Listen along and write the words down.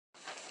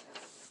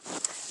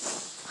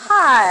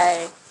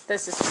Hi,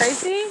 this is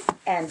Tracy.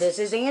 And this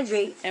is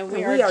Angie. And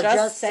we are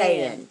just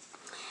saying.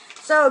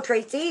 So,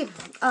 Tracy,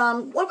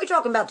 what are we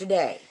talking about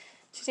today?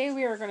 Today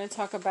we are going to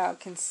talk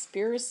about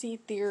conspiracy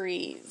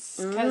theories.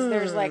 Because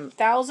there's like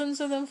thousands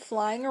of them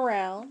flying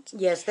around.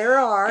 Yes, there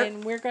are.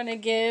 And we're going to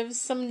give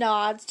some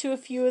nods to a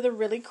few of the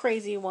really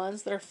crazy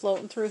ones that are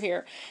floating through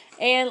here.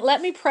 And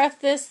let me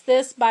preface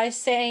this by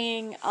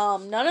saying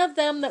none of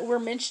them that we're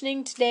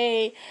mentioning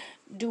today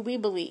do we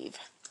believe.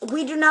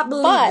 We do not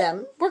believe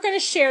them. We're going to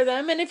share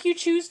them, and if you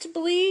choose to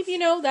believe,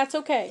 that's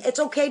okay. It's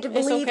okay to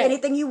believe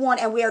anything you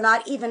want, and we are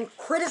not even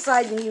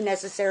criticizing you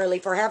necessarily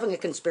for having a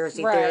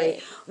conspiracy theory.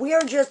 We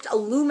are just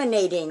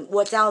illuminating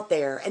what's out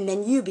there, and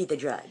then you be the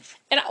judge.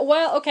 And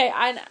one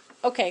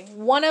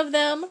of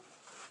them,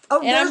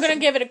 and I'm going to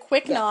give it a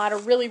quick nod, a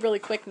really, really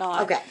quick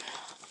nod. Okay.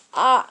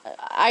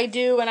 I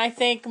do, and I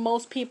think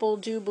most people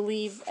do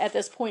believe at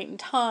this point in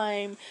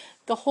time,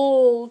 the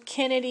whole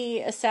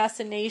Kennedy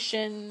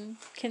assassination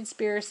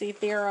conspiracy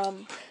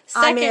theorem,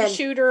 second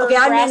shooter,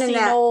 grassy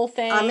knoll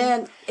thing. I'm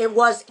in. It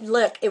was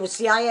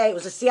CIA. It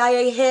was a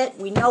CIA hit.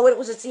 We know it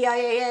was a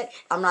CIA hit.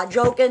 I'm not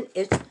joking.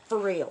 It's for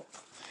real.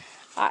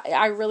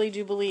 I really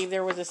do believe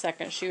there was a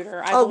second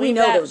shooter. I believe we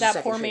know there was that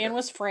a poor second man shooter.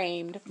 was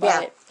framed.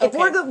 But, if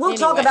we're good, we'll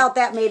talk about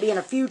that maybe in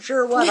a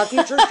future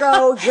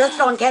show just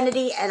on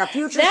Kennedy and a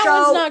future show.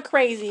 That one's not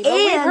crazy, but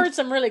we've heard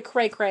some really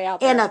cray-cray out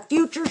there. And a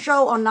future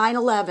show on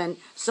 9/11,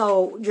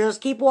 so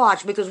just keep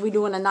watch because we're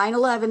doing a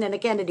 9/11 and a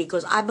Kennedy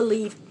because I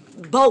believe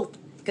both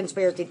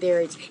conspiracy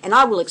theories, and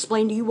I will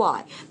explain to you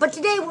why. But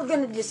today we're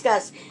going to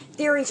discuss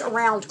theories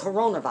around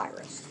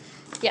coronavirus.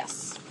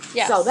 Yes.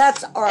 So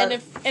that's our...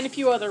 And a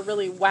few other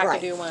really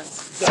wackadoo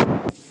ones.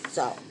 Yeah.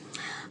 So,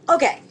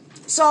 okay.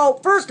 So,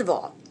 first of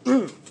all,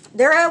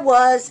 there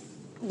was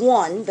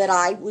one that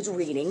I was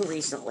reading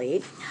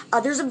recently.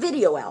 There's a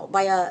video out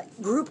by a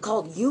group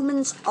called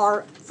Humans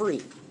Are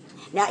Free.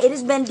 Now, it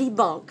has been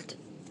debunked,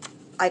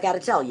 I got to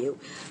tell you.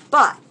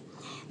 But,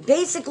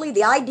 basically,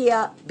 the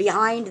idea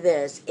behind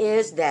this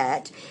is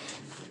that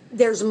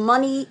there's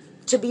money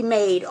to be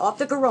made off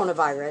the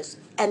coronavirus,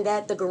 and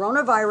that the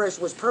coronavirus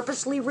was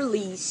purposely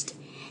released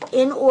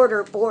in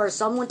order for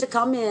someone to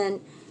come in,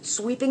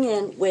 sweeping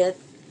in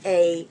with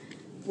a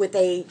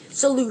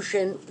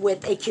solution,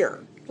 with a cure.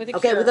 With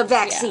a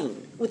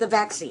vaccine. Yeah. With a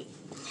vaccine.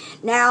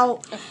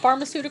 Now,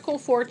 pharmaceutical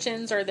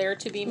fortunes are there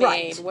to be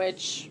made,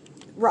 which...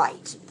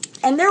 Right.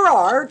 And there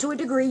are, to a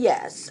degree,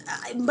 yes.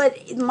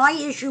 But my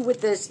issue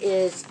with this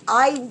is,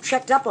 I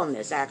checked up on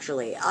this,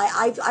 actually.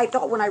 I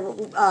thought when I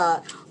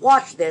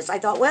watched this, I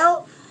thought,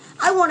 well,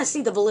 I want to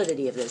see the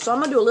validity of this, so I'm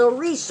going to do a little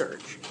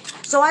research.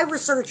 So I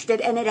researched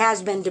it, and it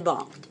has been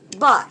debunked.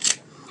 But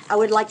I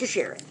would like to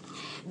share it.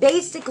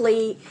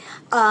 Basically,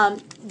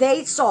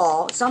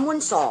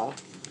 someone saw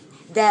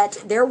that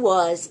there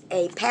was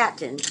a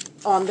patent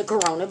on the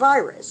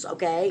coronavirus,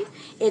 okay?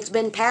 It's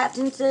been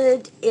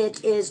patented.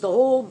 It is, the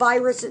whole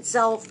virus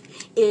itself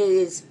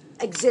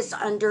exists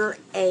under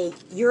a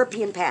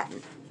European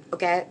patent,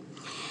 okay?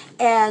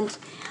 And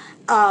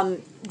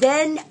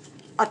then,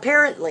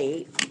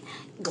 apparently,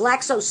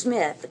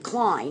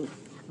 GlaxoSmithKline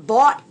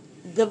bought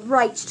the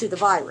rights to the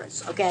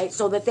virus, okay,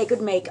 so that they could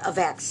make a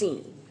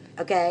vaccine,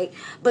 okay?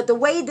 But the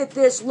way that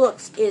this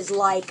looks is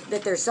like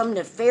that there's some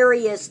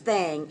nefarious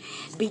thing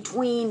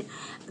between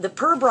the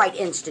Pirbright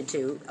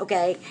Institute,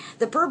 okay?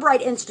 The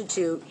Pirbright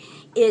Institute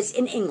is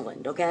in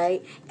England,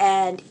 okay?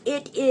 And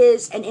it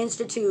is an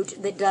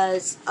institute that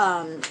does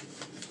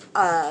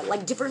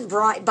like different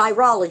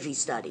virology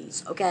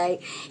studies, okay?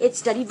 It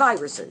studied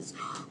viruses.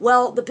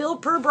 Well, the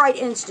Pirbright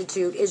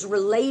Institute is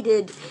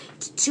related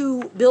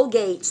to Bill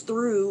Gates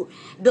through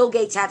Bill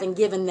Gates having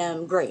given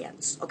them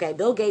grants, okay?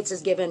 Bill Gates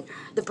has given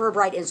the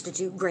Pirbright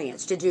Institute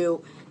grants to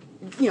do,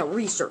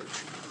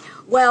 research.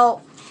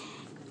 Well,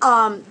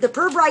 the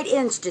Pirbright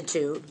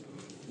Institute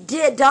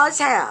does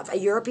have a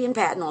European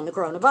patent on the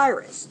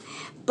coronavirus,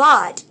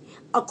 but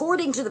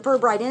according to the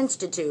Pirbright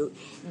Institute,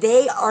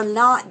 they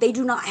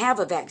do not have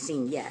a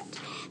vaccine yet.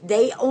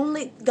 They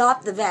only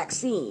got the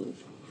vaccine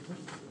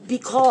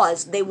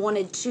because they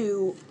wanted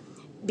to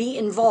be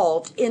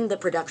involved in the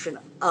production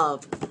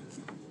of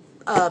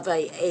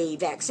a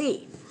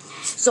vaccine.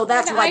 So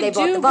that's why they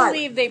bought the virus. I do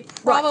believe they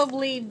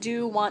probably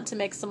do want to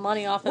make some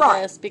money off of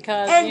this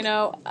because,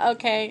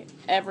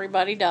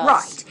 everybody does.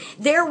 Right.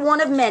 They're one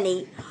of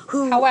many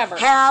who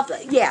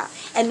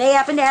and they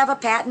happen to have a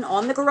patent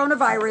on the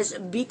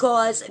coronavirus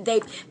because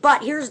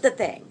but here's the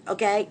thing,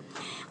 okay?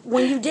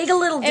 When you dig a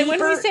little deeper... And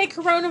when we say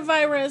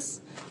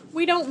coronavirus,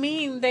 we don't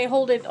mean they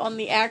hold it on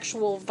the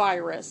actual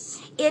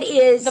virus. It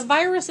is... The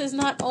virus is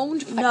not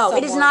owned by No,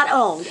 someone. It is not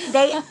owned.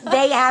 They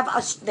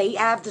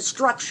have the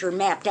structure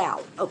mapped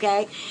out,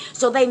 okay?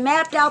 So they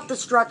mapped out the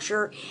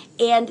structure,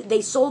 and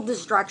they sold the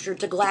structure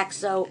to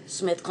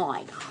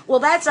GlaxoSmithKline. Well,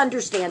 that's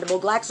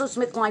understandable.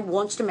 GlaxoSmithKline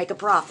wants to make a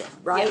profit,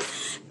 right?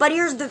 Yes. But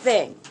here's the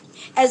thing.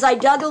 As I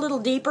dug a little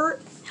deeper,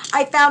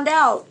 I found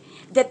out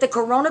that the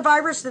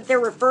coronavirus that they're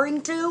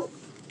referring to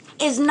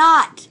is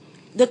not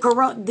the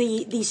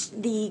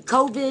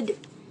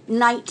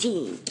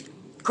COVID-19.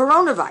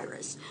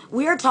 coronavirus.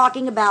 We are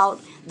talking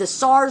about the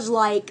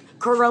SARS-like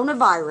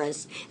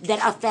coronavirus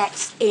that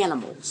affects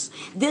animals.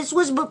 This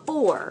was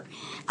before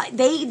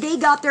they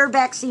got their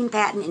vaccine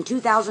patent in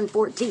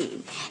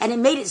 2014, and it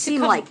made it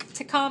seem like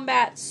to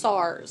combat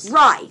SARS.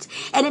 Right.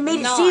 And it made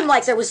it seem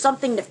like there was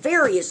something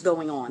nefarious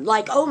going on.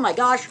 Like, oh my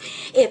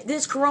gosh, if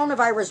this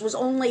coronavirus was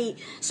only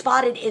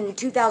spotted in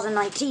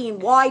 2019,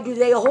 why do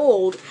they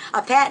hold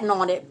a patent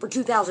on it for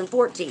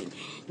 2014?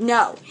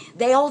 No.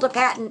 They hold a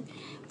patent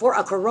for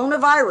a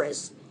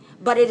coronavirus,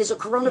 but it is a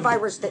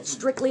coronavirus that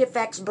strictly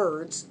affects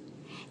birds,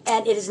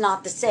 and it is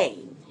not the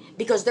same.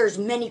 Because there's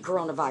many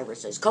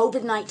coronaviruses.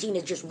 COVID-19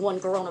 is just one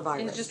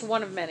coronavirus. It's just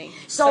one of many.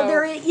 So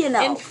there, you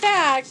know. In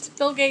fact,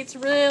 Bill Gates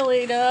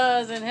really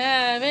doesn't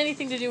have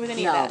anything to do with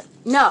any of that.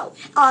 No.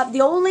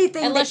 The only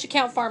thing unless you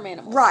count farm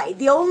animals. Right.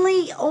 The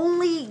only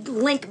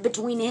link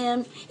between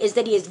him is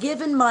that he has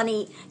given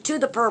money to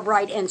the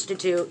Pirbright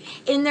Institute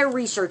in their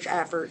research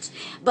efforts,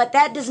 but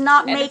that does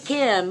not make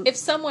him. If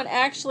someone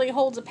actually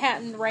holds a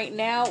patent right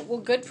now, well,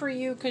 good for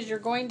you because you're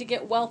going to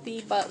get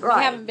wealthy, but we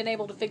haven't been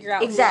able to figure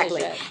out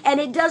exactly. Who it is yet.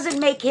 And it doesn't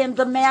make him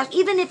the master.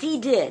 Even if he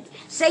did,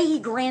 say he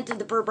granted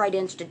the Pirbright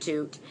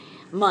Institute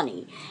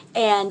money,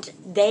 and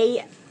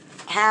they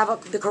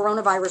have the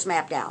coronavirus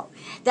mapped out.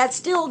 That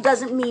still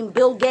doesn't mean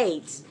Bill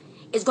Gates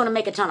is going to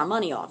make a ton of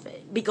money off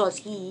it because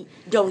he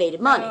donated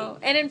money. No.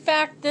 And in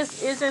fact,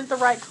 this isn't the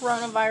right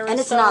coronavirus. And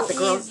it's so not the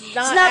it's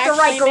not the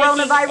right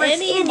coronavirus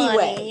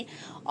anyway.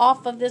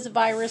 Off of this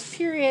virus,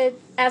 period,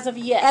 as of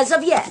yet. As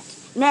of yet.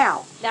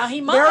 Now he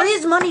might. There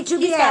is money to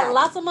be had. He's got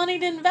lots of money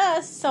to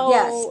invest. So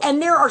yes,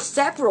 and there are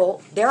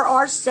several.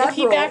 If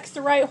he backs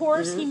the right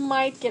horse, he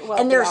might get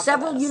wealthy. And there are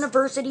several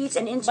universities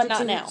and institutes.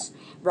 But not now.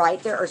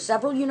 Right, there are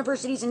several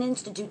universities and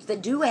institutes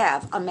that do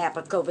have a map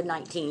of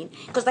COVID-19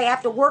 because they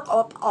have to work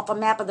off a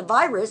map of the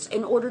virus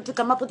in order to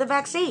come up with a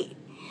vaccine.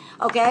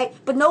 Okay,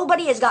 but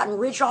nobody has gotten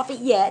rich off it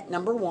yet,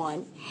 number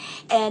one.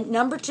 And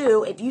number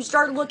two, if you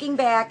start looking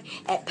back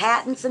at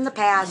patents in the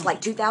past,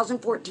 like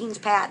 2014's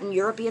patent,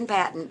 European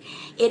patent,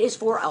 it is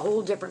for a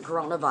whole different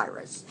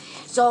coronavirus.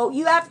 So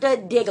you have to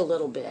dig a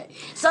little bit.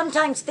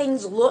 Sometimes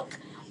things look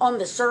on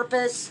the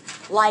surface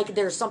like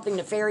there's something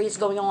nefarious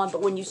going on,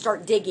 but when you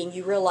start digging,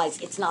 you realize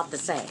it's not the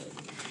same.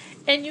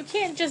 And you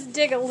can't just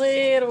dig a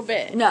little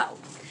bit. No.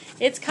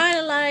 It's kind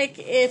of like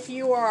if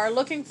you are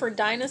looking for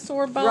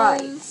dinosaur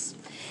bones. Right.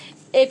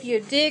 If you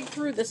dig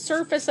through the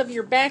surface of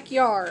your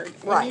backyard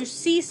and you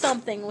see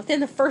something within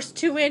the first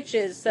 2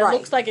 inches that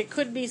looks like it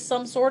could be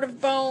some sort of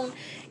bone,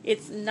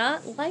 it's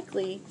not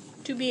likely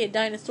to be a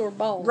dinosaur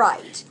bone.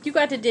 Right. You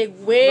got to dig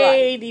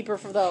way deeper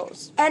for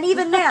those. And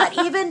even that,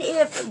 even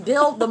if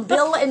the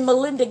Bill and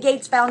Melinda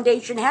Gates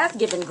Foundation has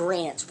given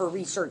grants for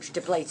research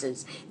to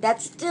places,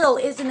 that still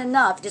isn't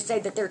enough to say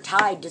that they're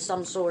tied to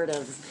some sort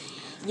of,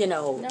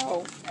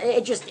 No.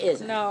 It just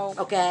isn't. No.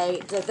 Okay?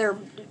 That they're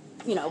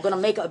going to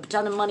make a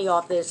ton of money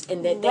off this,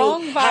 and that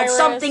wrong they virus, had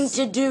something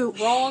to do.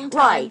 Wrong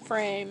time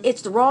frame.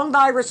 It's the wrong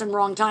virus and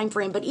wrong time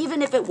frame. But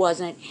even if it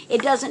wasn't,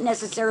 it doesn't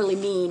necessarily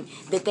mean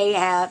that they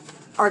are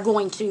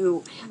going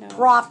to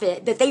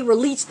profit, that they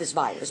release this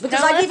virus.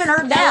 Because I've even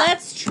heard that. Now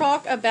let's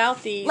talk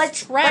about the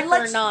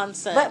tracker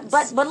nonsense.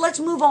 But let's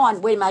move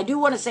on. Wait a minute. I do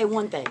want to say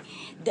one thing.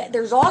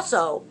 There's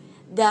also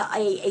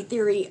a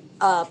theory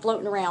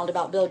floating around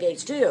about Bill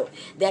Gates too,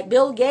 that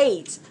Bill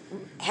Gates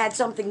had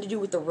something to do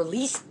with the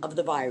release of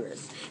the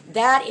virus.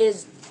 That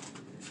is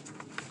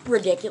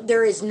ridiculous.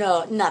 There is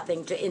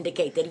nothing to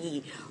indicate that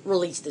he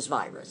released this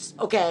virus.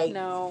 Okay?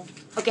 No.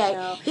 Okay?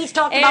 No. He's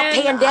talked about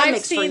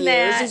pandemics for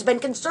years. He's been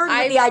concerned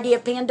with the idea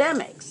of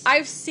pandemics.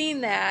 I've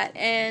seen that,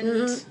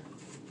 and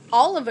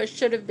all of us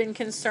should have been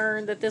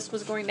concerned that this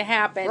was going to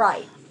happen.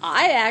 Right.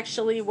 I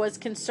actually was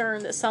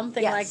concerned that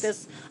something like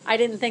this, I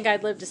didn't think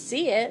I'd live to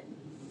see it.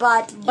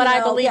 But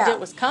I believed it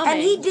was coming.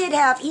 And he did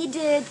have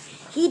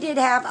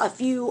a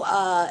few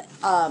what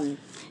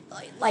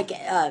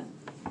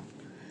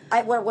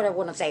I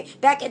want to say.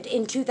 Back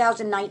in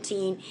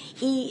 2019,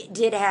 he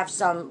did have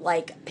some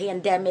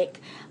pandemic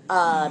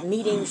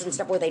meetings and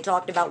stuff where they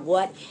talked about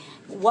what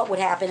would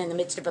happen in the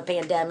midst of a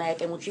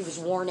pandemic, and when she was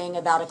warning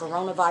about a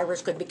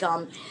coronavirus could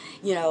become,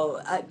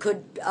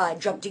 could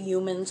jump to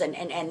humans,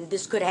 and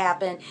this could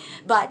happen.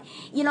 But,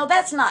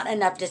 that's not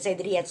enough to say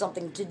that he had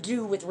something to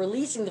do with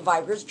releasing the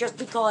virus, just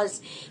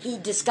because he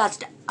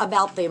discussed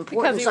about the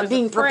importance of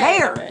being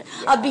prepared,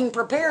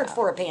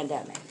 for a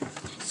pandemic.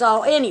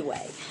 So,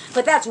 anyway,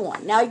 but that's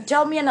one. Now,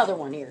 tell me another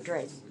one here,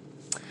 Trace.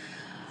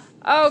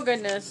 Oh,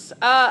 goodness.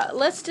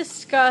 Let's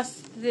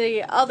discuss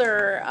the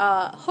other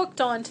hooked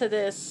onto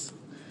this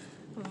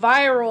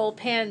viral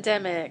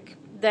pandemic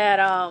that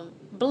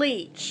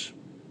bleach.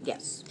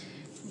 Yes.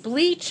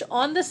 Bleach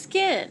on the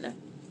skin.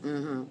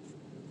 Mm-hmm.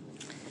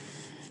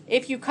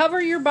 If you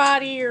cover your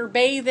body or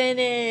bathe in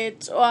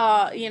it,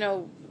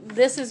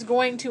 this is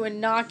going to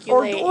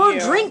inoculate you. Or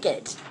drink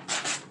it.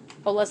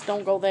 But let's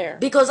don't go there.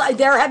 Because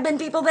there have been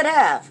people that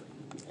have.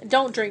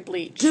 Don't drink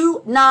bleach.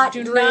 Do not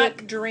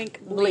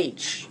drink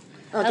bleach.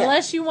 Okay.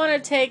 Unless you want to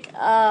take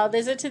a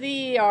visit to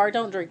the ER,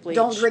 don't drink bleach.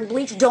 Don't drink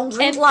bleach. Don't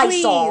drink And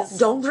Lysol. please,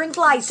 Don't drink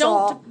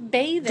Lysol. Don't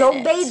bathe in Don't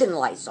it. bathe in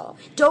Lysol.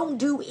 Don't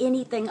do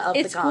anything of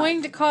It's the kind.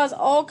 going to cause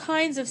all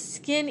kinds of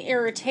skin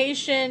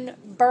irritation.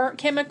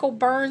 Chemical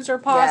burns are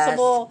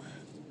possible.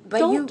 But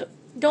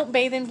Don't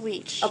bathe in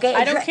bleach. Okay,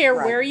 I don't care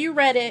right. where you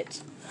read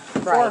it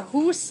or right.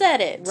 who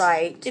said it.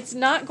 Right. It's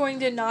not going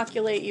to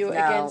inoculate you No.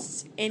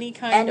 against any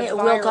kind And of it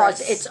virus. will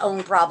cause its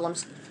own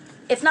problems.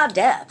 If not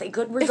death, it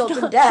could result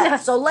in not death.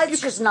 death. So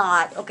let's just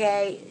not,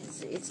 okay?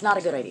 It's not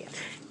a good idea.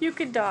 You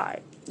could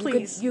die.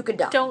 Please. You could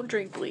die. Don't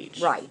drink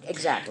bleach. Right,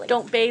 exactly.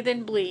 Don't bathe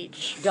in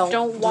bleach.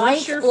 Don't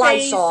wash drink your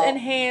Lysol. face and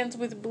hands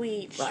with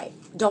bleach. Right.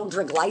 Don't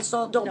drink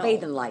Lysol. Don't No.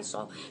 bathe in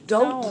Lysol.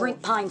 Don't No.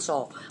 drink Pine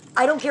Sol.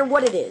 I don't care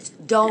what it is.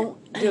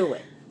 Don't do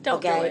it.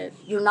 Don't okay? do it.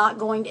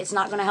 It's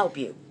not going to help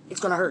you. It's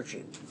going to hurt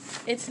you.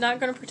 It's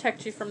not going to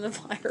protect you from the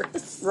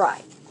virus.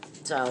 Right.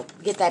 So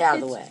get that out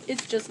of the way.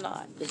 It's just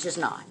not. It's just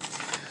not.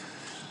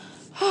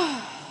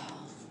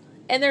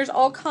 And there's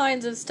all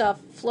kinds of stuff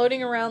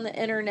floating around the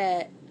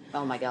internet.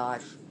 Oh my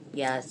gosh.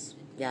 Yes.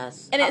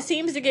 Yes. And it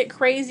seems to get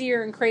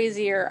crazier and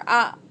crazier.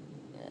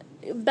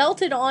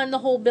 Belted on the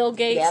whole Bill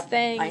Gates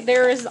thing,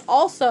 there is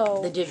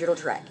also the digital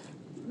track.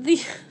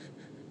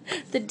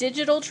 The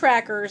digital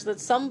trackers that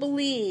some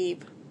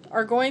believe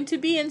are going to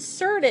be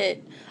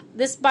inserted.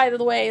 This, by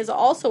the way, is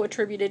also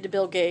attributed to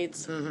Bill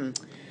Gates. Mm-hmm.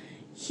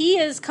 He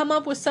has come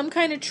up with some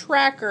kind of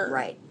tracker.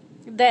 Right.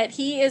 That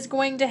he is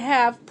going to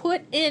have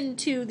put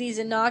into these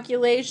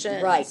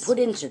inoculations. Right, put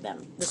into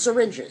them. The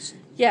syringes.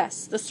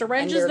 Yes, the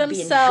syringes And they'll be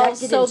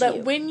themselves, injected so into that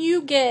you. when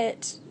you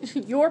get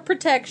your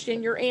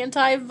protection, your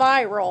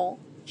antiviral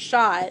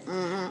shot,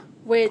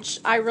 which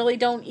I really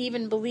don't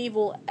even believe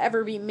will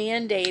ever be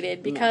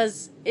mandated,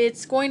 because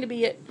it's going to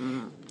be,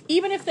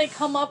 even if they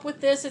come up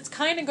with this, it's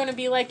kind of going to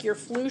be like your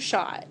flu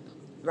shot.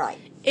 Right.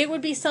 It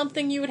would be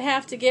something you would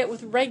have to get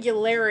with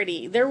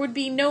regularity. There would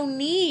be no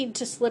need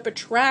to slip a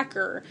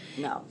tracker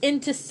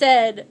into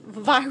said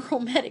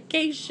viral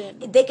medication.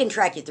 They can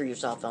track you through your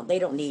cell phone. They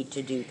don't need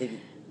to do the...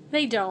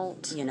 They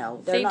don't. You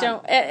know, they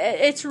don't.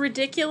 It's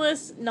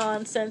ridiculous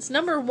nonsense.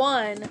 Number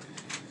one,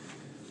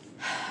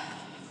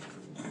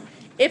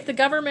 if the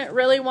government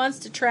really wants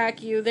to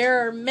track you,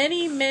 there are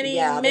many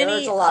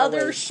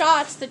other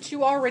shots that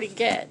you already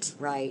get.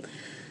 Right.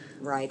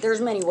 Right. There's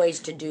many ways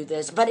to do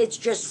this, but it's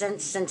just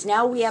since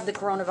now we have the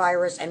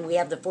coronavirus and we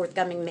have the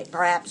forthcoming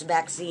perhaps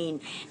vaccine,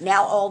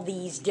 now all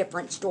these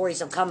different stories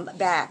have come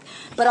back.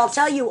 But I'll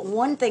tell you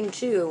one thing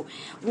too,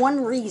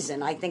 one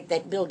reason I think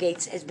that Bill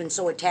Gates has been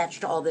so attached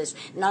to all this,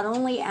 not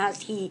only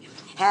has he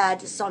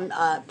had some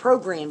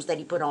programs that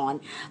he put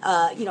on,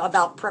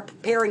 about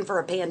preparing for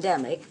a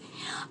pandemic,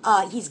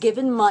 he's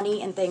given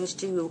money and things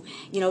to,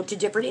 to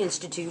different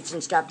institutes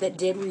and stuff that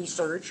did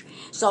research.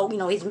 So,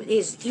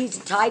 he's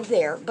tied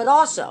there. But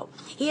also,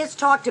 he has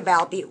talked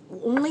about the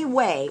only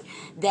way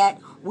that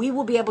we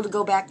will be able to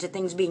go back to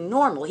things being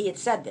normal. He had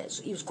said this.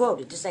 He was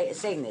quoted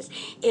saying this,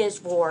 is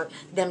for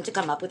them to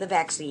come up with a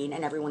vaccine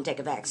and everyone take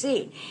a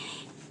vaccine.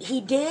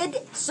 He did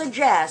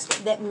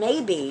suggest that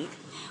maybe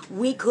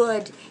we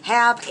could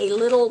have a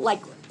little,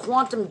 like,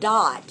 quantum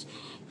dot,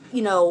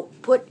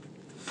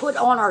 put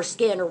on our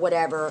skin or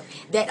whatever,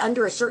 that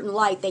under a certain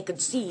light they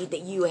could see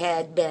that you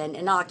had been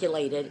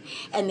inoculated,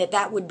 and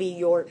that would be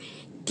your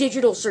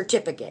digital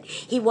certificate.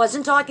 He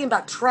wasn't talking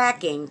about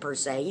tracking per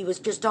se. He was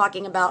just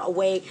talking about a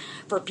way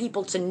for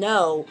people to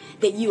know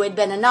that you had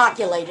been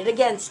inoculated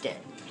against it.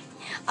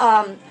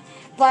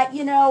 But,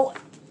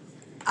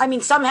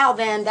 somehow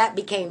then that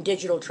became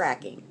digital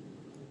tracking.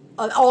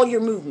 All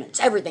your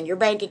movements, everything, your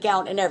bank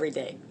account and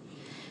everything.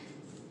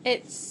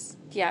 It's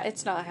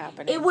not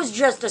happening. It was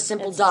just a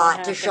simple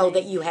dot to show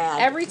that you had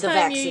every the time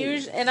vaccine. you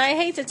use, and I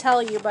hate to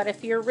tell you, but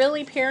if you're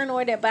really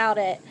paranoid about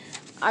it,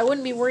 I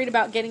wouldn't be worried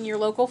about getting your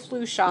local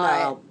flu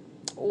shot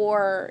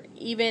or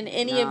even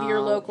any of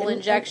your local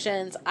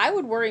injections. I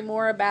would worry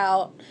more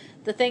about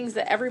the things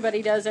that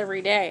everybody does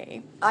every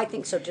day. I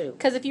think so too.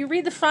 Because if you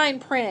read the fine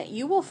print,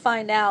 you will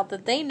find out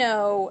that they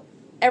know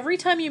every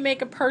time you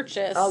make a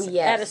purchase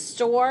at a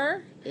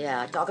store.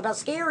 Yeah, talk about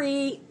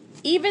scary.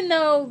 Even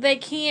though they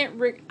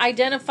can't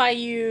identify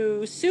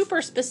you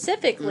super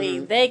specifically,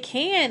 they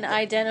can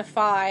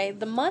identify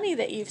the money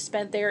that you've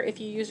spent there if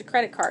you use a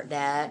credit card.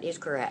 That is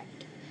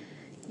correct.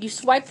 You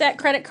swipe that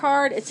credit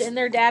card, it's in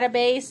their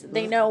database,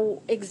 they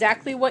know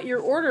exactly what your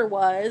order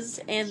was,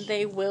 and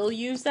they will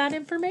use that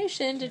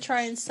information to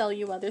try and sell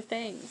you other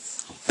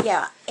things.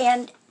 Yeah,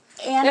 and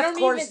of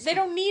course... they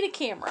don't need a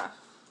camera.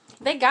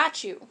 They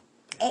got you.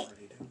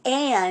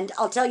 And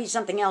I'll tell you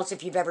something else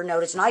if you've ever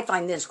noticed, and I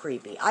find this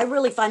creepy. I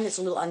really find this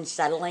a little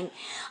unsettling.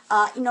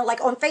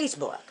 Like on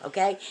Facebook,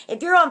 okay?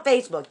 If you're on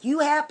Facebook, you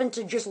happen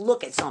to just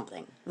look at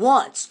something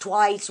once,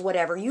 twice,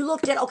 whatever. Say you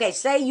looked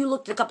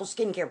at a couple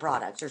skincare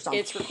products or something.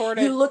 It's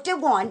recorded. You looked at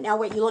one,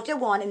 you looked at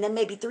one, and then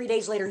maybe 3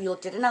 days later you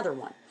looked at another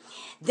one.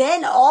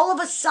 Then all of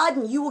a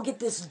sudden you will get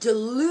this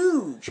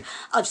deluge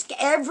of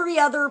every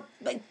other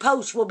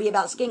post will be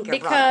about skincare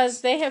products.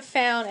 Because they have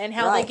found, and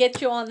how they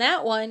get you on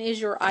that one is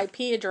your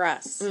IP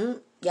address. Mm-hmm.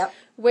 Yep.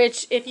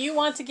 Which, if you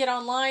want to get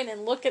online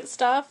and look at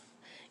stuff,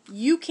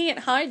 you can't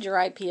hide your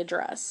IP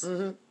address.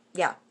 Mm-hmm.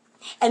 Yeah.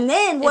 And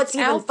then what's It's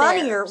even out there,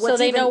 funnier, so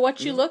they know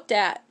what you looked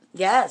at.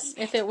 Yes.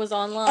 If it was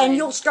online. And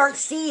you'll start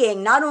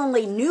seeing not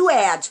only new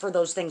ads for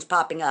those things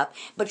popping up,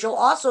 but you'll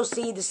also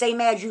see the same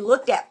ads you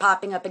looked at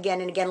popping up again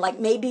and again. Like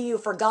maybe you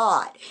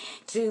forgot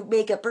to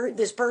make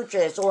this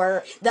purchase,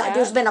 or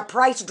there's been a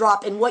price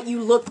drop in what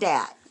you looked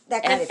at.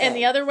 That kind of thing. And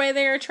the other way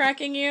they are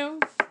tracking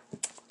you,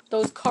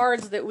 those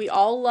cards that we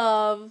all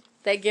love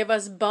that give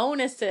us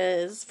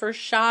bonuses for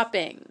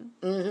shopping.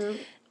 Mm-hmm.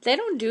 They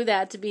don't do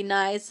that to be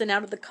nice and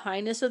out of the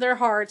kindness of their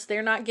hearts.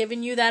 They're not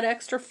giving you that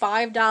extra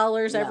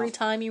 $5 every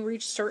time you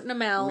reach a certain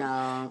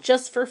amount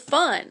just for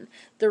fun.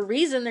 The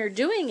reason they're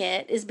doing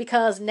it is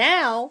because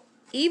now,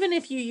 even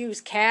if you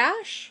use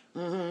cash,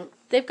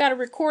 they've got a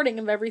recording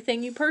of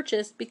everything you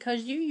purchased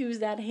because you use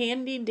that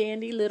handy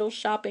dandy little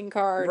shopping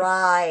card.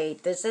 Right.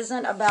 This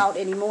isn't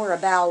anymore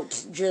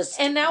about just...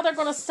 And now they're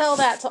going to sell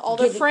that to all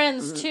their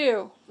friends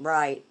too.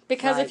 Right.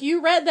 Because if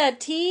you read that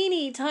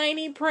teeny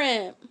tiny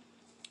print...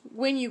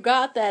 when you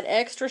got that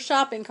extra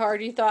shopping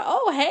card, you thought,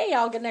 oh, hey,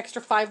 I'll get an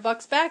extra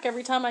 $5 back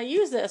every time I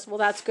use this. Well,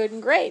 that's good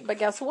and great. But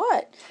guess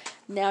what?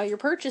 Now your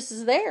purchase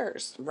is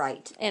theirs.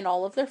 Right. And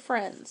all of their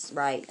friends.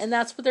 Right. And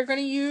that's what they're going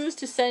to use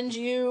to send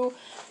you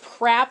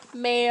crap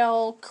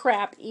mail,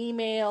 crap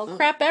email,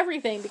 crap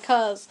everything.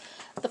 Because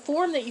the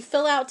form that you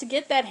fill out to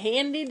get that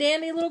handy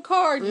dandy little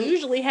card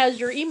usually has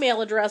your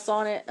email address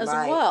on it as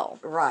well.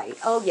 Right.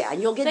 Oh, yeah.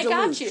 And you'll get They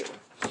got you.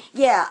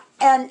 Yeah,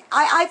 and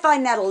I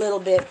find that a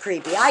little bit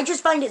creepy. I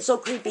just find it so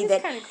creepy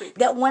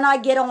that when I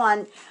get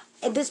on,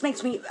 and this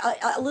makes me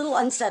a little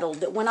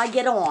unsettled, that when I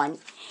get on,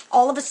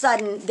 all of a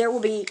sudden there will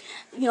be,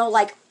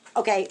 like,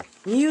 okay,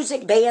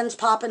 music bands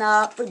popping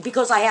up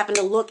because I happen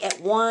to look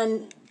at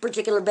one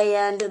particular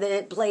band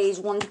that plays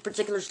one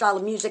particular style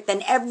of music,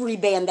 then every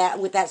band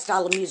with that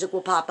style of music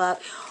will pop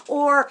up,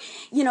 or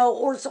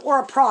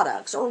a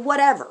products or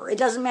whatever. It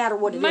doesn't matter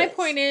what it is. My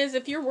point is,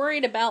 if you're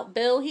worried about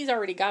Bill, he's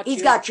already got you.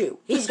 He's got you.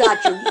 He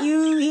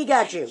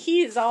got you.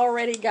 He's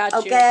already got you.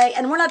 Okay,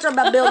 and we're not talking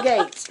about Bill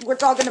Gates. We're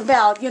talking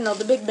about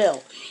the big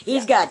Bill.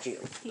 He's got you.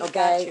 He's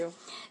got you.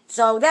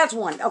 So that's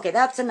one. Okay,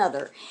 that's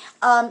another.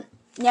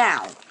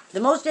 Now, the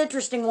most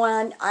interesting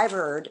one I've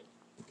heard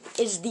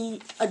is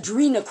the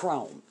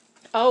adrenochrome.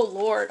 Oh,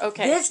 Lord.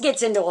 Okay. This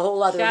gets into a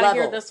whole other Gotta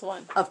level hear this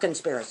one. of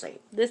conspiracy.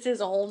 This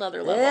is a whole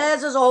nother level.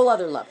 This is a whole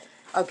other level.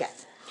 Okay.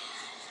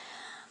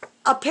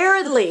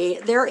 Apparently,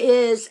 there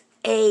is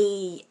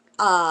a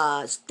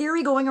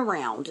theory going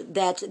around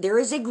that there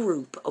is a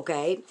group,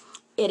 okay?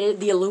 It is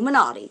the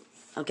Illuminati,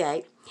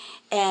 okay?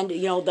 And,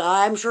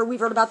 I'm sure we've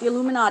heard about the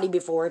Illuminati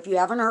before. If you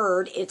haven't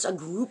heard, it's a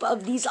group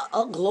of these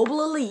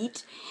global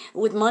elite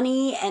with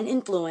money and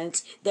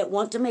influence that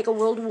want to make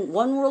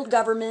one world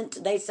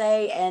government, they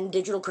say, and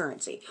digital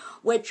currency,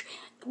 which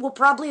will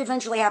probably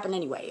eventually happen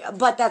anyway.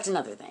 But that's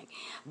another thing.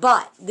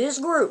 But this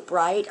group,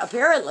 right,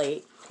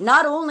 apparently,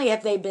 not only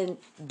have they been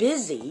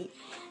busy,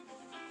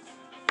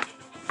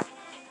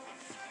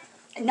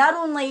 not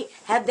only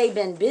are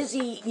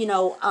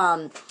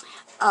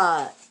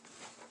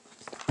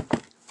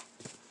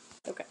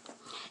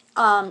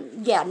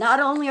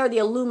the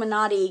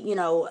Illuminati,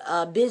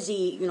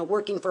 busy,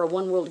 working for a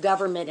one world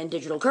government and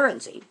digital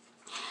currency,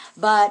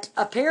 but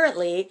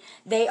apparently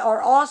they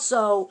are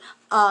also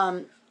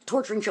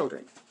torturing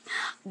children.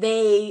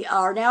 They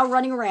are now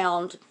running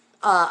around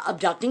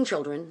abducting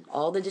children.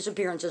 All the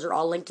disappearances are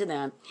all linked to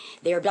them.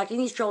 They are abducting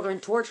these children,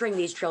 torturing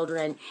these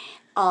children,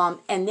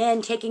 and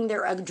then taking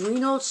their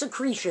adrenal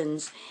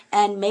secretions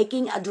and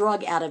making a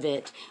drug out of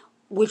it,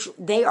 which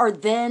they are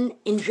then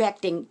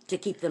injecting to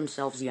keep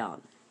themselves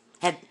young.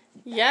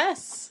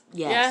 Yes.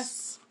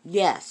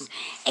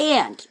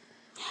 And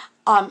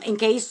in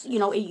case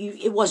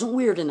it wasn't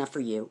weird enough for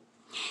you,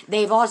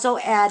 they've also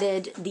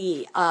added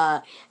the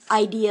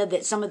idea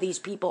that some of these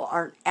people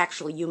aren't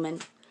actually human.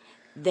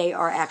 They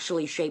are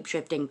actually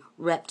shape-shifting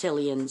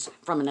reptilians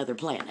from another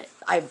planet.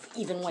 I've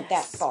even went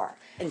that far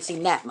and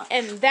seen that much.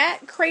 And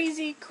that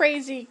crazy,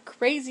 crazy,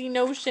 crazy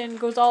notion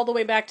goes all the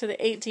way back to the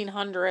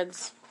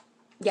 1800s.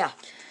 Yeah.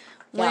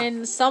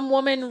 When some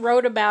woman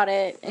wrote about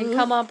it and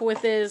come up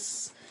with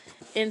this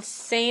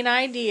insane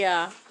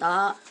idea.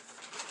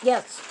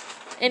 Yes.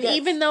 And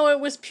even though it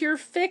was pure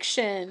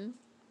fiction,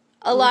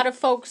 a lot of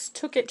folks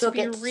took it to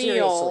be real.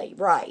 Seriously,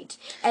 right.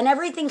 And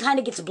everything kind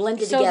of gets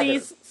blended together. So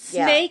these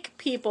snake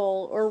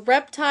people or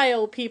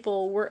reptile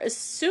people were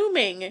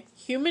assuming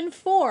human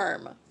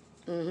form.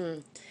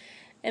 Mm-hmm.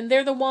 And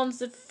they're the ones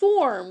that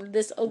formed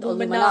this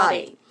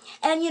Illuminati.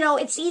 And,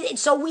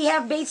 so we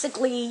have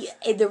basically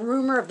the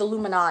rumor of the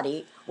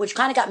Illuminati, which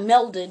kind of got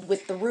melded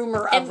with the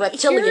rumor of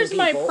reptilian here's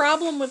people. My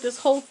problem with this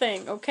whole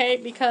thing, okay?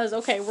 Because,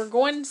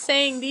 we're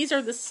saying these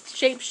are the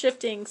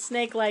shape-shifting,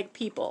 snake-like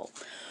people.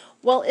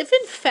 Well, if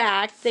in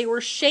fact they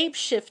were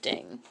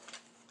shape-shifting,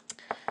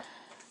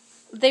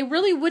 they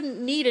really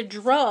wouldn't need a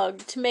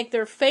drug to make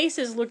their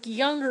faces look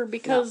younger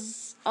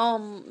because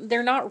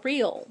they're not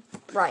real.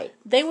 Right.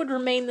 They would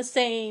remain the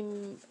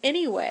same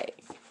anyway.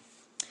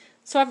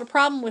 So I have a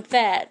problem with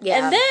that.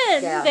 Yeah, And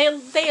then yeah.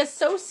 they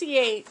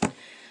associate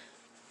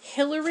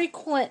Hillary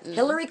Clinton.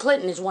 Hillary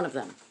Clinton is one of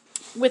them.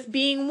 With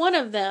being one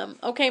of them.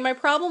 Okay, my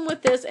problem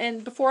with this,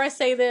 and before I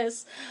say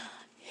this,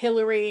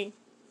 Hillary,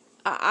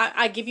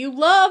 I give you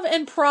love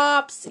and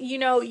props. You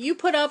know, you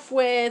put up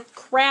with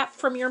crap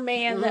from your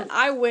man that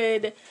I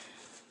would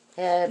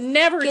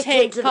never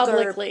take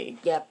publicly.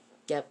 Yep.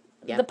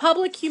 The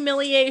public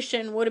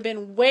humiliation would have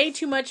been way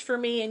too much for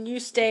me, and you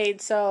stayed,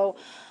 so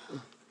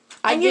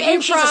I give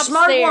you props she's a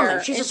smart there.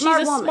 woman. She's a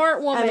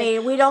smart woman. I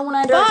mean, we don't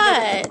want to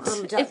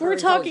underestimate But if we're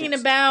talking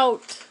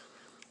about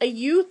a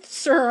youth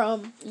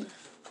serum,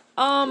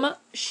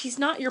 she's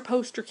not your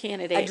poster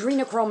candidate.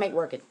 Adrenochrome ain't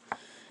working.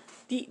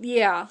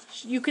 Yeah,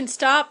 you can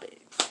stop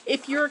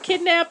if you're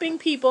kidnapping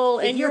people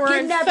and you're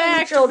in kidnapping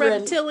fact children, a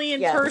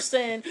reptilian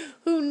person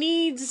who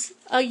needs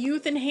a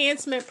youth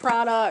enhancement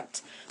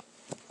product.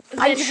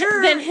 I'm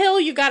sure. Then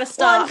Hill, you got to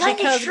stop. Well, I'm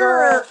kind of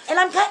sure, and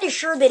I'm kind of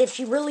sure that if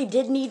she really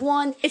did need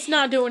one, it's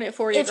not doing it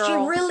for you. If she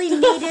really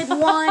needed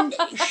one,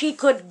 she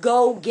could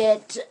go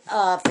get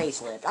a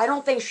facelift. I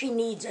don't think she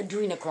needs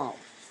adrenochrome.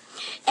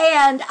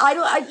 And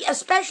I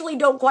especially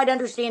don't quite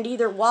understand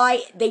either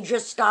why they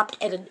just stopped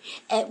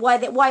at why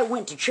it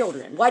went to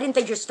children. Why didn't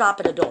they just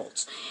stop at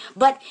adults?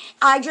 But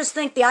I just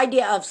think the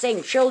idea of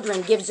saying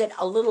children gives it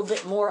a little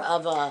bit more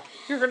of a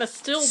you're gonna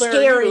still their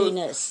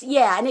scariness.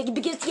 Yeah, and it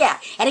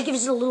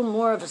gives it a little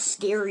more of a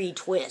scary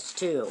twist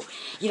too.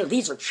 You know,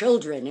 these are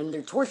children and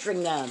they're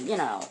torturing them. You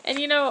know, and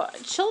you know,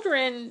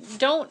 children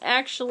don't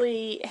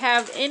actually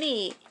have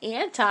any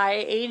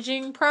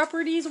anti-aging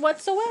properties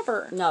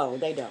whatsoever. No,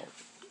 they don't.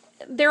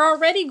 They're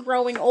already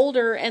growing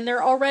older and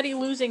they're already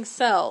losing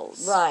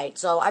cells. Right,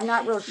 so I'm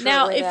not real sure.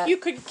 Now, if you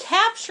could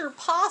capture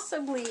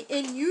possibly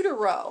in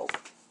utero,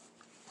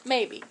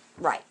 maybe.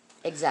 Right,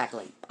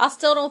 exactly. I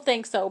still don't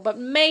think so, but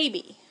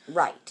maybe.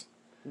 Right,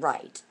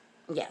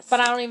 yes.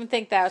 But I don't even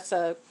think that's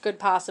a good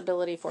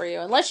possibility for you.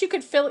 Unless you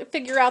could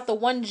figure out the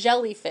one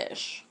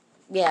jellyfish.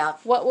 Yeah.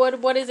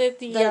 What is it?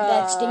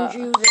 That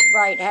Stingju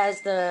that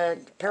has the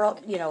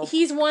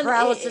he's one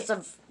paralysis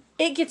of.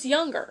 It gets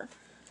younger.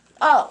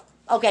 Oh.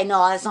 Okay,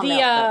 no, that's not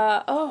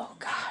oh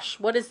gosh,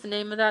 what is the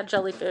name of that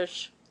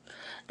jellyfish?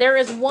 There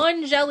is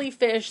one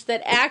jellyfish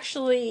that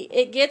actually,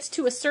 it gets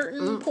to a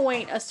certain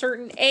point, a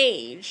certain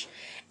age,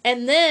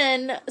 and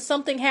then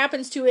something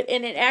happens to it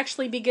and it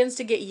actually begins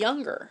to get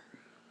younger.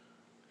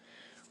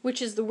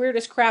 Which is the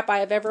weirdest crap I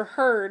have ever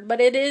heard,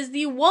 but it is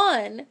the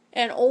one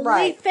and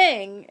only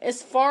thing,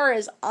 as far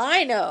as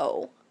I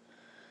know,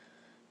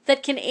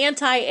 that can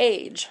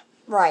anti-age.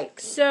 Right.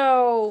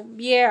 So,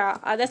 yeah,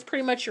 that's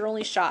pretty much your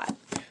only shot.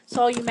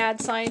 So all you mad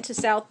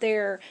scientists out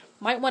there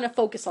might want to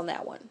focus on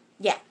that one.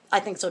 Yeah, I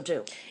think so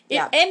too.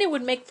 And it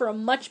would make for a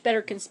much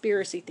better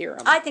conspiracy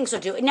theorem. I think so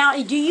too. Now,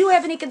 do you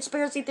have any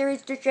conspiracy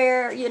theories to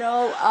share? You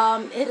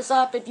know, hit us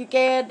up if you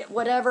can,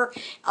 whatever.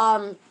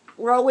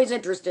 We're always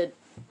interested.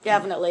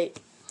 Definitely.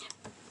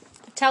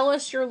 Tell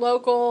us your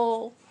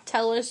local.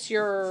 Tell us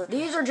your...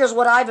 These are just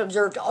what I've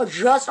observed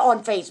just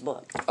on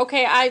Facebook.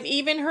 Okay, I've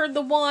even heard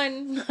the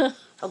one...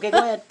 Okay, go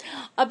ahead.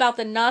 About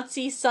the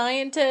Nazi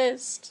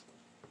scientist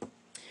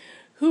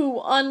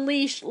who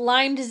unleashed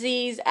Lyme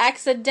disease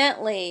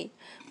accidentally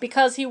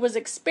because he was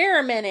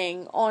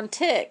experimenting on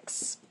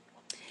ticks.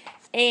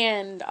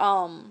 And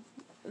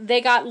they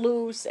got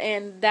loose,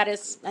 and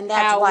that's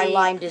how why we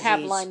Lyme disease.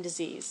 Have Lyme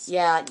disease.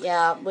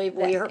 Yeah, we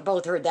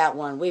both heard that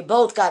one. We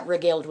both got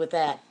regaled with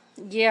that.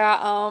 Yeah,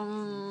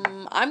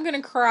 I'm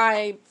gonna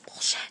cry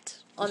bullshit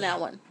on that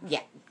one.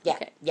 Yeah,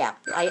 okay. Yeah,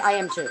 I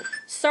am too.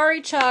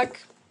 Sorry, Chuck.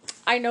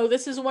 I know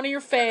this is one of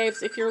your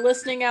faves. If you're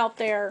listening out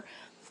there,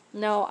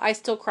 no, I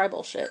still cry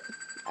bullshit.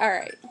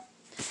 Alright.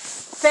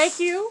 Thank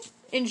you.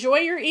 Enjoy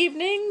your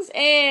evenings,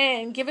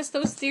 and give us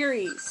those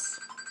theories.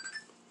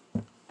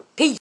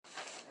 Peace.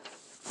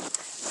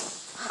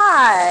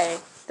 Hi,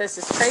 this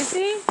is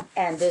Tracy.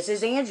 And this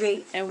is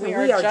Angie. And we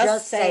are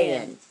just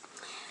saying.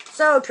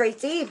 So,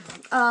 Tracy,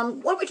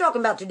 what are we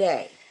talking about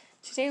today?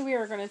 Today we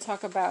are going to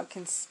talk about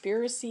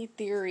conspiracy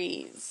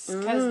theories.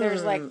 Because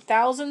there's like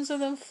thousands of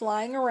them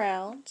flying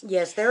around.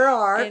 Yes, there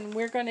are. And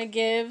we're going to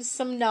give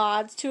some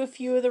nods to a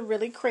few of the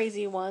really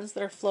crazy ones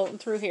that are floating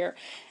through here.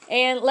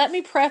 And let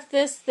me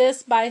preface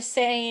this by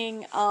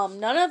saying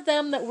none of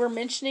them that we're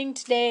mentioning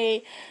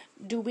today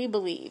do we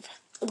believe.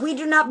 We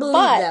do not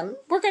believe them.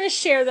 We're going to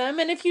share them,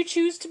 and if you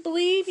choose to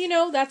believe,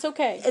 that's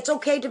okay. It's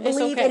okay to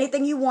believe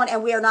anything you want,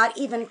 and we are not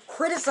even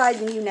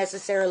criticizing you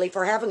necessarily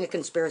for having a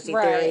conspiracy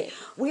theory.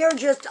 We are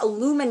just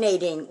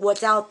illuminating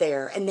what's out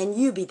there, and then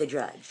you be the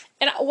judge.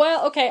 And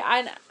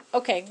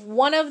okay,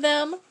 one of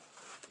them,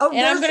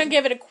 and I'm going to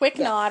give it a quick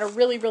nod, a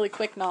really, really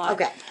quick nod.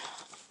 Okay.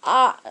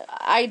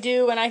 I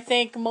do, and I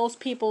think most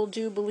people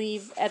do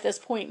believe at this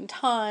point in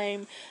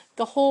time,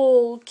 the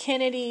whole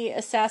Kennedy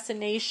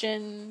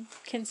assassination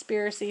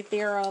conspiracy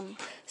theorem,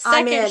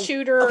 second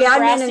shooter,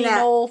 grassy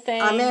knoll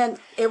thing. I'm in.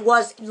 It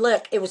was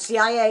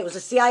CIA. It was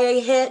a CIA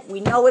hit. We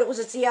know it was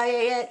a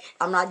CIA hit.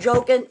 I'm not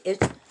joking.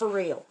 It's for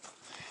real.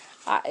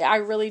 I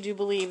really do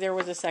believe there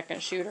was a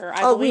second shooter.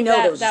 I Oh, believe we know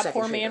that there was a that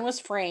second poor man shooter. was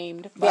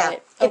framed. Yeah,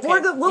 But, if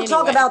we're good, we'll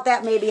talk anyway. about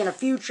that maybe in a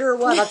future.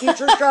 We'll have a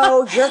future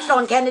show just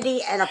on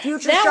Kennedy and a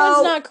future That show.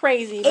 one's not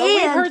crazy, but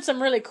we've and- heard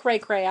some really cray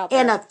out there.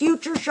 And a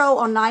future show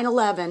on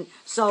 9/11.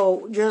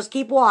 So just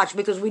keep watch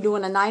because we're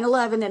doing a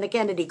 9/11 and a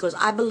Kennedy because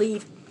I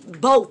believe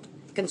both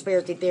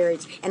conspiracy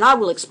theories, and I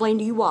will explain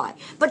to you why.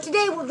 But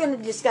today we're going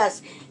to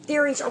discuss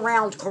theories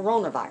around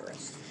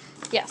coronavirus.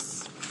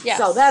 Yes. Yes.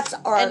 So that's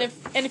our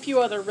and a few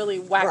other really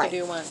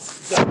wackadoo Right.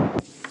 ones. Yeah.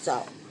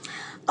 So,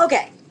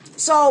 okay.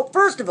 So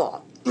first of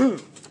all,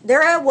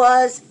 there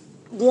was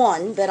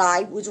one that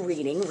I was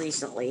reading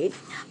recently.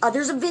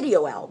 There's a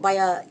video out by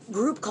a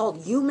group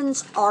called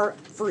Humans Are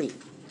Free.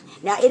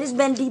 Now it has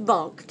been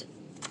debunked,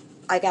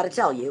 I got to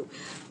tell you,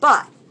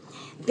 but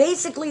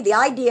basically the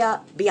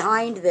idea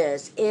behind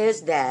this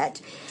is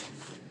that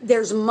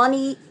there's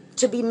money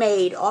to be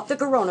made off the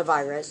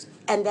coronavirus,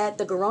 and that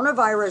the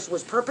coronavirus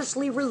was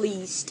purposely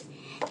released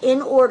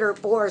in order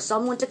for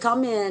someone to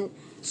come in,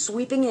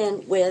 sweeping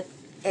in with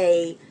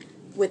a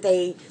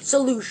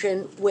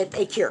solution, with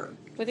a cure.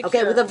 With a okay,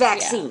 cure, with a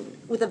vaccine.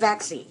 With a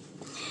vaccine.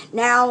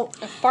 Now,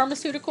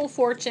 pharmaceutical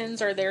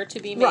fortunes are there to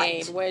be made,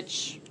 Right.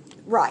 which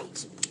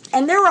right.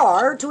 And there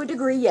are, to a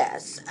degree,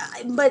 yes.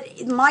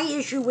 But my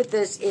issue with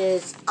this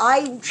is,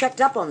 I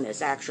checked up on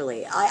this,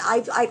 actually.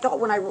 I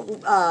thought when I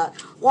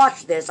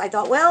watched this, I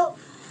thought, well,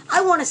 I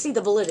want to see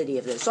the validity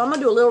of this, so I'm going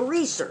to do a little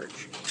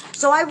research.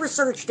 So I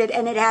researched it,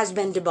 and it has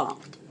been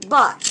debunked.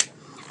 But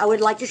I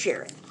would like to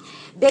share it.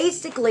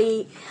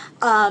 Basically,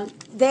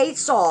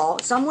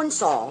 someone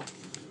saw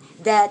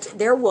that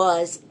there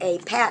was a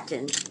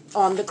patent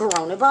on the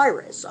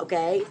coronavirus,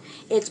 okay?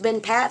 It's been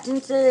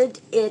patented.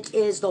 It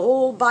is, the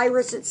whole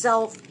virus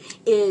itself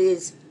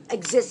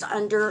exists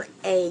under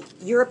a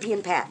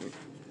European patent,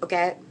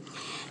 okay?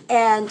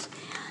 And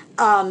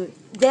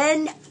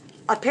then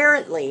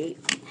apparently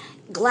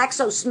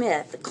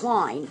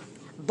GlaxoSmithKline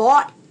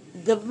bought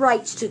the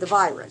rights to the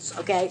virus,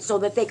 okay, so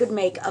that they could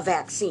make a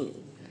vaccine.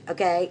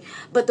 Okay,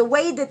 but the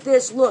way that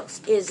this looks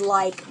is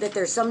like that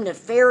there's some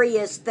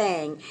nefarious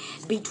thing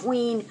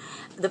between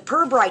the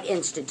Pirbright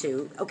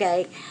Institute.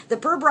 Okay, the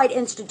Pirbright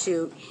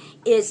Institute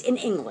is in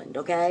England.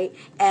 Okay,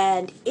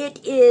 and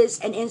it is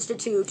an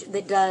institute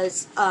that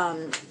does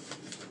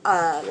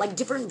like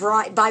different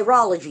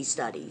virology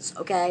studies.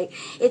 Okay,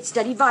 it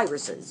studied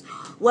viruses.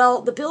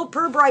 Well, the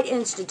Pirbright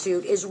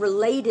Institute is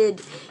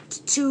related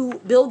to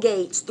Bill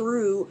Gates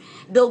through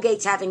Bill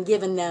Gates having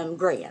given them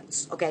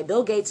grants. Okay,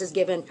 Bill Gates has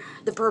given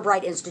the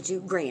Pirbright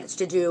Institute grants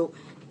to do,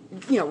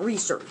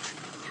 research.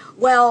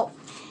 Well,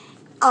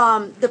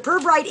 the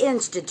Pirbright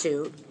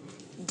Institute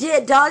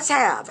does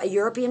have a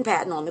European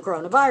patent on the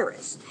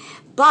coronavirus,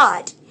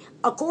 but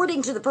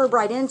according to the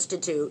Pirbright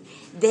Institute,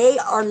 they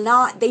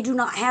do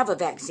not have a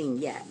vaccine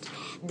yet.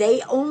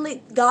 They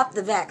only got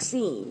the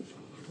vaccine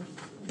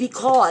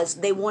because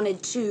they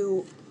wanted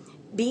to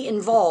be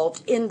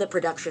involved in the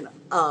production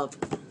of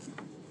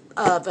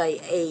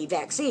a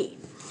vaccine.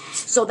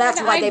 So that's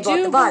why they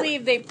bought the virus. I do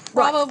believe they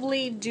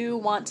probably do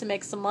want to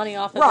make some money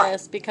off of Right.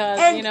 this because,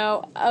 And-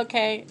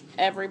 okay,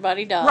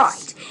 everybody does.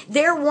 Right.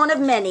 They're one of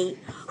many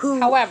who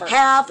However.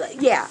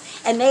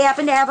 and they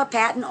happen to have a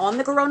patent on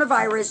the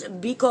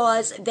coronavirus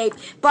because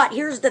but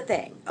here's the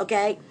thing,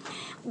 okay?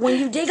 When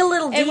you dig a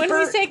little deeper. And when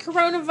we say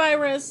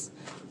coronavirus,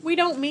 we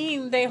don't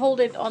mean they hold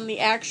it on the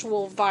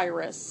actual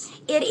virus.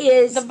 It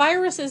is. The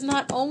virus is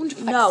not owned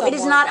by No, it is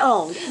someone. not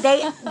owned.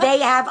 They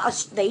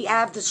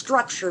have the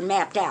structure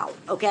mapped out.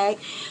 Okay,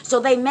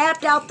 so they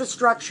mapped out the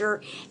structure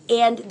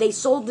and they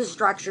sold the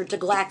structure to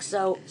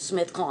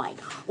GlaxoSmithKline.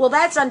 Well,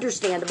 that's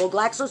understandable.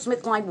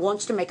 GlaxoSmithKline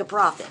wants to make a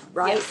profit,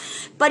 right?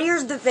 Yes. But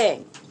here's the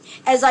thing: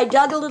 as I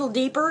dug a little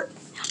deeper,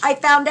 I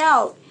found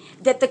out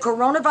that the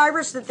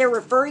coronavirus that they're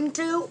referring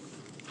to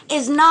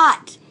is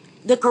not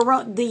the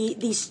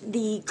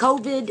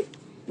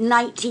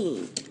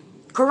COVID-19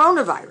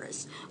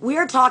 coronavirus. We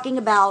are talking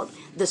about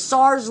the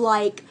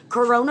SARS-like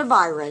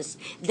coronavirus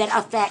that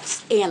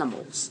affects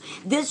animals.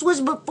 This was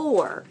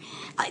before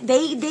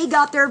they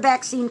got their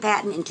vaccine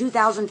patent in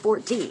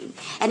 2014,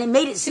 and it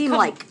made it seem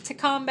like to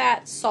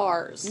combat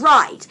SARS.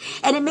 right,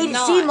 and it made it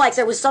Not. seem like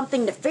there was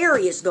something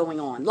nefarious going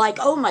on. Like,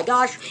 oh my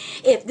gosh,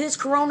 if this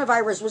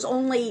coronavirus was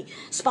only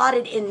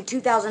spotted in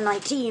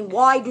 2019,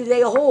 why do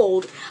they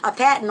hold a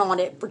patent on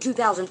it for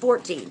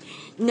 2014?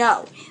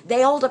 No,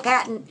 they hold a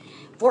patent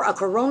for a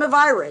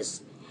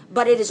coronavirus,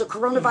 but it is a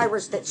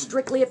coronavirus that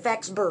strictly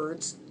affects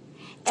birds,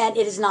 and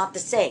it is not the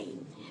same.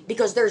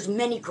 Because there's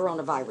many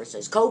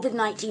coronaviruses.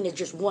 COVID-19 is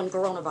just one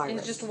coronavirus.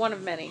 It's just one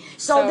of many.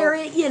 So there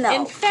is,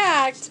 In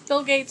fact,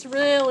 Bill Gates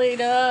really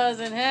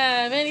doesn't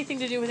have anything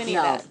to do with any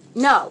of that.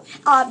 No.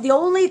 The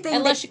only thing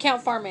Unless you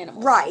count farm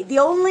animals. Right. The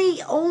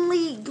only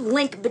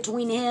link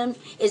between him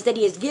is that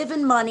he has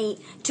given money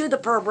to the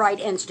Pirbright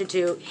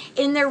Institute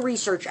in their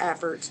research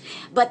efforts,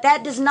 but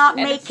that does not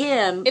make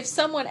him. If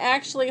someone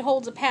actually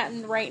holds a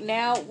patent right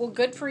now, well,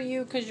 good for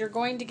you because you're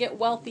going to get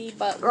wealthy,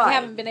 but Right. we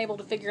haven't been able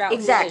to figure out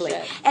Exactly. who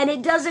it is yet. And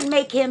it doesn't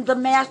make him the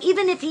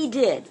even if he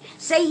did,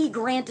 say he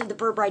granted the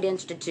Pirbright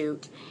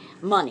Institute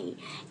money,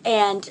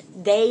 and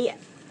they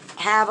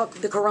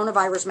have the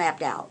coronavirus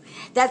mapped out.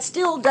 That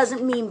still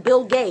doesn't mean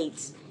Bill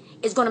Gates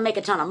is going to make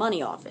a ton of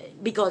money off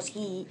it because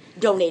he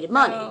donated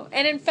money. No.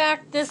 And in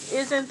fact, this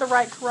isn't the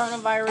right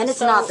coronavirus. And it's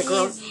so not the he's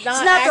not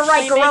it's not the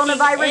right actually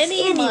coronavirus making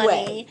any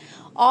anyway. money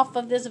off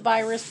of this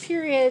virus,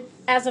 period,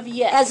 as of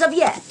yet. As of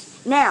yet.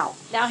 Now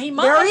he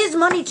might. there is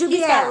money to be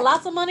He's had. got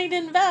lots of money to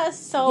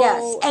invest, so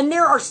Yes, and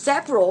there are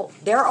several.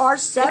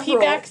 if he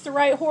backs the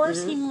right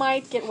horse, he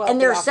might get wealthy. And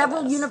there are off several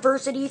of this.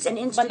 universities and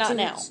institutes. But not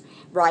now.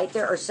 Right,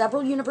 there are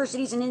several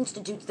universities and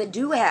institutes that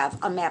do have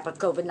a map of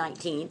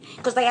COVID-19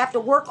 because they have to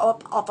work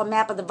off a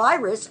map of the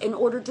virus in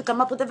order to come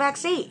up with a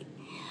vaccine.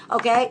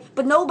 Okay,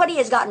 but nobody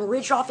has gotten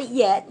rich off it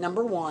yet,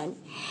 number one.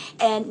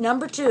 And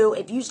number two,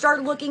 if you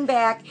start looking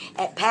back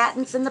at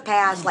patents in the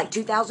past, like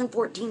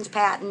 2014's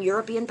patent,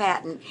 European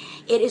patent,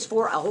 it is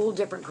for a whole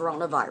different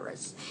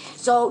coronavirus.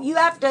 So you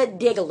have to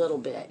dig a little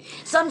bit.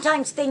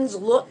 Sometimes things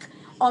look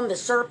on the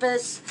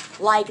surface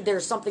like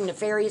there's something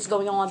nefarious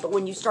going on, but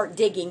when you start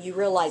digging, you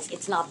realize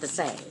it's not the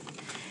same.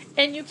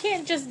 And you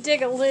can't just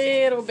dig a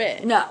little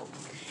bit. No.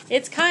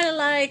 It's kind of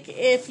like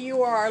if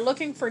you are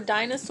looking for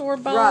dinosaur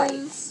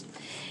bones. Right.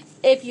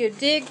 If you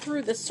dig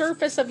through the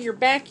surface of your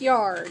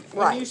backyard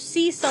Right. and you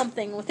see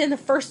something within the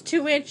first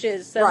 2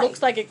 inches that Right.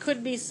 looks like it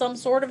could be some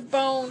sort of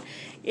bone,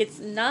 it's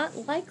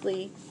not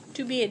likely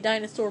to be a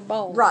dinosaur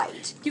bone.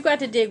 Right. You got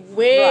to dig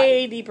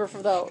way Right. deeper for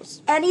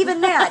those. And even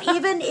that,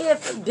 even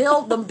if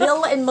the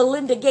Bill and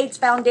Melinda Gates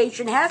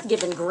Foundation has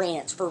given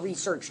grants for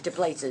research to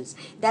places,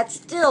 that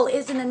still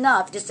isn't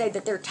enough to say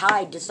that they're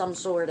tied to some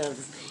sort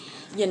of,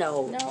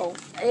 No.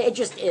 it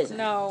just isn't.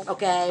 No.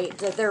 Okay?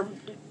 That they're,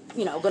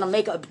 going to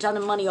make a ton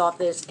of money off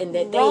this and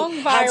that Wrong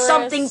they virus, had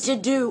something to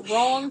do.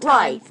 wrong time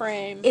right.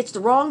 frame. It's the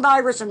wrong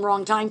virus and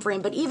wrong time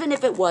frame, but even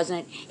if it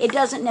wasn't, it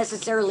doesn't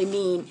necessarily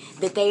mean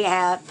that they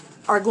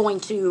are going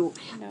to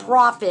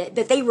profit,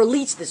 that they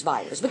release this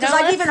virus. Because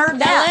I've even heard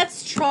now that.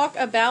 let's talk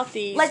about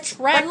these But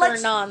tracker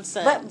let's-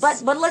 nonsense.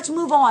 But let's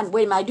move on.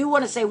 Wait a minute. I do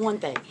want to say one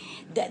thing.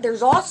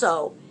 There's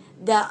also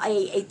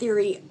a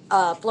theory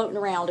floating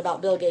around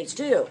about Bill Gates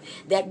too.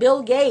 That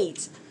Bill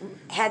Gates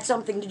had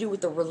something to do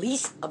with the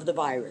release of the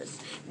virus.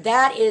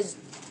 That is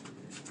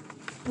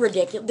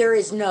ridiculous. There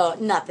is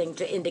nothing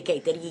to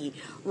indicate that he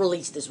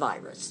released this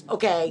virus.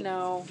 Okay.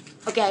 No.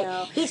 Okay.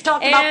 No. He's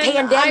talked about And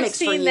I've pandemics for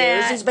seen years.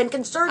 that. He's been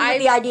concerned with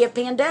I've- the idea of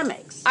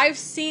pandemics. I've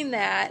seen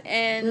that,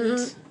 and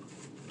Mm-hmm.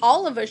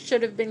 all of us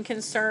should have been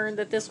concerned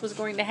that this was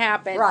going to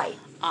happen. Right.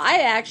 I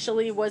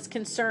actually was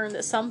concerned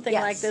that something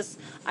Yes. like this,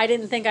 I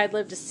didn't think I'd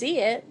live to see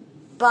it.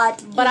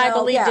 But I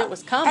believed it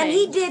was coming. And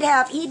he did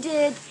have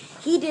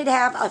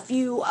a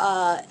few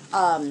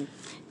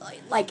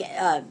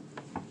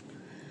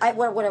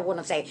what I want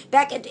to say.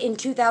 Back in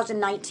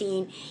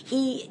 2019,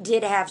 he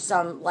did have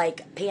some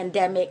like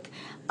pandemic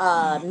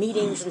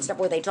meetings and stuff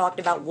where they talked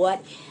about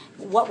what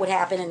would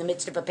happen in the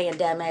midst of a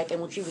pandemic,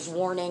 and when she was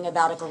warning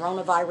about a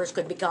coronavirus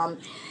could become,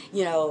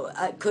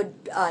 could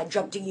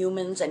jump to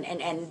humans,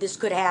 and this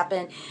could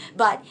happen.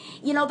 But,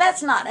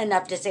 that's not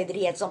enough to say that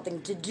he had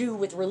something to do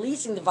with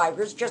releasing the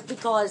virus, just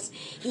because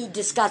he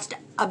discussed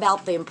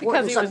about the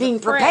importance he of was being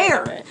afraid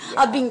of prepared, it.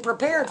 of being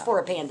prepared for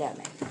a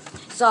pandemic.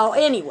 So,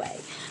 anyway,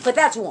 but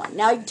that's one.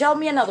 Now, tell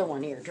me another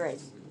one here,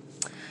 Trace.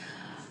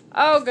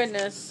 Oh,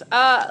 goodness.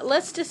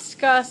 Let's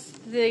discuss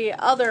the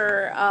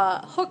other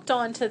hooked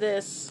onto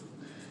this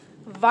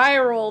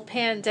viral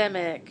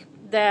pandemic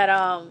that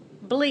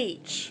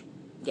bleach.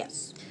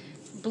 Yes.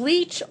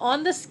 Bleach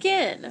on the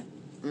skin.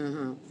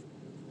 Mm-hmm.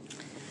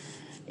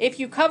 If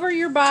you cover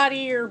your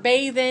body or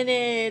bathe in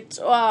it,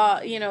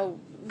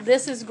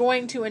 this is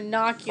going to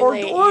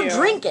inoculate Or you.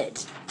 drink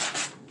it.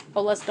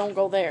 But let's don't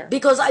go there.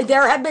 Because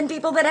there have been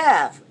people that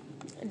have.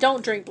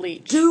 Don't drink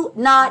bleach. Do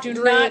not Do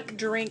drink not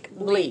drink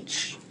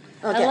bleach.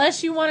 Okay.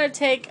 Unless you want to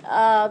take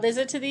a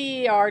visit to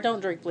the ER, don't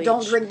drink bleach.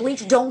 Don't drink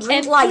bleach. Don't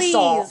drink And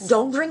Lysol. please,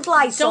 Don't drink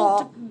Lysol.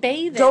 Don't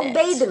bathe in Don't it.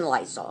 bathe in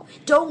Lysol.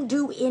 Don't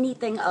do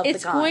anything of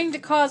It's the kind. going to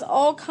cause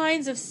all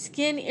kinds of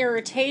skin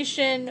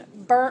irritation,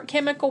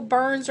 chemical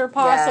burns are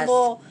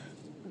possible.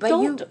 But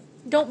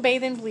Don't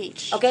bathe in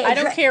bleach. Okay, I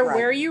don't care right.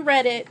 where you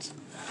read it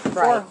or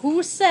right.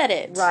 who said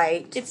it.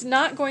 Right. It's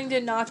not going to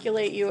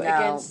inoculate you No.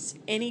 against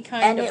any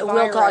kind And of it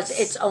virus. will cause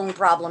its own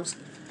problems.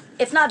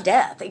 If not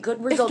death, it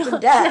could result in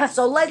death.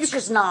 So let's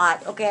just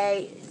not,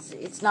 okay?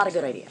 It's not a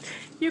good idea.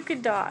 You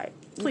could die.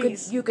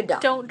 Please. You could die.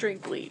 Don't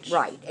drink bleach.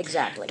 Right,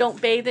 exactly. Don't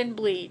bathe in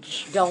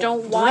bleach.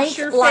 Don't wash drink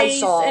your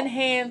Lysol. face and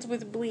hands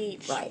with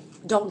bleach. Right.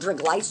 Don't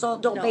drink Lysol.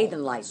 Don't No. bathe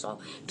in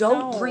Lysol.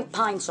 Don't No. drink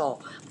Pine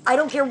Sol. I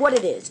don't care what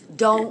it is.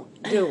 Don't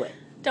do it.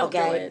 Don't do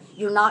okay? it.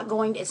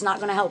 It's not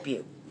going to help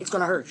you. It's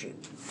going to hurt you.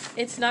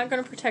 It's not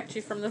going to protect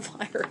you from the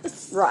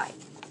virus. Right.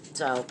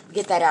 So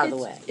get that out of the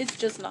way. It's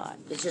just not.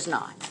 It's just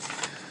not.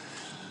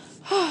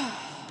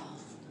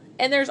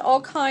 And there's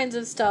all kinds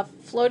of stuff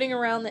floating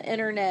around the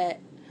internet.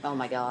 Oh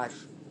my gosh.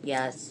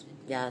 Yes.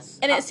 Yes.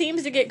 And it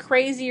seems to get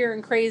crazier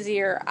and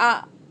crazier.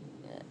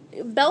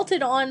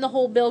 Belted on the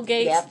whole Bill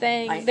Gates Yep,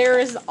 thing, there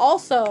is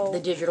also the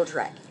digital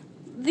track.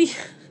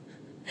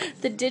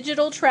 the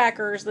digital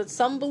trackers that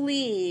some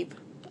believe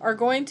are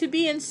going to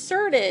be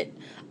inserted.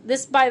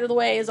 This, by the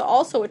way, is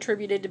also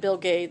attributed to Bill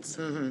Gates.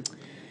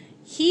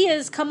 He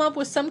has come up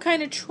with some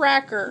kind of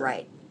tracker.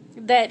 Right.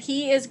 That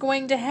he is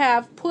going to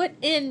have put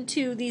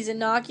into these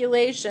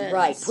inoculations.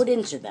 Right, put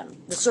into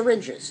them. The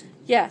syringes.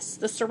 Yes,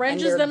 the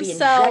syringes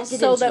themselves,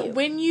 so that you.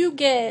 when you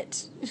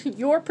get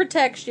your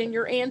protection,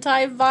 your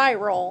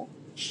antiviral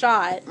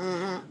shot,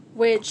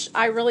 which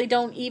I really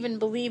don't even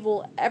believe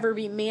will ever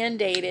be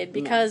mandated,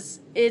 because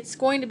it's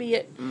going to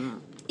be,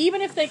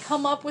 even if they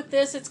come up with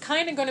this, it's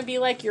kind of going to be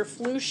like your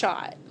flu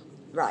shot.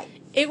 Right.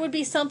 It would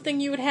be something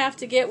you would have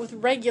to get with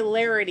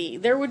regularity.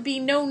 There would be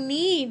no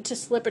need to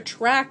slip a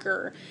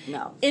tracker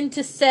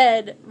into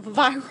said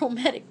viral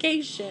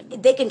medication.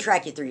 They can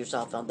track you through your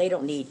cell phone. They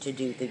don't need to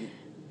do the...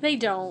 They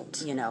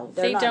don't. You know,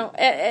 they don't.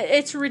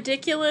 It's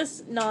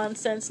ridiculous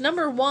nonsense.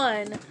 Number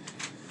one,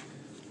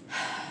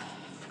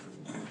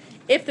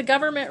 if the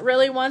government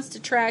really wants to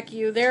track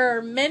you, there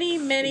are many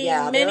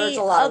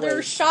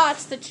other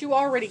shots that you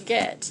already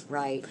get.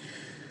 Right.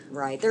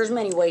 Right. There's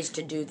many ways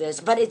to do this,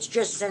 but it's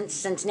just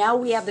since now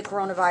we have the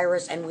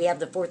coronavirus and we have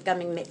the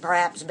forthcoming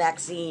perhaps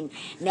vaccine,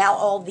 now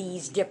all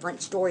these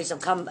different stories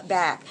have come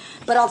back.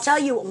 But I'll tell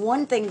you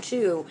one thing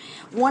too,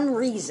 one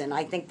reason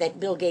I think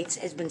that Bill Gates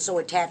has been so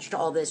attached to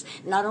all this,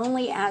 not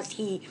only has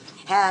he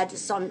had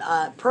some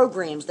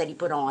programs that he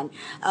put on,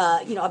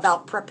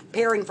 about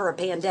preparing for a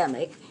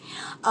pandemic,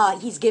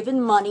 he's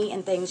given money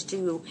and things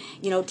to,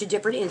 to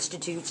different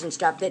institutes and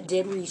stuff that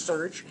did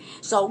research.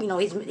 So,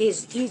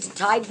 he's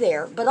tied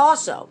there. But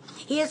also,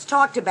 he has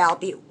talked about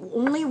the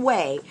only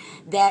way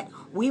that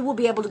we will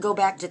be able to go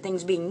back to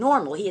things being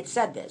normal. He had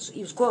said this.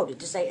 He was quoted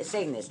to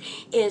saying this,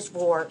 is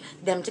for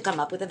them to come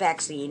up with a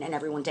vaccine and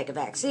everyone take a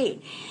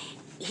vaccine.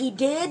 He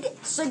did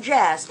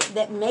suggest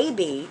that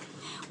maybe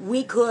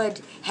we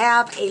could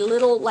have a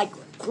little, like,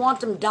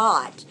 quantum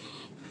dot,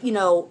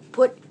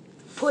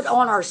 put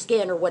on our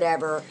skin or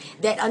whatever,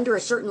 that under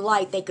a certain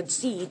light they could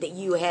see that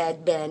you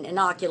had been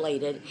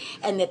inoculated,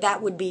 and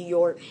that would be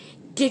your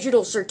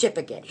digital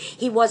certificate.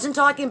 He wasn't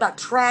talking about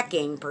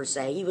tracking per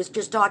se. He was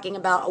just talking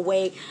about a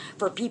way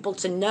for people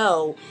to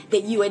know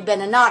that you had been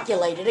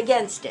inoculated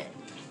against it.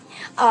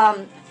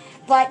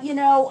 But,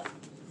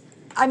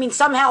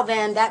 somehow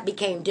then that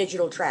became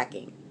digital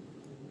tracking.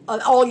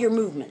 All your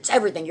movements,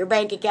 everything, your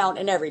bank account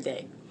and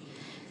everything.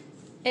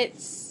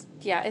 It's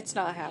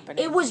not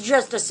happening. It was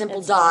just a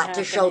simple dot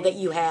to show that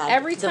you had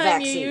every the time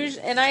vaccine. you use,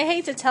 and I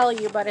hate to tell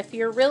you, but if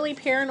you're really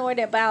paranoid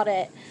about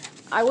it,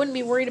 I wouldn't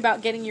be worried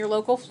about getting your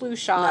local flu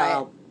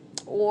shot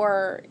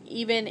or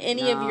even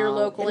any of your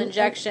local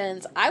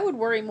injections. I would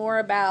worry more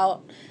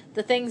about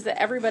the things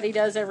that everybody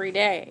does every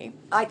day.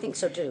 I think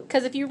so too.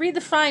 Because if you read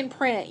the fine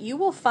print, you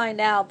will find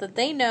out that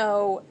they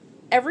know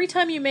every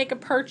time you make a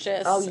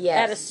purchase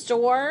at a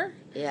store.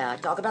 Yeah,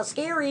 talk about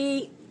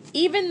scary.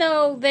 Even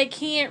though they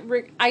can't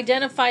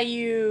identify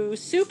you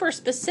super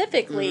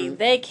specifically,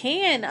 they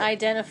can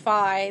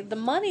identify the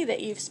money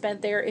that you've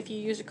spent there if you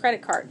use a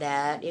credit card.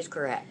 That is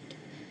correct.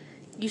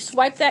 You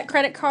swipe that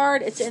credit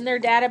card, it's in their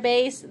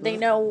database, they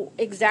know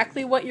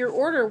exactly what your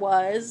order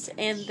was,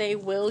 and they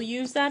will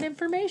use that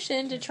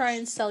information to try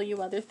and sell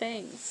you other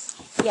things.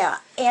 Yeah,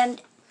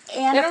 and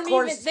of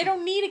course... they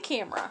don't need a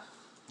camera.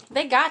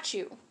 They got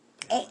you.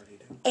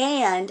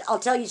 And I'll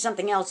tell you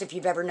something else if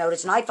you've ever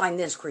noticed, and I find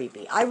this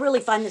creepy. I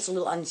really find this a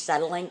little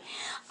unsettling.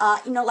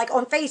 Like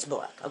on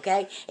Facebook,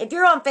 okay? If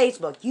you're on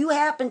Facebook, you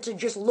happen to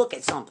just look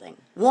at something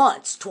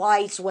once,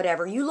 twice,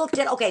 whatever. Say you looked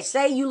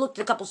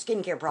at a couple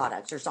skincare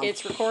products or something.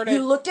 It's recorded.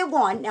 You looked at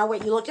one,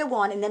 you looked at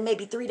one, and then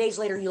maybe 3 days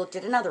later you looked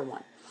at another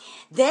one.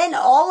 Then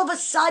all of a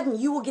sudden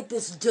you will get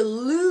this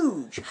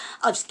deluge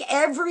of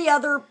every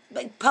other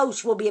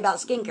post will be about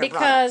skincare products.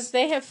 Because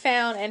they have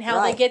found, and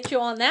how they get you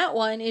on that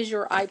one is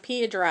your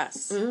IP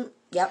address. Mm-hmm.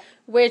 Yep.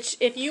 Which,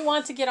 if you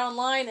want to get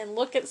online and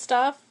look at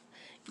stuff,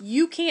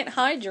 you can't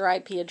hide your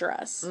IP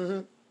address.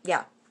 Mm-hmm.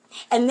 Yeah.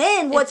 And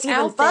then what's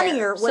even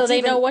funnier... So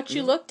they know what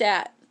you looked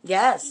at.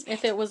 Yes.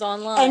 If it was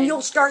online. And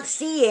you'll start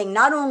seeing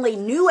not only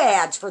new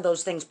ads for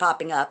those things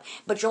popping up,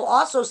 but you'll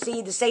also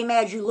see the same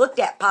ads you looked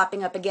at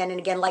popping up again and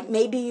again. Like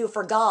maybe you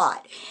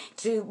forgot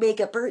to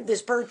make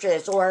this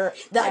purchase, or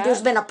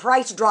there's been a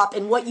price drop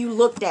in what you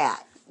looked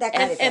at. That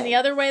kind of thing. And the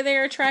other way they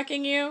are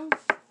tracking you,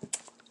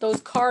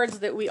 those cards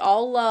that we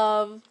all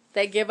love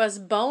that give us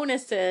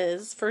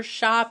bonuses for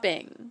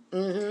shopping.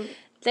 Mm-hmm.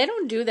 They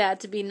don't do that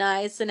to be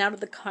nice and out of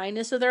the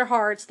kindness of their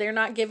hearts. They're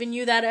not giving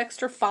you that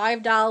extra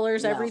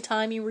 $5 every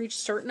time you reach a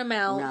certain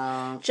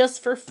amount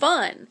just for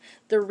fun.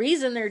 The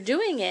reason they're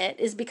doing it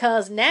is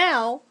because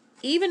now,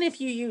 even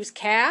if you use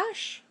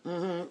cash,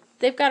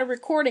 they've got a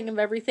recording of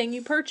everything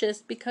you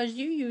purchased because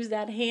you use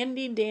that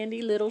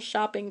handy-dandy little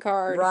shopping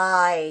card.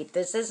 Right.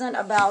 This isn't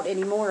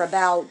anymore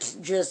about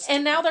just...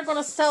 And now they're going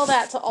to sell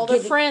that to all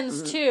their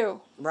friends, too.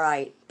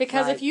 Right.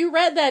 Because if you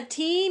read that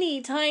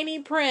teeny tiny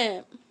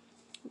print...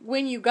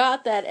 when you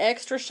got that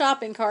extra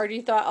shopping cart,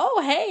 you thought,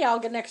 oh, hey, I'll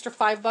get an extra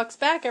 $5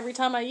 back every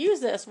time I use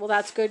this. Well,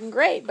 that's good and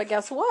great. But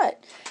guess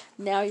what?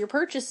 Now your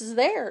purchase is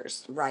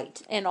theirs.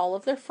 Right. And all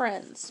of their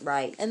friends.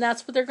 Right. And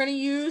that's what they're going to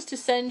use to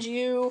send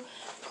you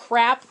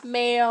crap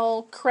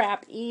mail,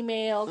 crap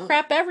email,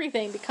 crap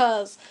everything.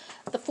 Because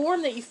the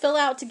form that you fill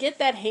out to get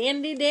that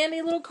handy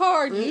dandy little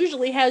card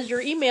usually has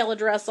your email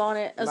address on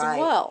it as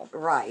well.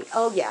 Right.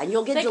 Oh, yeah. And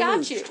you'll get They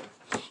got you.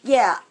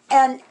 Yeah,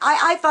 and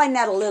I find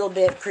that a little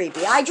bit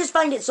creepy. I just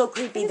find it so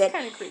creepy It's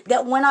kinda creepy.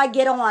 that when I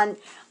get on,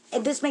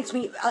 and this makes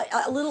me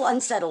a little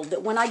unsettled,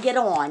 that when I get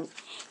on,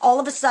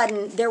 all of a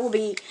sudden there will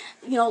be,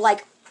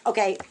 like,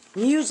 okay,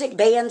 music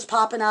bands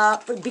popping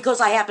up because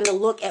I happen to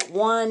look at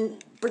one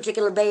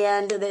particular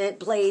band that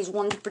plays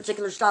one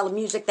particular style of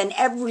music, then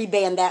every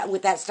band that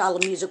with that style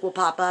of music will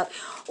pop up,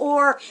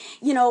 or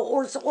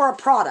a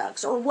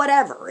products or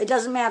whatever. It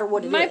doesn't matter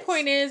what it is. My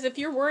point is, if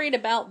you're worried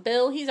about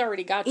Bill, he's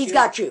already got you. He's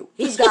got you.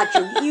 He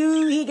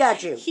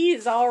got you.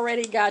 He's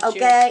already got you.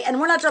 Okay, and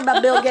we're not talking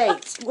about Bill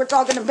Gates. We're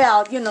talking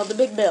about, the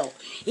big Bill.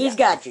 He's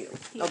got you.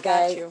 He's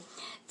got you.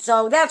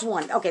 So that's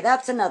one. Okay,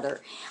 that's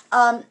another.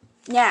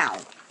 Now,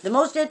 the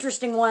most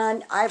interesting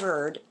one I've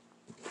heard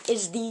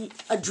is the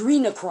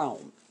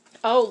adrenochrome.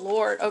 Oh,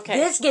 Lord. Okay.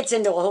 This gets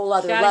into a whole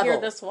other Gotta level hear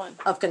this one.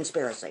 of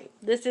conspiracy.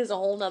 This is a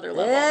whole nother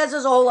level. This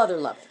is a whole other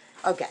level.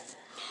 Okay.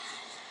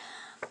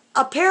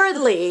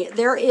 Apparently,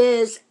 there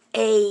is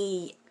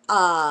a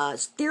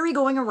theory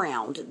going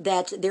around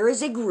that there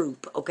is a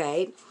group,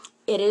 okay?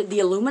 It is the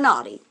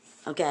Illuminati,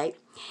 okay?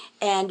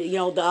 And,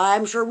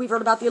 I'm sure we've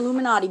heard about the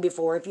Illuminati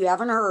before. If you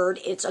haven't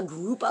heard, it's a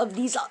group of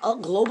these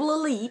global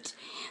elite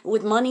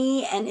with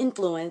money and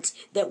influence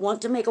that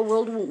want to make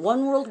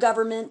one world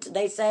government,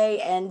 they say,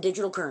 and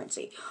digital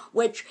currency,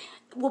 which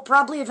will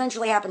probably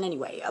eventually happen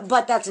anyway.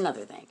 But that's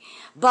another thing.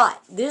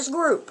 But this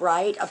group,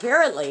 right,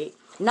 apparently,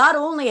 not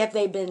only have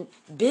they been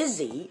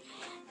busy,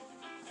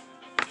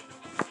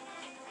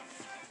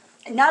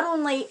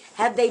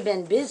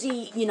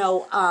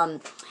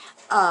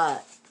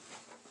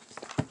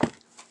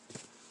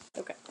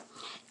 Okay.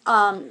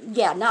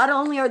 not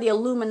only are the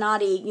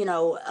Illuminati,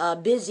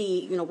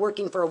 busy,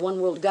 working for a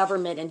one world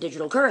government and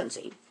digital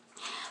currency,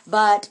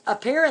 but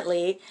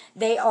apparently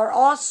they are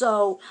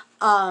also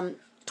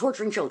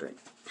torturing children.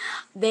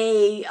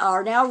 They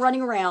are now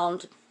running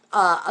around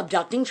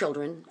abducting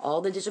children.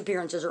 All the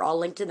disappearances are all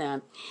linked to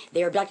them.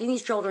 They are abducting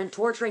these children,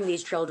 torturing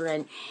these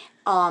children,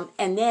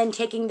 and then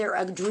taking their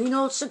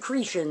adrenal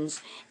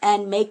secretions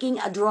and making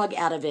a drug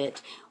out of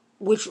it,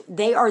 which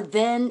they are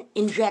then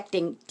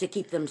injecting to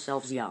keep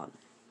themselves young.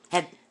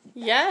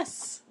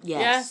 Yes.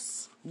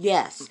 Yes.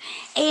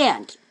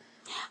 And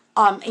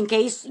in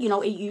case,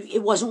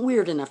 it wasn't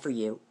weird enough for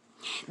you,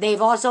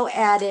 they've also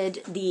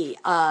added the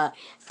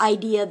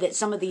idea that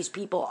some of these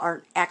people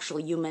aren't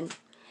actually human.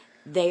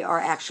 They are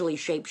actually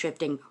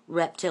shape-shifting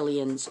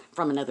reptilians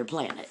from another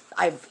planet.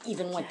 I've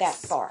even went that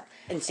far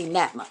and seen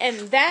that much.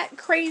 And that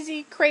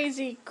crazy,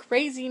 crazy,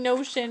 crazy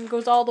notion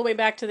goes all the way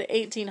back to the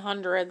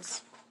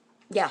 1800s.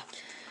 Yeah.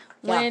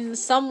 When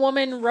some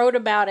woman wrote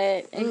about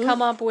it and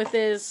come up with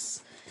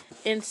this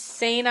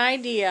insane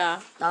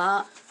idea.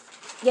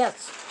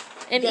 Yes.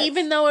 And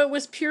even though it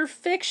was pure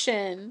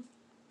fiction,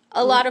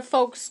 a lot of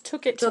folks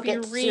took it to be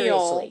real.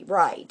 Seriously,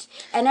 right.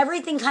 And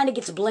everything kind of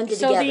gets blended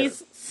together. So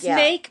these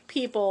snake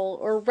people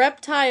or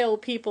reptile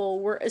people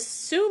were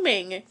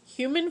assuming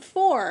human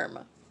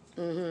form.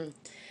 Mm-hmm.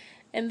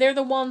 And they're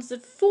the ones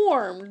that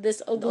formed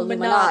this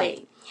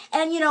Illuminati.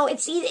 And,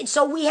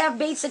 so we have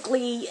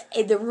basically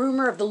the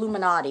rumor of the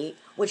Illuminati,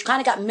 which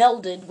kind of got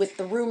melded with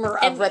the rumor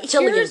of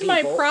reptilian here's people.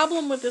 My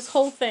problem with this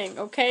whole thing,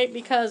 okay?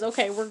 Because,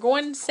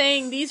 we're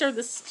saying these are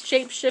the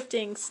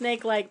shape-shifting,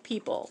 snake-like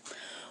people.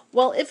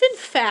 Well, if in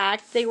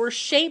fact they were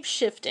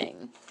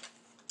shape-shifting,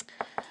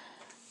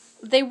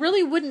 they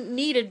really wouldn't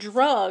need a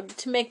drug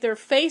to make their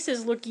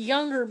faces look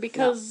younger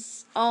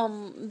because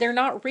they're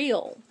not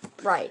real.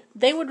 Right.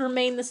 They would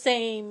remain the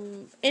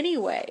same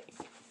anyway.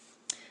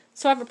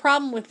 So I have a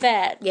problem with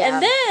that.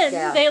 Yeah. And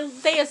then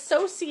they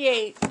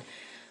associate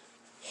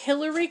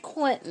Hillary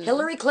Clinton.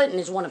 Hillary Clinton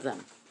is one of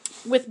them.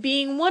 With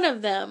being one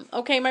of them.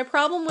 Okay, my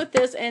problem with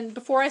this, and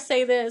before I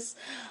say this,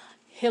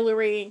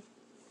 Hillary,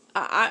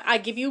 I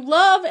give you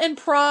love and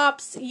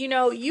props.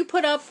 You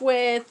put up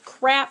with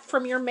crap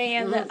from your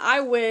man that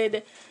I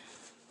would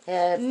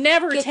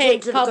never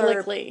take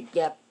publicly.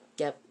 Yep.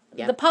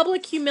 The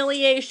public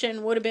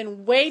humiliation would have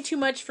been way too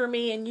much for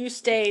me, and you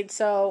stayed,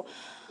 so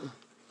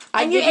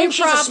I give you props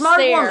she's a smart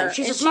there. woman.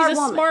 She's a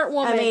smart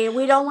woman. I mean,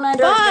 we don't want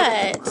to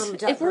underestimate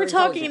But if we're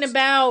talking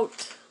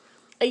about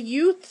a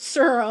youth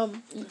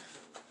serum,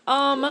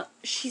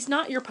 she's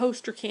not your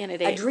poster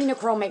candidate.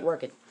 Adrenochrome ain't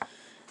working.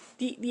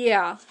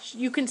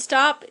 You can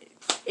stop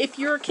if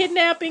you're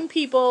kidnapping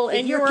people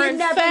and you're in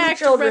fact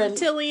children, a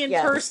reptilian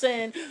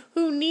person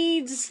who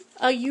needs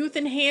a youth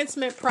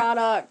enhancement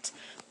product.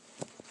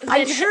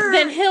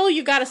 Then Hill,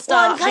 you gotta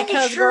stop. Well, I'm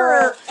kind of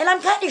sure, and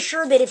I'm kind of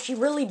sure that if she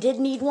really did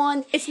need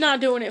one, it's not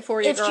doing it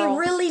for you. If she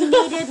really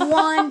needed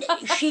one,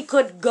 she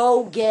could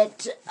go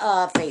get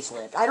a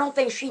facelift. I don't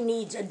think she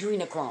needs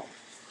adrenochrome.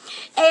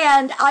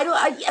 And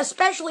I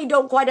especially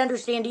don't quite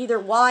understand either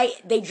why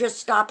they just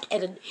stopped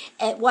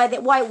at why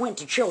it went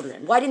to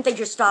children. Why didn't they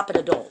just stop at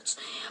adults?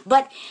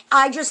 But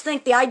I just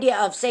think the idea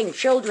of saying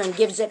children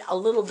gives it a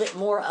little bit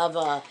more of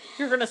a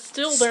You're gonna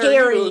still their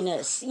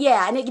scariness.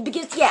 Yeah, and it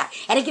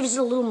gives it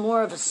a little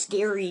more of a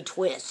scary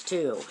twist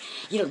too.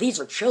 These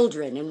are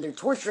children and they're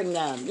torturing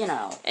them.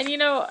 And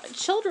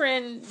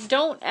children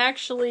don't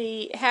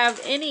actually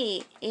have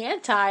any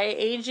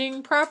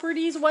anti-aging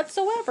properties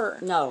whatsoever.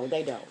 No,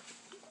 they don't.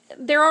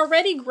 They're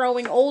already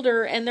growing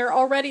older and they're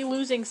already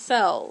losing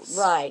cells.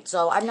 Right,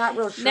 so I'm not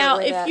real sure. Now,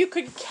 if you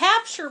could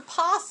capture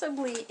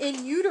possibly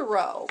in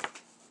utero,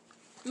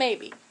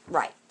 maybe.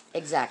 Right,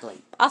 exactly.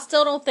 I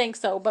still don't think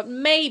so, but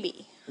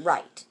maybe.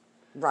 Right,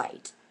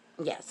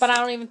 yes. But I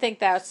don't even think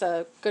that's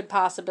a good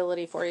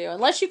possibility for you.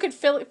 Unless you could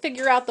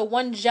figure out the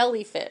one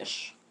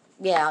jellyfish.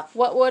 Yeah.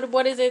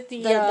 What is it?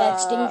 That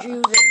stingy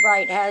that,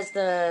 right, has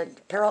the,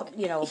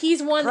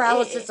 he's one,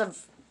 paralysis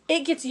of...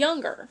 It gets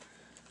younger.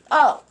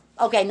 Oh.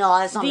 Okay, no,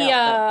 that's not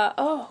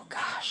oh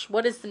gosh,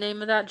 what is the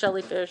name of that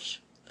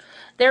jellyfish?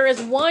 There is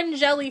one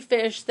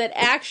jellyfish that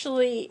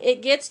actually,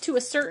 it gets to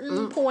a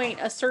certain point,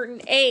 a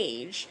certain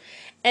age,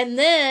 and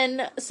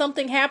then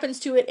something happens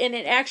to it and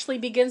it actually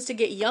begins to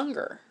get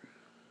younger.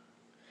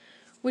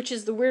 Which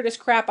is the weirdest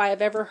crap I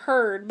have ever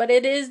heard, but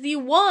it is the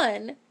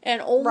one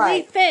and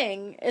only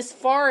thing, as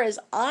far as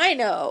I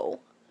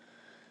know,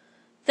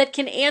 that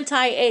can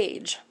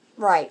anti-age.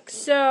 Right.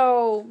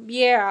 So,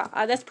 yeah,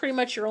 that's pretty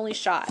much your only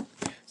shot.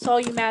 So all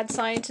you mad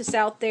scientists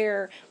out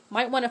there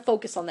might want to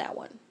focus on that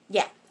one.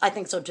 Yeah, I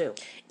think so too.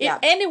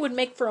 And it would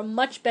make for a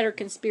much better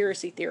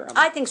conspiracy theorem.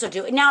 I think so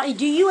too. Now,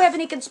 do you have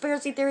any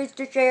conspiracy theories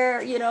to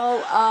share? Hit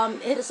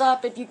us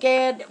up if you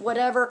can,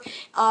 whatever.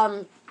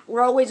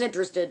 We're always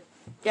interested.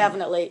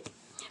 Definitely.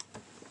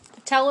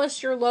 Tell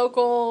us your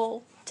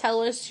local...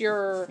 Tell us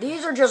your...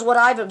 These are just what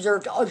I've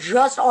observed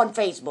just on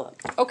Facebook.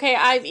 Okay,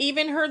 I've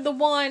even heard the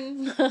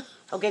one...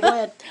 Okay, go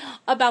ahead.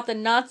 About the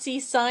Nazi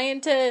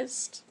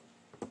scientist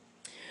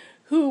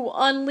who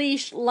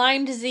unleashed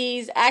Lyme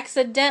disease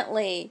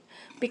accidentally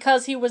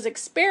because he was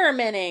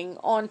experimenting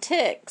on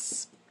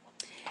ticks.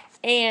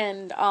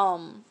 And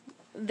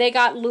they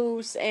got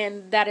loose,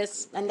 and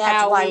that's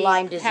how why we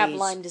Lyme disease. Have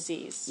Lyme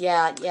disease.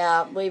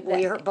 Yeah, we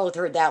both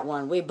heard that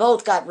one. We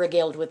both got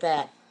regaled with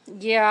that.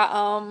 Yeah,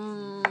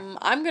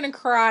 I'm gonna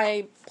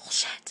cry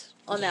bullshit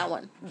on that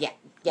one. Yeah,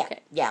 okay.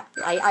 Yeah,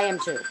 I am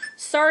too.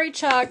 Sorry,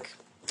 Chuck.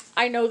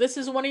 I know this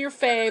is one of your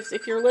faves.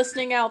 If you're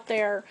listening out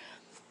there,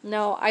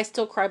 no, I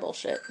still cry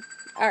bullshit.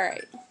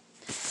 Alright.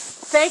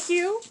 Thank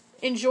you.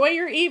 Enjoy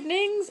your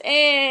evenings,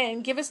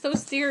 and give us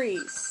those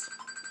theories.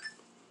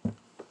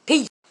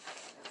 Peace.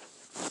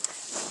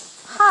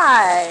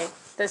 Hi,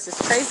 this is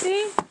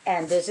Tracy.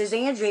 And this is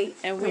Angie.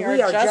 And we are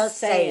just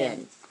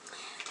saying.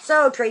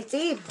 So,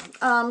 Tracy,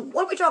 what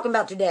are we talking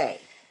about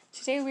today?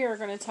 Today we are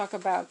going to talk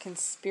about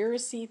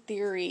conspiracy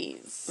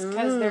theories.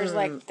 Because there's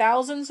like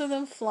thousands of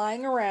them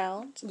flying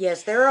around.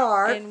 Yes, there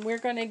are. And we're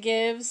going to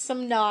give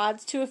some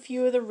nods to a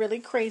few of the really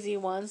crazy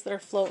ones that are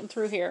floating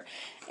through here.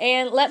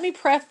 And let me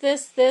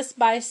preface this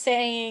by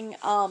saying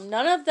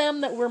none of them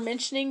that we're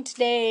mentioning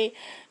today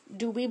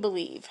do we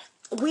believe.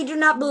 We do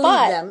not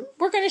believe them.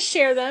 We're going to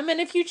share them,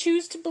 and if you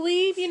choose to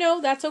believe,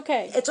 that's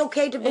okay. It's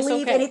okay to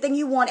believe anything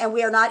you want, and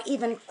we are not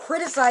even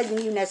criticizing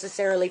you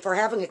necessarily for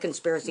having a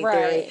conspiracy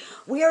theory.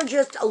 We are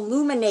just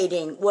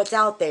illuminating what's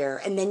out there,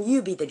 and then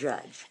you be the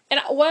judge. And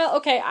one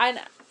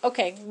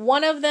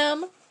of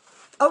them,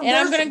 and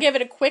I'm going to give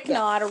it a quick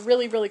nod, a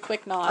really, really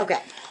quick nod.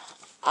 Okay.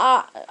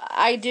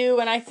 I do,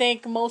 and I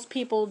think most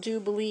people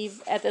do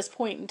believe at this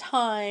point in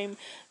time,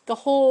 the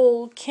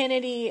whole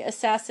Kennedy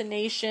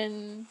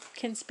assassination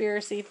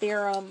conspiracy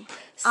theorem,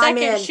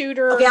 second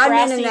shooter,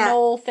 grassy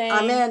knoll thing.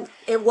 I'm in.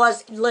 It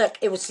was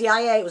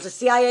CIA. It was a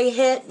CIA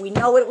hit. We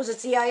know it was a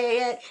CIA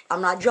hit. I'm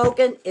not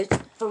joking. It's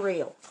for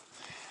real.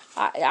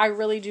 I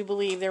really do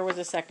believe there was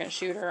a second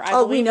shooter. I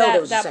believe we know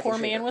there was that a second poor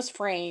man shooter. was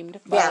framed.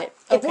 But,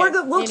 if we're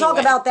good, we'll talk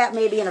about that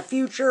maybe in a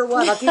future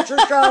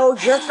show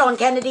just on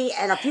Kennedy,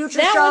 and a future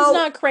show. That one's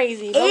not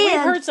crazy, but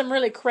we've heard some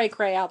really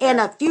cray out there.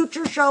 And a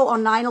future show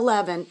on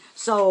 9/11.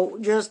 So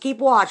just keep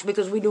watch,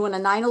 because we're doing a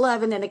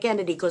 9/11 and a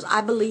Kennedy, because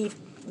I believe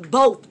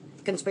both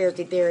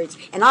conspiracy theories,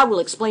 and I will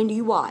explain to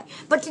you why.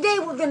 But today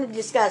we're going to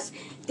discuss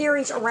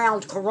theories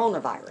around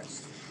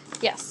coronavirus.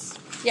 Yes.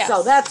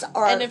 So that's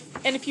our...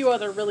 And a few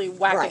other really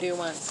wackadoo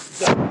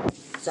ones. Yeah.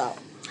 So,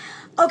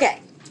 okay.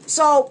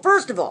 So,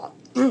 first of all,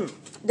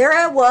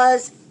 there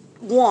was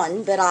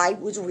one that I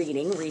was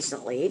reading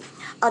recently.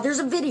 There's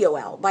a video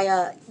out by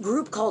a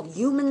group called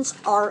Humans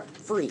Are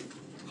Free.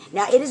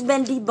 Now, it has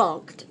been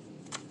debunked,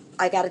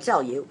 I gotta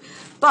tell you.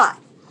 But,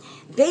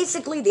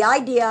 basically, the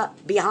idea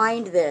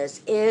behind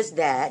this is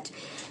that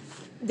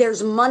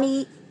there's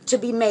money to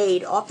be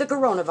made off the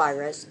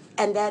coronavirus,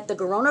 and that the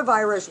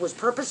coronavirus was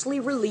purposely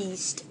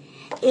released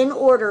in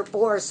order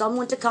for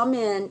someone to come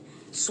in,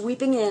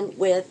 sweeping in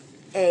with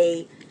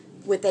a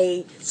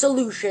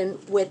solution,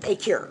 with a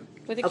cure.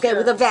 With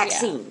a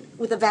vaccine. Yeah.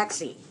 With a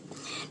vaccine.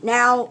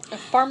 Now,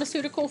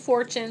 pharmaceutical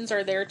fortunes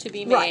are there to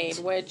be made,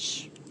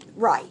 which...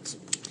 Right.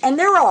 And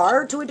there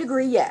are, to a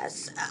degree,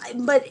 yes.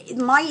 But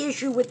my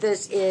issue with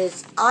this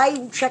is,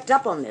 I checked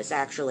up on this,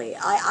 actually.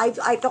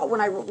 I thought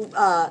when I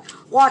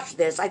watched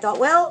this, I thought,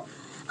 well,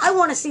 I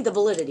want to see the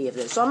validity of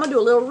this, so I'm going to do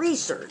a little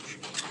research.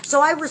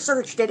 So I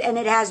researched it, and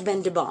it has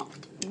been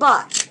debunked.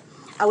 But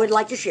I would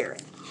like to share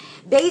it.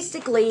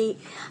 Basically,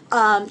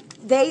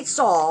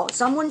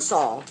 someone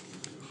saw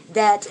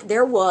that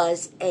there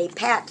was a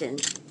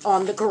patent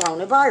on the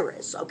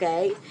coronavirus,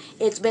 okay?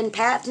 It's been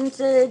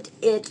patented.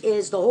 It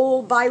is, the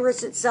whole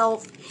virus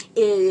itself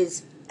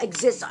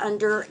exists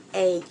under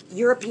a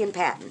European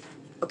patent,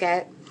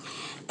 okay?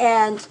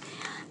 And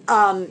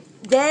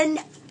then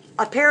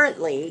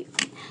apparently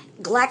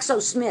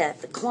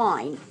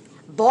GlaxoSmithKline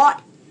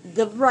bought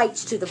the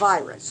rights to the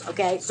virus,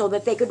 okay, so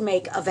that they could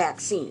make a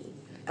vaccine.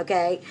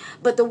 Okay,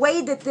 but the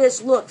way that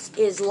this looks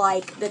is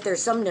like that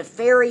there's some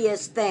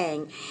nefarious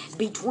thing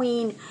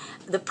between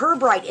the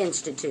Pirbright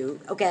Institute.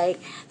 Okay,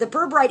 the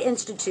Pirbright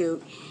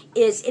Institute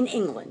is in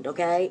England.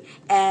 Okay,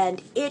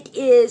 and it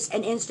is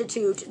an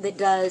institute that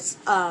does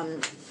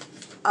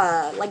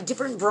like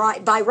different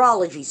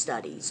virology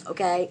studies.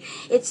 Okay,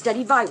 it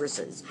studied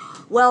viruses.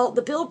 Well,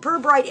 the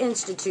Pirbright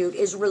Institute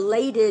is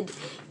related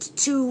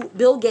to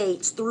Bill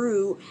Gates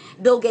through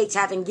Bill Gates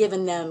having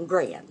given them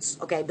grants.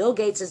 Okay, Bill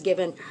Gates has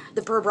given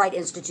the Pirbright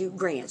Institute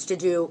grants to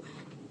do,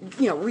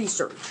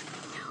 research.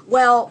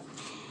 Well,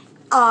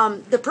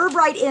 the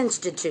Pirbright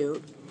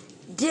Institute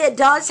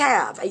does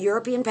have a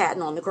European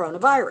patent on the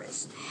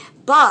coronavirus,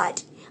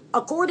 but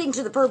according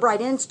to the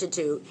Pirbright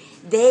Institute,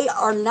 they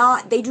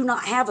do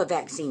not have a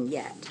vaccine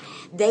yet.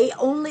 They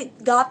only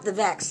got the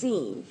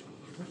vaccine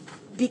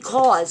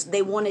because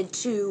they wanted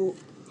to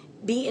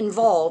be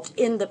involved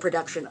in the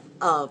production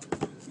of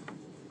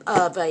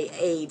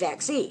a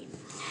vaccine.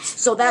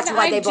 So that's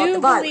why they bought the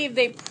virus. I do believe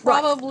they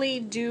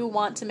probably do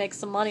want to make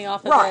some money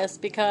off of this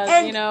because,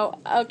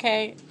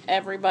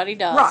 everybody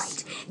does.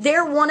 Right.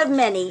 They're one of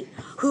many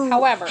who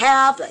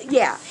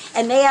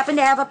and they happen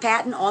to have a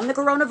patent on the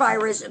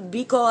coronavirus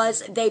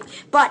because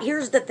but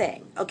here's the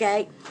thing,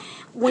 okay?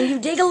 When you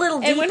dig a little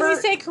deeper... And when we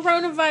say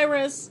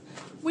coronavirus,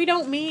 we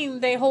don't mean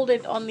they hold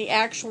it on the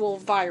actual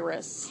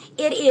virus.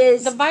 It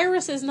is... The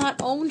virus is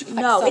not owned by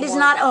No, someone. It is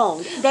not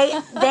owned. They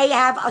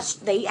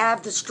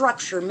have the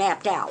structure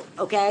mapped out,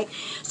 okay?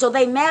 So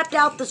they mapped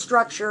out the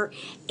structure,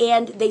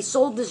 and they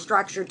sold the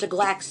structure to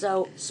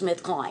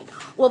GlaxoSmithKline.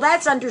 Well,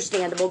 that's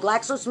understandable.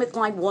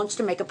 GlaxoSmithKline wants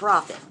to make a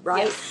profit,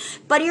 right? Yes.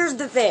 But here's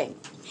the thing.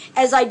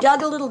 As I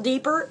dug a little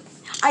deeper,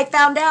 I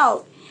found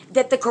out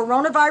that the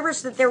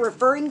coronavirus that they're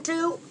referring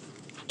to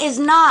is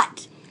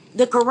not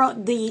the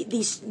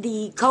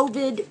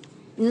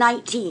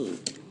COVID-19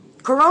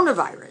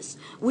 coronavirus.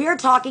 We are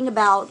talking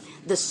about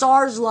the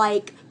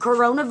SARS-like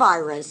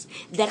coronavirus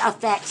that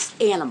affects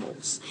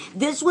animals.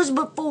 This was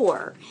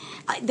before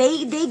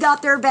they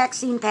got their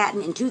vaccine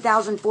patent in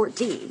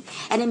 2014,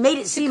 and it made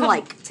it seem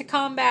like to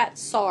combat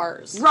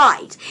SARS.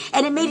 Right,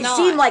 and it made it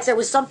seem like there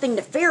was something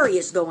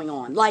nefarious going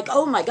on. Like,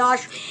 oh my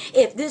gosh,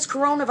 if this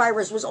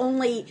coronavirus was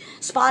only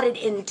spotted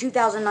in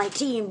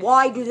 2019,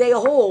 why do they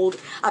hold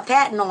a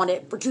patent on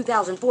it for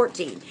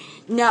 2014?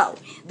 No,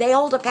 they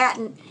hold a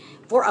patent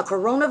for a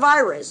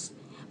coronavirus,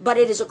 but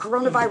it is a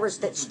coronavirus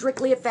that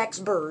strictly affects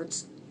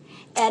birds,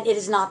 and it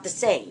is not the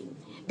same.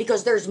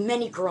 Because there's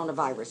many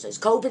coronaviruses.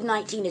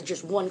 COVID-19 is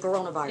just one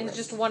coronavirus. It's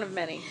just one of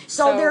many.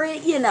 So there,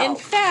 In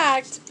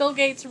fact, Bill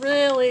Gates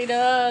really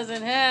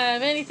doesn't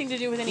have anything to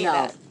do with any of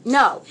that.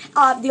 No.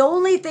 The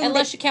only thing...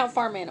 Unless you count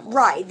farm animals.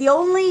 Right. The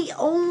only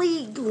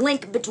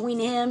link between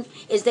him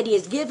is that he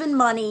has given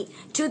money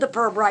to the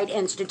Pirbright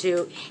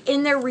Institute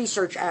in their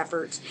research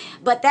efforts.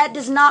 But that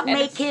does not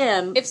make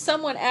him... If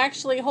someone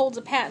actually holds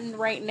a patent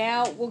right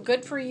now, well,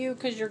 good for you,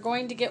 because you're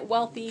going to get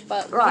wealthy,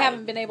 but we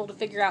haven't been able to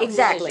figure out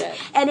exactly. who it is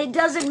yet. And it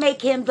doesn't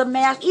make him the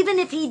master... Even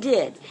if he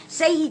did,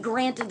 say he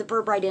granted the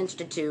Pirbright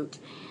Institute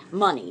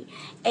money,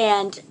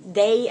 and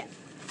they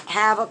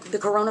have the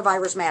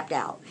coronavirus mapped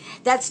out.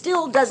 That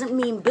still doesn't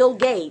mean Bill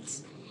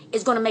Gates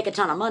is going to make a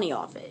ton of money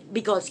off it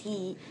because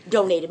he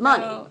donated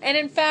money. No. And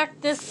in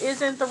fact, this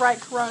isn't the right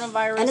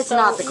coronavirus. And it's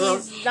not the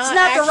right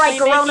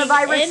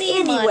coronavirus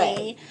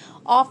anyway.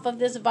 Off of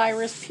this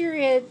virus,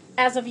 period,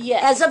 as of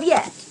yet. As of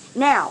yet.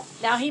 Now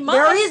he might.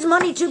 There is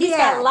money to be had. He's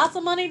got lots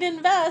of money to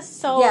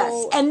invest, so...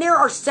 Yes, and there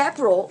are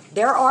several...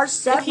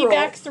 If he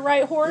backs the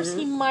right horse,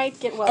 he might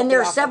get wealthy. And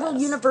there are several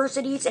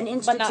universities and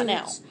institutes... But not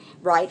now.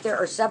 Right, there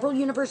are several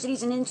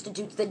universities and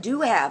institutes that do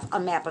have a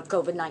map of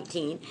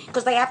COVID-19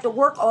 because they have to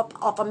work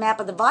off a map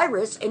of the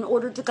virus in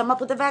order to come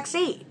up with a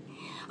vaccine.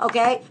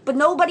 Okay? But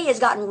nobody has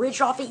gotten rich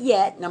off it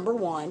yet, number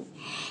one.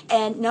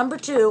 And number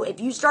two,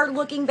 if you start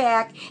looking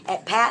back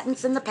at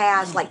patents in the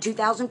past, like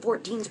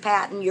 2014's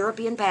patent,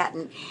 European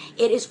patent,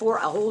 it is for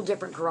a whole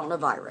different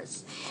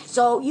coronavirus.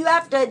 So you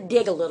have to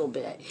dig a little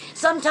bit.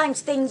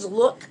 Sometimes things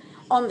look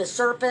on the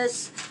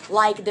surface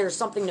like there's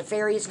something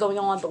nefarious going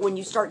on, but when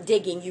you start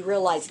digging, you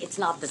realize it's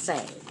not the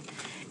same.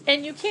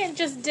 And you can't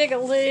just dig a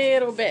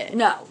little bit.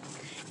 No.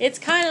 It's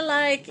kind of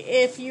like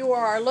if you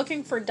are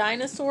looking for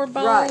dinosaur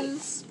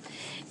bones. Right.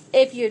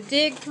 If you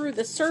dig through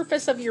the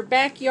surface of your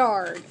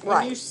backyard and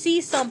Right. you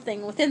see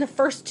something within the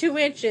first 2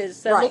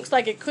 inches that Right. looks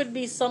like it could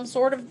be some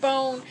sort of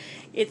bone,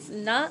 it's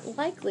not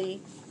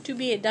likely to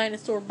be a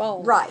dinosaur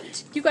bone.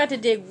 Right. You got to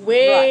dig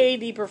way Right.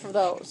 deeper for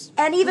those.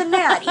 And even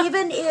that,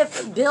 even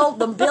if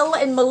the Bill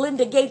and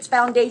Melinda Gates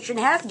Foundation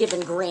has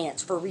given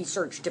grants for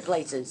research to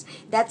places,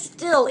 that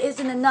still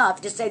isn't enough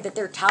to say that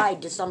they're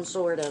tied to some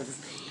sort of,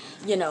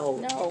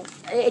 No.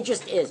 it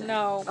just isn't.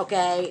 No.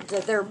 Okay?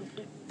 That they're,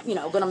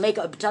 going to make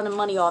a ton of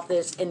money off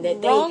this and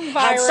that Wrong they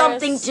virus, had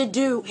something to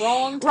do.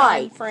 wrong time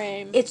right.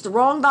 frame. It's the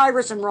wrong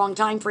virus and wrong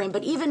time frame,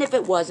 but even if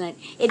it wasn't,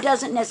 it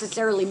doesn't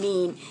necessarily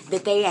mean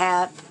that they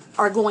are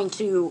going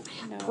to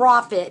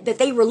profit, that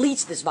they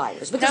release this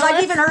virus. Because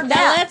I've even heard now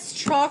that.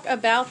 let's talk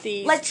about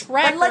the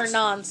tracker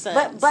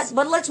nonsense. But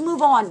let's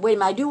move on. Wait a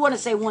minute. I do want to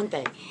say one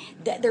thing.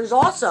 There's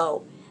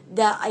also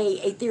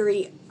a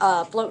theory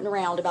floating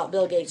around about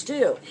Bill Gates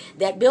too.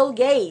 That Bill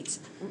Gates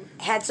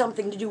had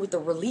something to do with the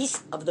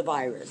release of the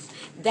virus.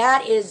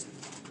 That is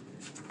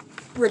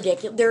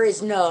ridiculous. There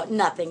is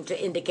nothing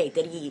to indicate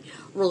that he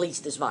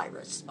released this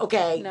virus.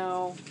 Okay.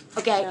 No.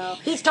 Okay. No.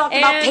 He's talked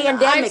about And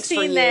pandemics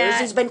for years.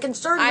 He's been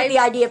concerned with the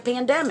idea of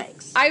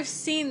pandemics. I've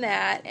seen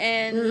that,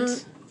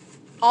 and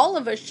all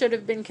of us should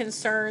have been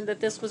concerned that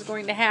this was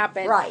going to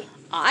happen. Right.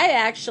 I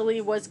actually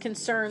was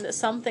concerned that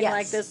something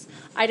like this,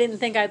 I didn't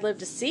think I'd live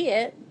to see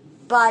it.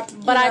 But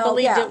I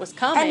believed it was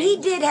coming. And he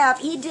did have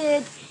a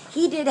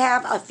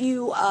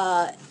few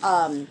what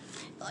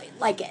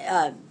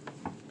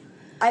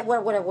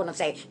I want to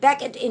say.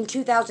 Back in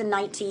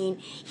 2019,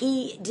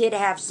 he did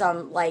have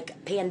some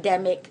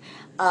pandemic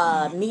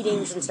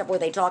meetings and stuff where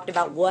they talked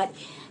about what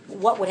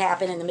would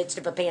happen in the midst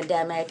of a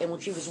pandemic, and when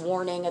she was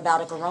warning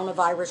about a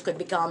coronavirus could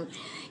become,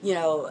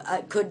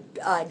 could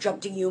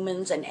jump to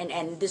humans,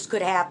 and this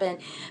could happen.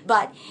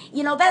 But,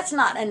 that's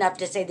not enough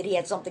to say that he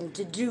had something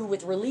to do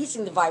with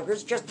releasing the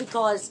virus, just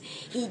because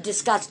he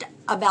discussed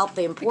about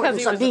the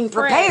importance of being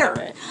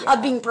prepared,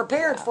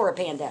 for a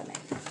pandemic.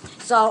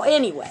 So,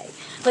 anyway,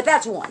 but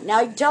that's one.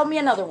 Now, tell me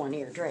another one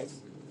here,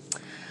 Trace.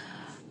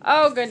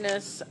 Oh,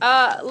 goodness.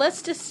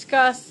 Let's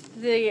discuss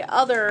the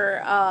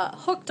other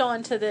hooked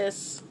onto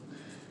this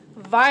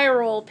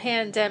viral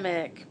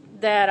pandemic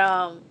that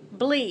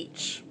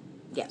bleach.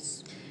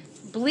 Yes.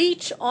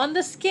 Bleach on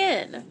the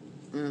skin.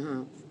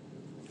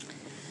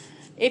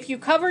 If you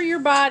cover your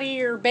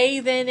body or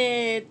bathe in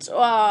it,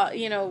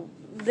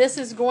 this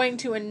is going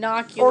to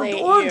inoculate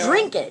you. Or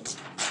drink it.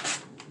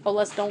 Well,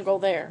 let's don't go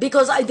there.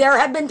 Because there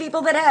have been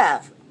people that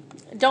have.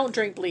 Don't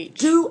drink bleach.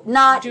 Do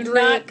not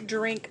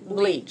drink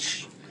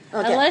bleach.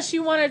 Okay. Unless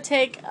you want to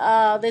take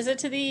a visit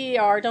to the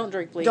ER, don't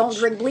drink bleach. Don't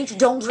drink bleach.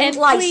 Don't drink And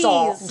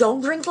Lysol. please,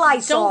 Don't drink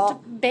Lysol.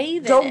 Don't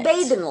bathe in Don't it.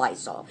 bathe in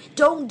Lysol.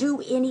 Don't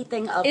do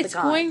anything of the kind. It's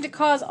going to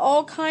cause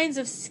all kinds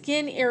of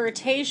skin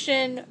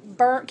irritation.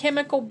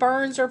 Chemical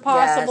burns are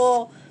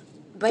possible. Yes.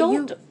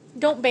 But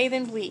don't bathe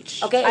in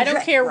bleach. Okay, I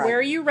don't care right.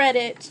 where you read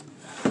it.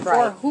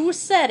 Right. Or who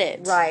said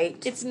it.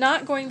 Right. It's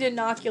not going to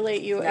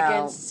inoculate you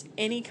against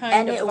any kind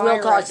and of it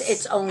virus. will cause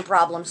its own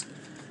problems.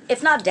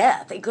 If not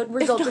death, it could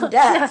result in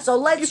death. So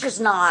let's just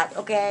not,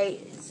 okay?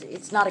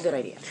 It's not a good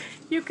idea.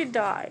 You could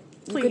die.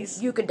 Please.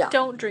 You could die.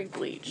 Don't drink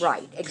bleach.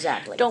 Right,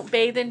 exactly. Don't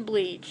bathe in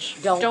bleach.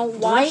 Don't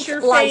wash drink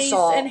your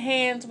Lysol. face and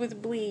hands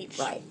with bleach.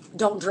 Right.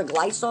 Don't drink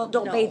Lysol.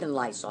 Don't No. bathe in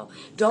Lysol.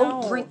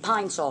 Don't No. drink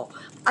Pine Sol.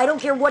 I don't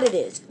care what it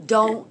is.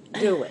 Don't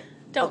do it.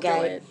 Don't do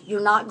it.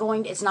 You're not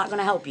going. It's not going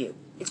to help you.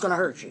 It's going to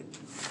hurt you.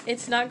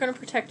 It's not going to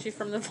protect you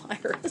from the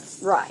virus.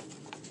 Right.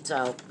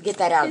 So get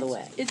that out of the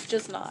way. It's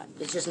just not.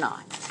 It's just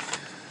not.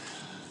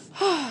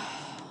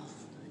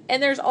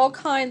 And there's all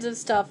kinds of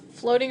stuff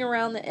floating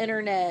around the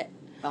internet.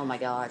 Oh my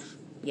gosh.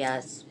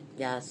 Yes.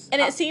 Yes.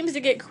 And it seems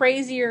to get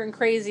crazier and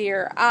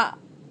crazier.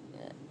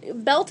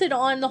 Belted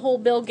on the whole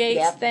Bill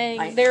Gates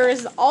thing, there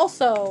is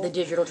also the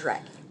digital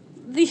track.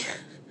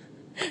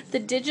 The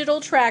digital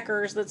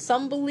trackers that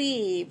some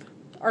believe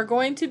are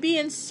going to be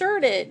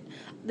inserted.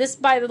 This,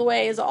 by the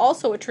way, is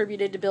also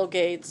attributed to Bill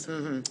Gates.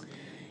 Mm-hmm.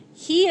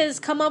 He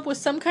has come up with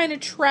some kind of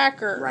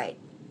tracker. Right.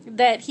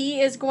 That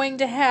he is going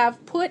to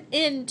have put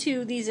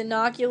into these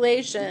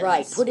inoculations.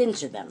 Right, put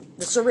into them.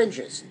 The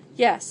syringes.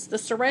 Yes, the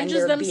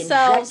syringes And they'll be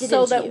themselves, injected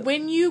so into that you.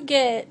 when you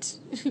get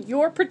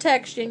your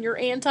protection, your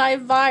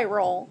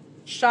antiviral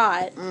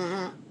shot,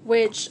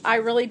 which I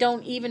really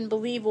don't even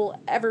believe will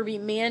ever be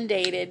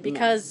mandated,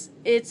 because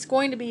it's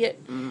going to be,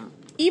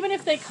 even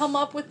if they come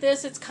up with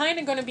this, it's kind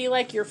of going to be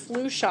like your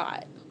flu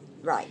shot.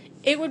 Right.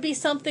 It would be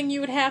something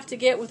you would have to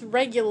get with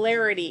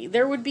regularity.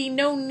 There would be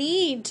no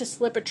need to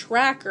slip a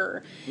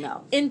tracker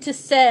into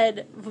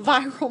said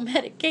viral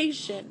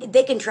medication.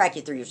 They can track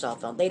you through your cell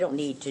phone. They don't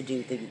need to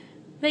do the...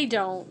 They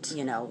don't.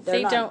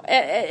 They don't.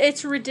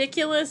 It's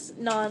ridiculous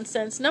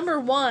nonsense. Number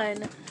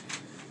one,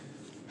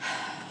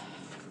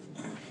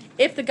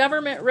 if the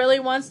government really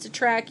wants to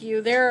track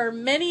you, there are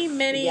many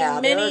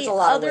there's a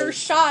lot of other ways.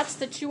 shots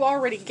that you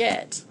already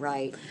get.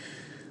 Right.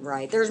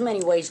 Right. There's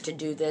many ways to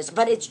do this,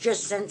 but it's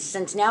just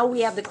since now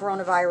we have the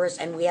coronavirus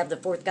and we have the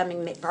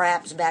forthcoming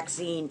perhaps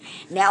vaccine.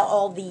 Now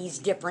all these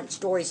different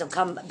stories have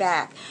come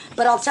back.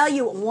 But I'll tell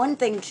you one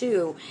thing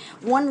too.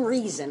 One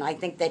reason I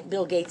think that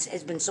Bill Gates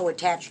has been so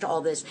attached to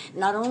all this,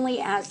 not only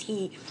has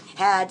he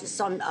had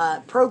some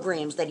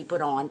programs that he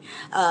put on,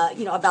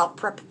 about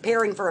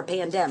preparing for a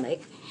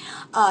pandemic.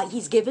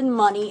 He's given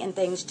money and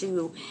things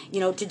to,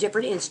 to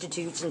different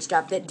institutes and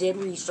stuff that did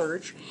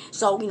research.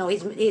 So,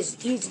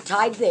 he's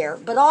tied there.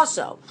 But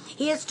also,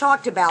 he has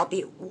talked about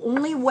the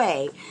only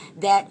way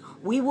that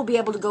we will be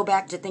able to go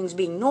back to things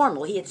being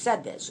normal. He had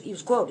said this. He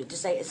was quoted to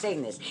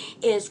saying this,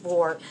 is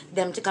for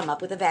them to come up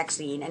with a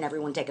vaccine and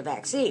everyone take a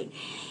vaccine.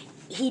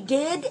 He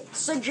did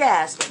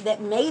suggest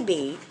that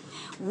maybe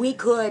we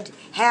could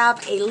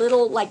have a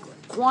little, like,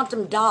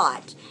 quantum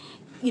dot,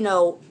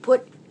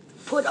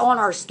 put on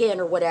our skin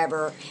or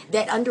whatever,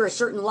 that under a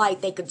certain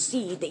light they could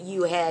see that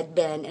you had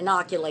been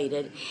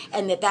inoculated,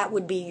 and that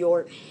would be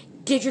your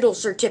digital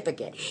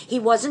certificate. He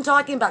wasn't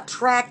talking about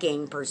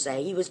tracking per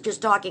se. He was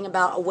just talking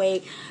about a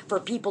way for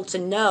people to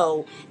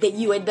know that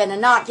you had been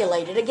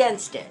inoculated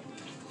against it.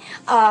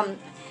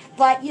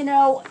 But,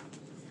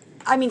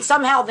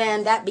 somehow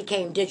then that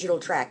became digital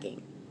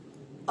tracking.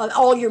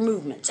 All your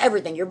movements,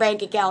 everything, your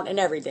bank account and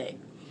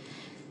everything.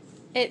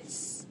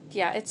 It's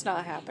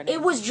not happening.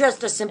 It was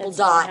just a simple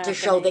dot to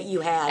show that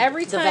you had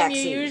every the time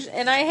vaccine. you use,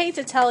 and I hate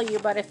to tell you,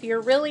 but if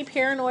you're really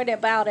paranoid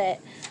about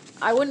it,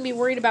 I wouldn't be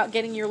worried about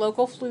getting your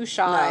local flu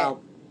shot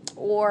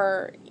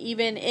or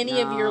even any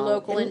of your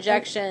local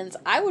injections.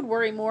 I would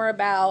worry more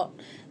about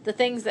the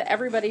things that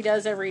everybody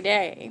does every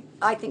day.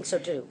 I think so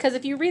too. Because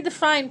if you read the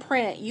fine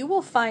print, you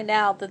will find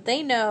out that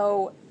they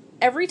know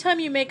every time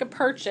you make a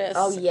purchase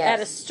at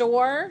a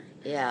store.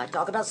 Yeah,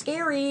 talk about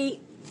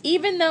scary.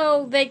 Even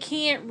though they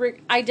can't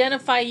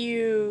identify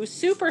you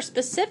super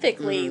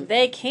specifically,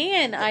 they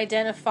can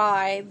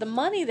identify the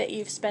money that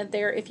you've spent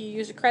there if you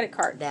use a credit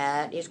card.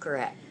 That is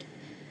correct.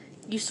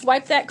 You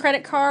swipe that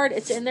credit card,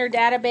 it's in their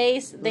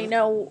database, they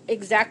know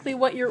exactly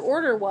what your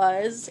order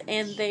was,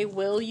 and they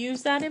will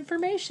use that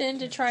information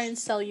to try and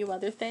sell you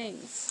other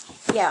things.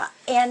 Yeah,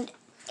 and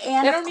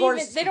of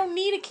course... they don't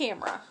need a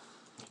camera.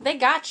 They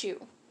got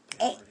you.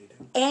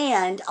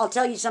 And I'll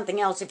tell you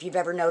something else if you've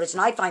ever noticed,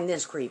 and I find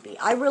this creepy.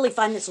 I really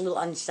find this a little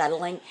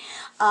unsettling.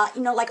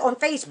 Like on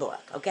Facebook,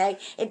 okay?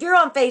 If you're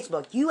on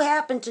Facebook, you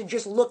happen to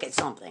just look at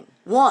something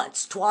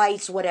once,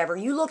 twice, whatever.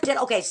 Say you looked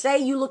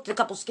at a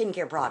couple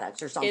skincare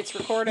products or something. It's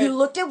recorded. You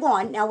looked at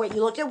one,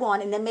 you looked at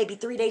one, and then maybe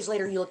 3 days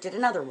later you looked at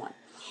another one.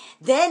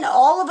 Then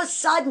all of a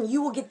sudden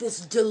you will get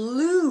this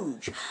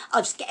deluge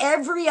of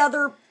every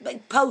other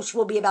post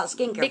will be about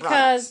skincare products.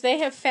 Because they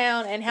have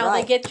found, and how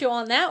they get you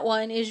on that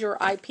one is your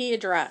IP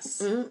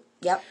address. Mm-hmm.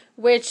 Yep.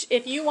 Which,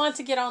 if you want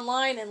to get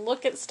online and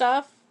look at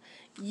stuff,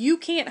 you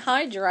can't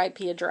hide your IP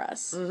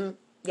address. Mm-hmm.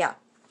 Yeah.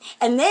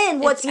 And then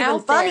what's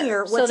even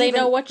funnier... so they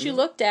know what you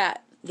looked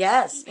at.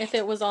 Yes. If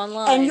it was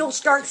online. And you'll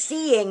start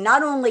seeing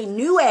not only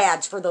new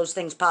ads for those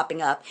things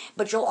popping up,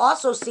 but you'll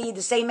also see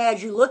the same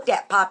ads you looked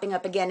at popping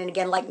up again and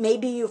again. Like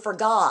maybe you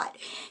forgot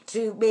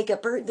to make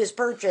this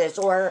purchase,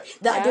 or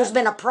there's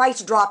been a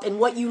price drop in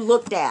what you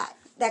looked at.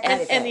 That kind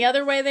of thing. And the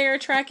other way they are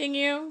tracking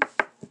you,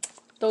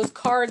 those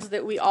cards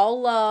that we all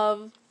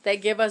love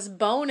that give us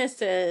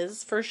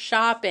bonuses for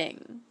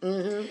shopping.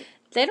 Mm-hmm.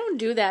 They don't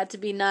do that to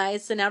be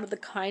nice and out of the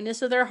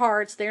kindness of their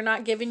hearts. They're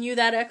not giving you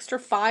that extra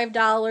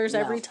 $5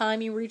 every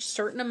time you reach a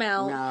certain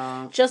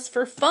amount just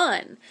for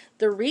fun.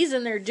 The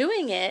reason they're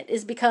doing it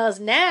is because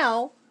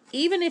now,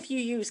 even if you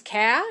use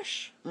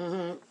cash,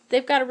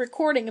 they've got a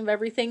recording of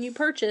everything you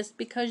purchased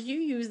because you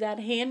use that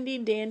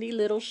handy-dandy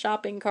little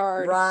shopping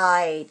card.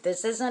 Right.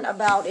 This isn't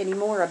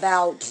anymore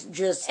about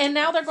just... And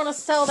now they're going to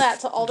sell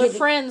that to all their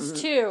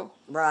friends, too.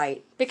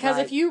 Right. Because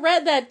if you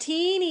read that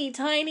teeny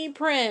tiny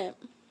print...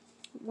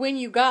 when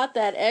you got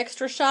that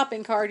extra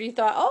shopping card, you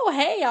thought, oh,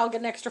 hey, I'll get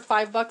an extra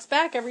 $5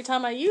 back every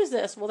time I use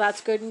this. Well, that's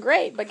good and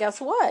great. But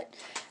guess what?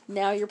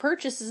 Now your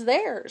purchase is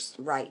theirs.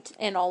 Right.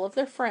 And all of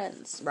their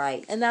friends.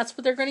 Right. And that's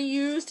what they're going to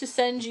use to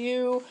send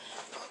you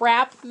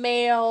crap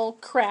mail,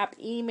 crap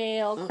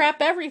email,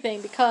 crap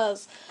everything.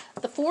 Because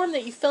the form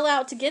that you fill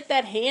out to get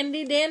that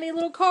handy-dandy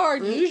little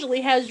card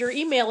usually has your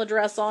email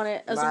address on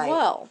it as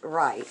well.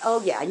 Right.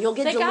 Oh, yeah. And you'll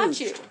get They deluged. got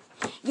you.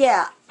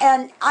 Yeah,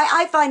 and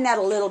I find that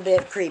a little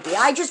bit creepy.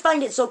 I just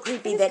find it so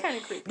creepy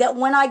that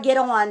when I get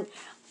on,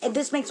 and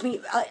this makes me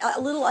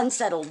a little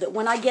unsettled, that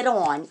when I get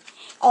on,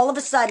 all of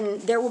a sudden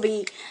there will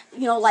be,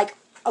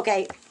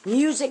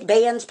 music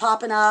bands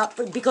popping up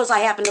because I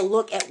happen to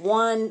look at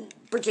one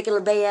particular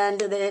band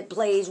that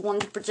plays one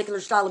particular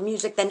style of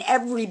music, then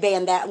every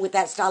band with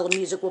that style of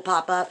music will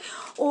pop up,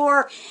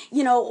 or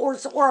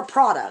a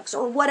products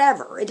or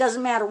whatever. It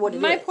doesn't matter what it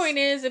is. My point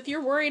is, if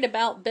you're worried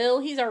about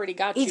Bill, he's already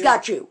got you. He's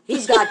got you.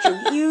 He's got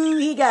you.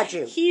 He got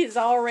you. He's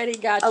already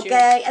got you.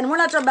 Okay, and we're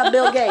not talking about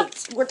Bill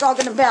Gates. We're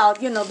talking about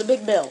the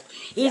big Bill.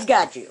 He's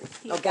got you.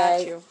 He's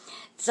got you.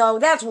 So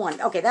that's one.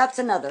 Okay, that's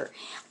another.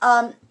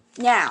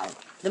 Now,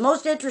 the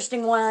most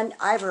interesting one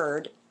I've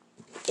heard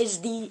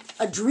is the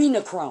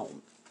adrenochrome.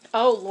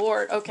 Oh,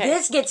 Lord. Okay.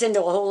 This gets into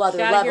a whole other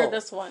Gotta level hear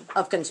this one.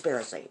 of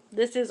conspiracy.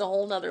 This is a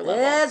whole nother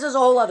level. This is a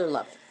whole other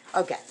level.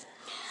 Okay.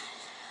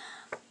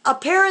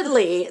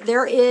 Apparently,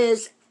 there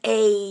is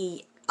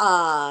a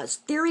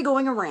theory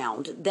going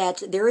around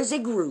that there is a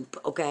group,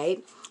 okay?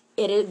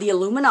 It is the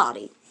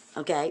Illuminati,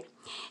 okay?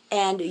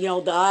 And, you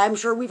know, I'm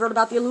sure we've heard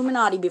about the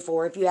Illuminati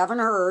before. If you haven't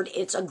heard,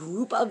 it's a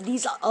group of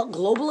these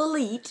global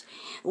elite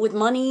with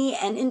money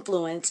and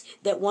influence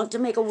that want to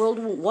make a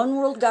one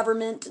world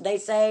government, they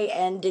say,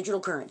 and digital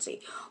currency,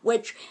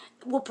 which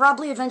will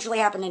probably eventually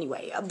happen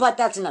anyway. But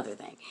that's another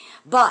thing.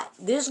 But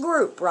this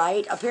group,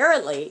 right,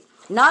 apparently,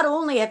 not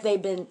only have they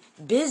been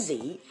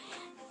busy,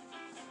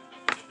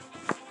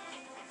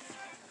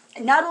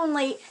 you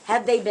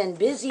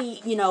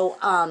know,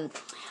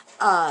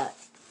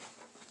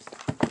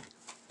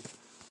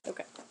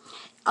 Okay.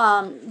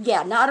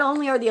 yeah, not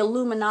only are the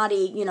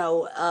Illuminati, you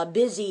know,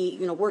 busy,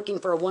 you know, working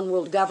for a one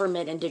world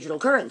government and digital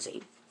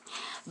currency,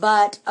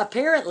 but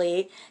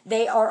apparently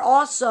they are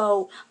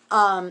also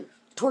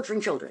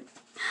torturing children.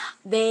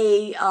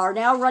 They are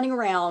now running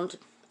around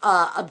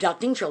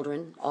abducting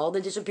children. All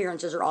the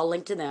disappearances are all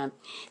linked to them.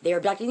 They are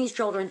abducting these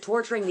children,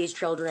 torturing these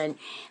children,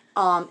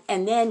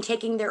 and then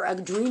taking their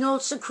adrenal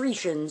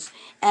secretions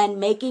and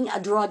making a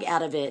drug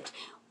out of it,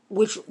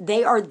 which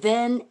they are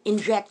then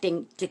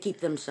injecting to keep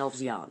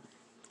themselves young.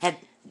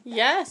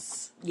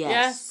 Yes.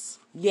 Yes.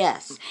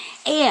 Yes.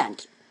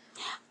 And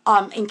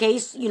in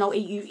case, you know,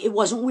 it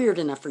wasn't weird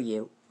enough for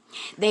you,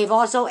 they've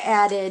also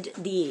added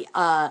the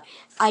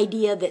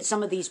idea that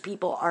some of these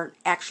people aren't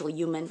actually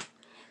human.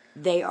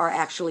 They are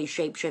actually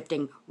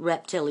shape-shifting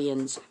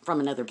reptilians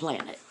from another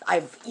planet.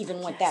 I've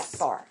even went that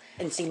far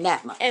and seen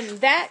that much. And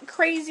that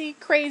crazy,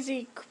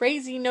 crazy,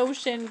 crazy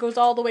notion goes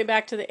all the way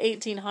back to the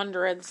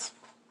 1800s.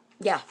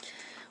 Yeah.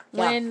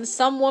 When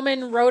some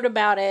woman wrote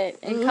about it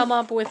and come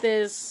up with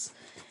this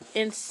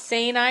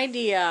insane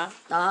idea.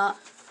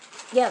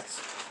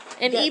 Yes.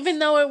 And even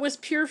though it was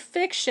pure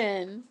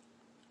fiction,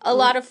 a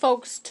lot of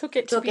folks took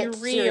it to be real.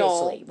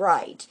 Seriously,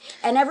 right.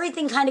 And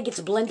everything kind of gets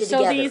blended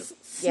together. So these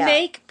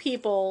snake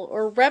people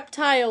or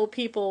reptile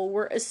people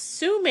were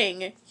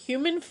assuming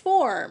human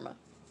form.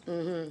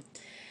 Mm-hmm.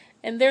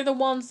 And they're the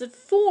ones that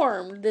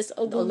formed this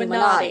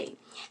Illuminati.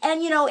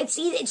 And, you know,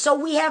 so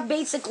we have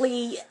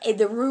basically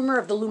the rumor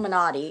of the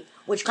Illuminati,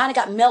 which kind of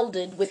got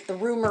melded with the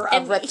rumor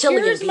of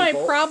reptilian here's people.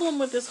 My problem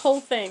with this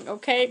whole thing,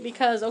 okay?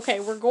 Because,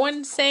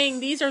 we're saying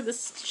these are the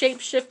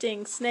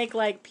shape-shifting,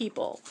 snake-like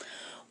people.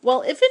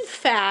 Well, if in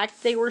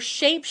fact they were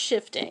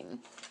shape-shifting,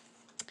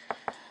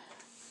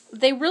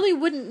 they really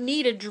wouldn't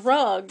need a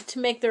drug to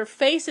make their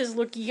faces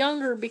look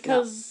younger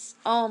because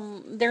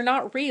they're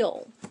not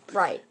real.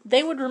 Right.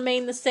 They would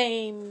remain the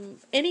same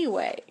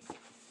anyway.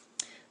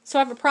 So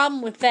I have a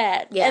problem with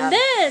that. Yeah.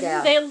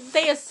 And then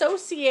they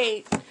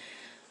associate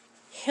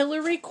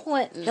Hillary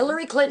Clinton.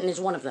 Hillary Clinton is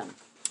one of them.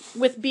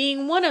 With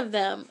being one of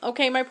them.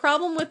 Okay, my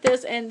problem with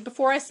this, and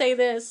before I say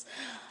this,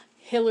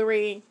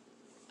 Hillary,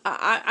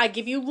 I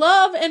give you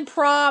love and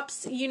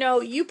props. You know,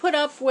 you put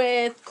up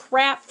with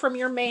crap from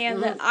your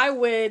man that I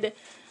would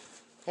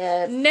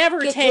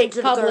never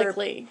take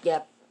publicly.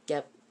 Yep.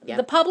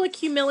 The public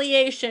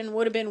humiliation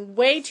would have been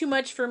way too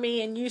much for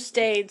me, and you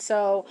stayed,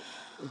 so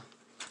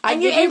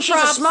and she's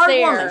a smart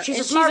woman. She's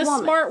a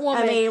smart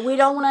woman. I mean, we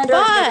don't want to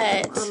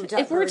underestimate. But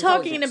if we're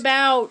talking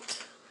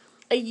about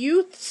a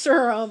youth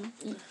serum,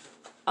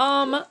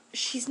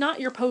 she's not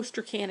your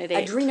poster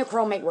candidate.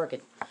 Adrenochrome ain't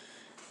working.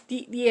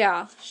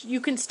 Yeah, you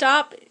can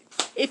stop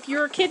if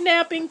you're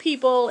kidnapping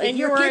people and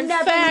you're in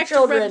fact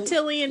children, a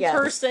reptilian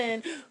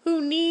person who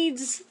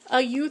needs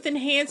a youth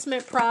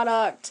enhancement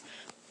product.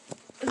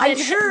 I'm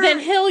sure. Then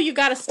Hill, you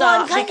got to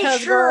stop. Well, I'm kind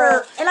of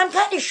sure, and I'm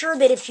kind of sure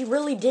that if she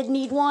really did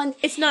need one,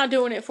 it's not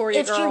doing it for you.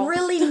 If she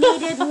really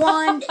needed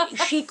one,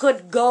 she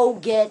could go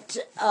get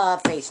a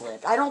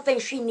facelift. I don't think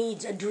she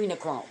needs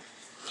adrenochrome.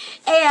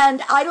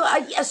 And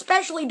I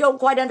especially don't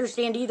quite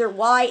understand either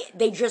why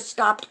they just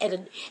stopped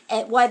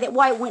at why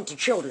it went to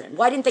children.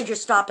 Why didn't they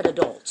just stop at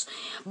adults?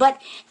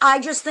 But I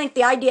just think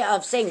the idea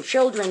of saying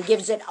children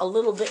gives it a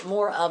little bit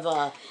more of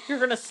a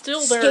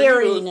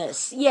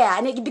scariness. Yeah,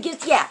 and it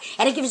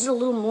gives it a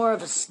little more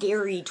of a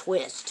scary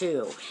twist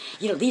too.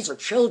 You know, these are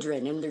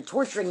children and they're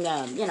torturing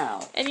them. You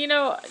know, and you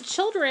know,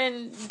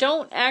 children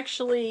don't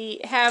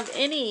actually have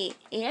any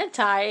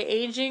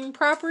anti-aging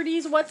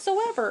properties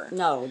whatsoever.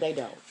 No, they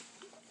don't.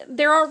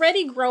 They're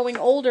already growing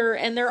older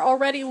and they're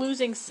already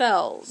losing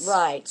cells.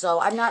 Right, so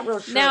I'm not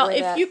real sure. Now,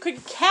 if you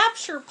could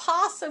capture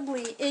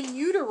possibly in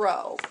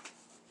utero,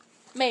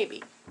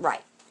 maybe.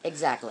 Right,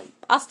 exactly.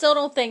 I still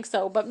don't think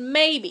so, but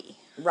maybe.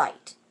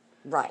 Right,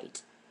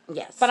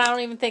 yes. But I don't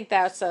even think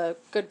that's a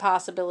good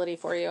possibility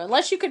for you.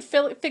 Unless you could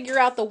figure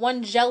out the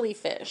one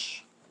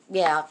jellyfish.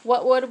 Yeah.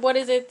 What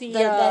is it?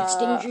 That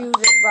Stinju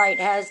that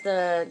has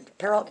the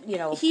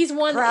he's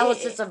one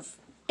paralysis of.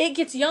 It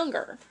gets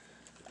younger.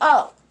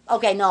 Oh.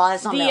 Okay, no,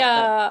 that's not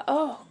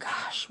oh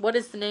gosh, what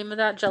is the name of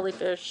that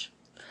jellyfish?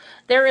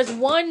 There is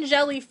one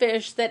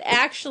jellyfish that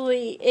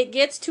actually, it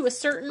gets to a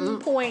certain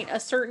point,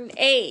 a certain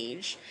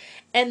age,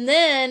 and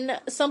then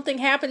something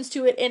happens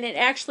to it and it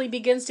actually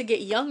begins to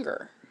get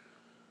younger.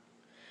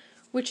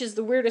 Which is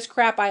the weirdest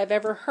crap I have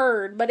ever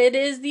heard. But it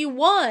is the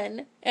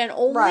one and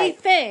only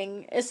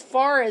thing, as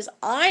far as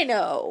I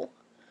know,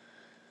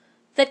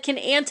 that can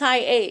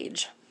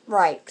anti-age.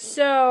 Right.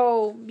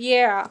 So,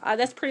 yeah,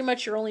 that's pretty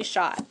much your only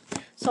shot.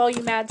 So all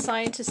you mad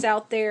scientists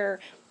out there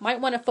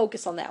might want to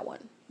focus on that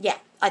one. Yeah,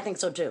 I think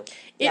so too.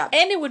 Yeah.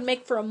 And it would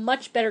make for a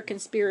much better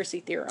conspiracy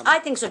theorem. I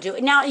think so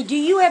too. Now, do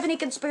you have any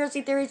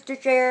conspiracy theories to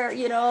share?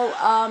 You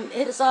know,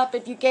 hit us up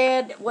if you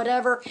can,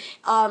 whatever.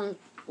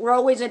 We're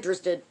always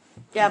interested.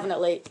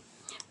 Definitely.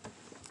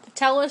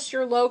 Tell us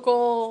your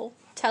local.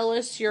 Tell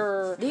us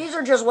your... These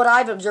are just what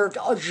I've observed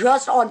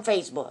just on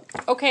Facebook.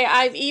 Okay,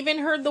 I've even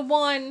heard the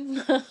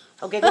one...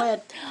 Okay, go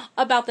ahead.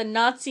 About the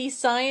Nazi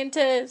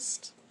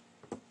scientist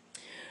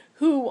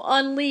who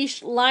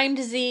unleashed Lyme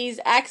disease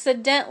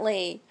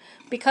accidentally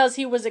because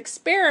he was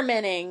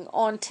experimenting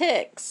on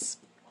ticks.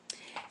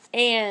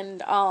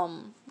 And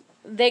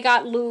they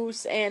got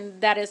loose,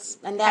 and that's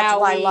how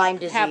why we Lyme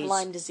disease. Have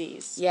Lyme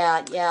disease.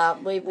 Yeah,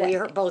 we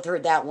both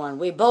heard that one.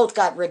 We both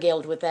got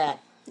regaled with that.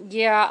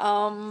 Yeah,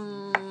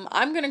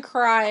 I'm gonna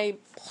cry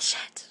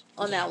bullshit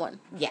on that one.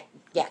 Yeah,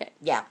 okay.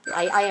 Yeah.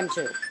 I am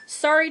too.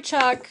 Sorry,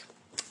 Chuck.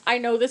 I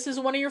know this is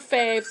one of your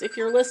faves. If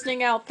you're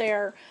listening out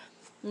there,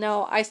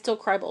 no, I still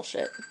cry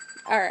bullshit.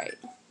 All right.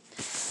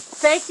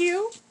 Thank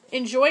you.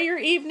 Enjoy your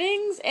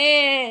evenings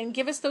and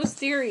give us those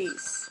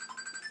theories.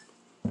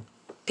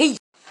 Peace.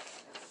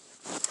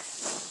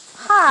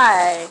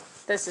 Hi,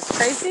 this is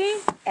Tracy.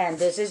 And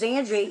this is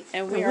Angie.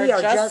 And we are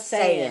just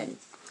saying.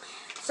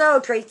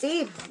 So,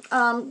 Tracy,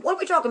 what are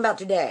we talking about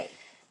today?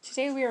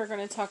 Today we are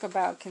going to talk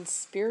about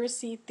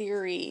conspiracy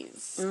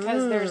theories.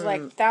 Because there's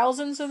like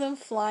thousands of them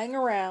flying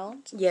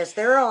around. Yes,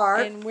 there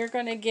are. And we're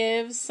going to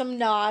give some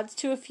nods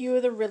to a few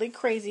of the really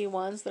crazy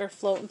ones that are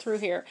floating through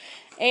here.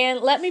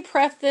 And let me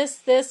preface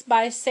this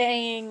by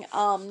saying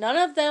none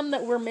of them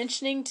that we're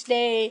mentioning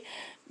today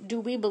do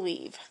we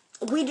believe.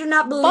 We do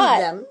not believe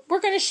them.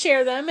 We're going to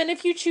share them, and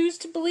if you choose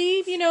to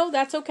believe,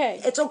 that's okay.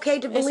 It's okay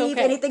to believe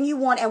anything you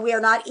want, and we are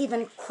not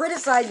even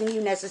criticizing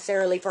you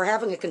necessarily for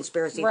having a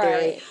conspiracy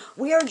theory.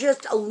 We are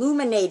just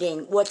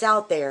illuminating what's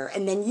out there,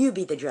 and then you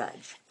be the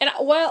judge. And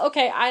one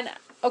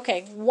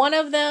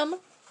of them,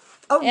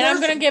 and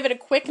I'm going to give it a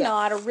quick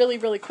nod, a really,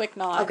 really quick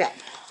nod. Okay.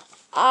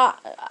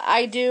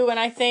 I do, and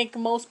I think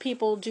most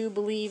people do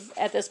believe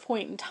at this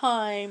point in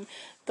time,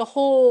 the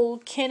whole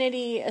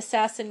Kennedy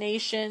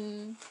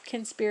assassination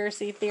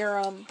conspiracy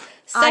theorem,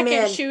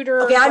 second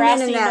shooter,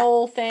 grassy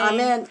knoll thing. I'm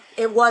in.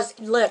 It was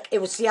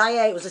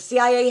CIA. It was a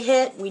CIA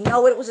hit. We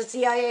know it was a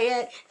CIA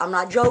hit. I'm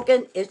not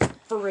joking. It's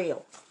for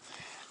real.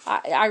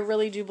 I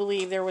really do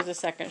believe there was a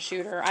second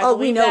shooter. I believe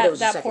we know there was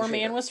that a second poor shooter.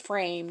 Man was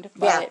framed.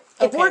 But,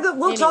 if we're good,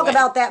 we'll talk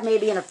about that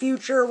maybe in a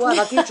future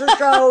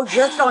show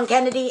just on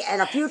Kennedy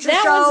and a future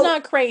show. That one's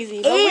not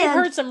crazy, but we've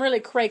heard some really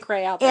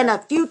cray out there. And a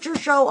future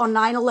show on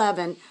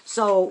 9/11.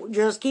 So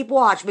just keep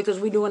watch because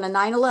we're doing a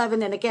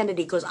 9/11 and a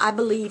Kennedy because I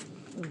believe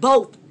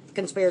both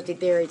conspiracy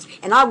theories,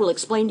 and I will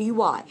explain to you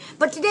why.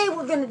 But today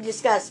we're going to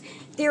discuss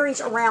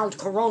theories around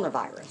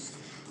coronavirus.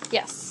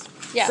 Yes.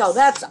 So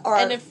that's our...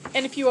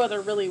 And a few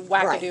other really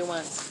wackadoo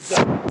ones.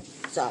 Yeah.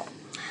 So,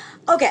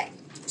 okay.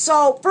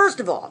 So, first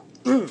of all,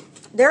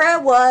 there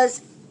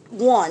was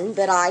one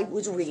that I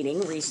was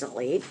reading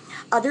recently.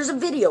 There's a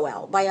video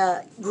out by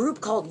a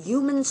group called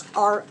Humans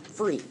Are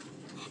Free.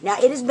 Now,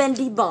 it has been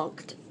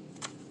debunked,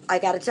 I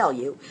gotta tell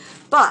you.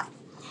 But,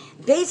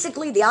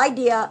 basically, the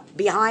idea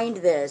behind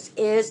this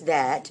is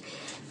that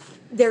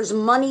there's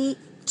money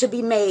to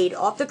be made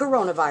off the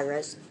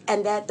coronavirus,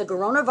 and that the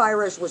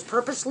coronavirus was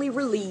purposely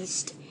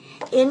released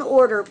in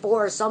order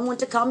for someone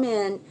to come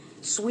in,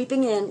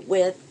 sweeping in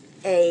with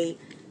a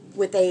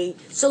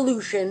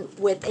solution,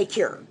 with a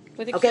cure.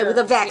 With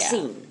a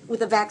vaccine. Yeah.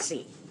 With a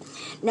vaccine.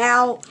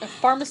 Now,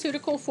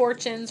 pharmaceutical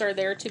fortunes are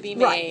there to be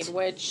made,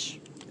 which...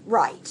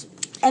 Right.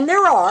 And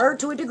there are,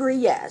 to a degree,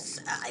 yes.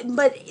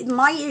 But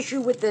my issue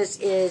with this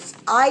is,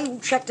 I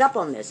checked up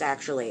on this,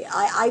 actually.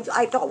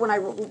 I thought when I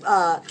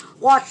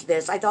watched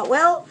this, I thought,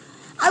 well,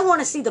 I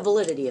want to see the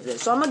validity of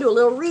this. So I'm going to do a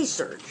little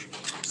research.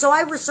 So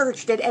I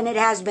researched it, and it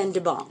has been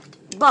debunked.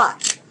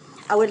 But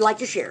I would like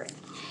to share it.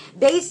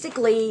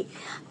 Basically,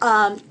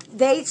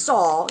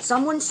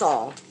 someone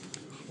saw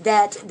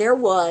that there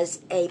was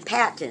a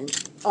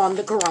patent on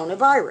the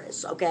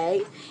coronavirus,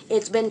 okay?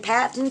 It's been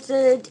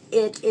patented.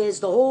 It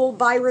is, the whole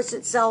virus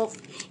itself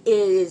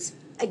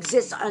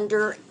exists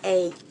under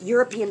a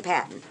European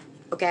patent,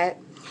 okay?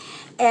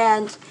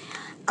 And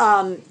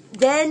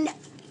then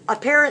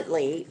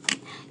apparently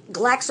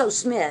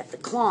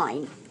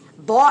GlaxoSmithKline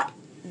bought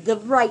the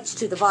rights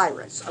to the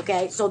virus,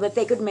 okay, so that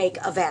they could make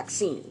a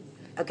vaccine.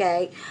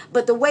 Okay,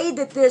 but the way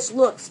that this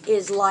looks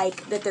is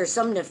like that there's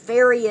some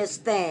nefarious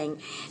thing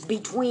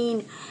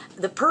between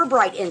the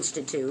Pirbright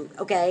Institute,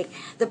 okay?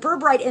 The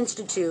Pirbright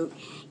Institute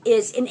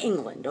is in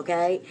England,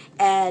 okay?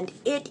 And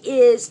it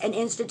is an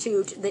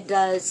institute that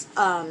does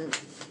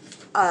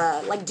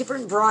like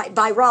different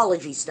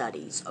virology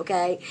studies,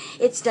 okay?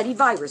 It studied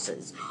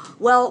viruses.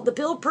 Well, the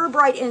Bill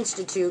Pirbright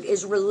Institute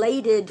is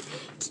related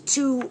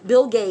to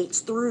Bill Gates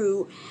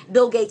through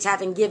Bill Gates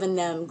having given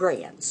them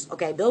grants,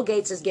 okay? Bill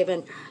Gates has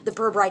given the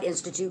Pirbright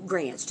Institute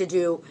grants to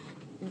do,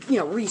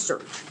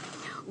 research.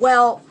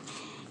 Well,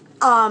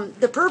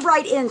 the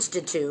Pirbright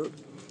Institute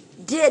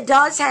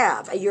does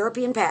have a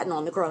European patent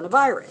on the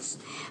coronavirus,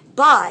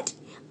 but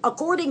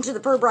according to the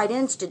Pirbright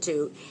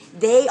Institute,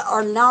 they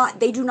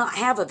do not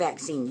have a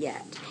vaccine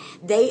yet.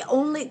 They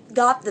only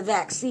got the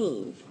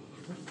vaccine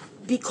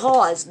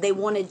because they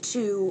wanted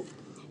to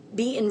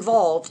be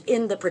involved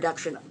in the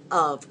production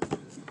of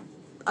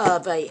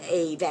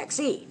a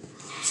vaccine.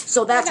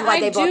 So that's why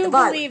they bought the virus.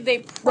 I do believe they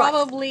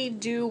probably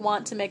do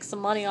want to make some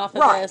money off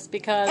of this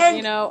because,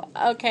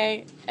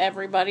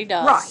 everybody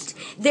does. Right.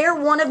 They're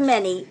one of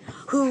many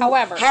who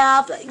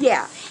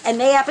and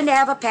they happen to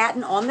have a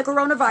patent on the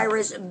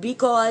coronavirus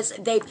because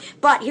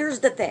but here's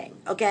the thing,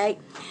 okay?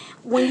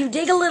 When you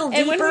dig a little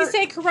deeper. And when we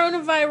say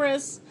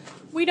coronavirus,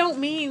 we don't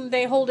mean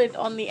they hold it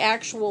on the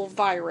actual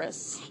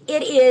virus.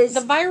 It is.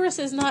 The virus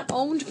is not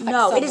owned by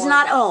No, someone. it is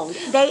not owned.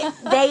 They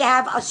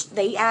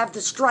have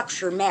the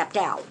structure mapped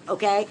out,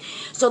 okay?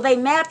 So they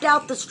mapped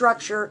out the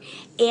structure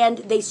and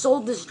they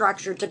sold the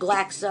structure to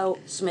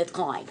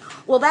GlaxoSmithKline.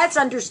 Well, that's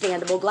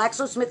understandable.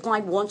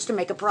 GlaxoSmithKline wants to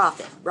make a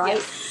profit, right?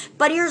 Yes.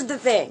 But here's the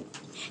thing.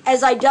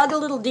 As I dug a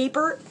little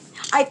deeper,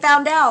 I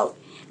found out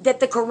that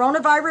the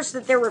coronavirus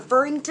that they're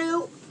referring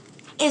to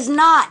is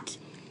not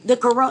the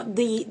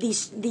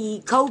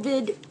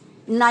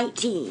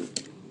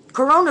COVID-19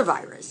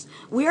 coronavirus.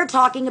 We are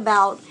talking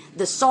about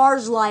the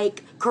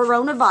SARS-like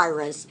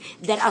coronavirus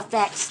that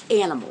affects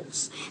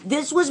animals.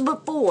 This was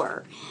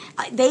before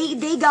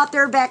they got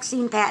their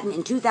vaccine patent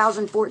in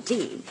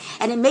 2014,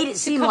 and it made it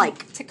seem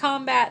like to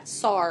combat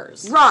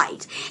SARS.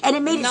 Right, and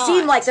it made it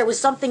seem like there was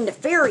something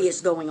nefarious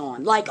going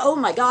on. Like, oh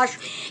my gosh,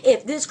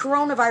 if this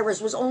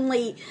coronavirus was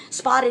only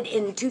spotted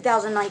in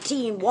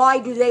 2019, why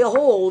do they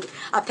hold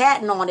a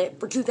patent on it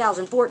for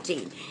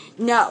 2014?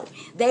 No,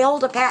 they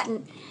hold a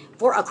patent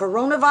for a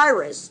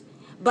coronavirus,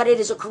 but it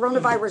is a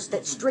coronavirus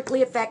that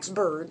strictly affects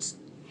birds,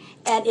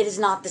 and it is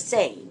not the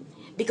same.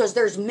 Because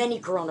there's many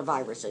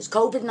coronaviruses.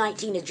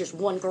 COVID-19 is just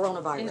one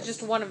coronavirus. It's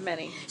just one of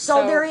many.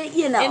 So there is,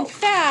 In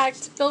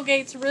fact, Bill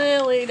Gates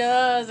really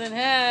doesn't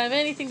have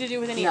anything to do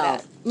with any of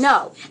that.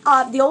 No.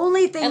 The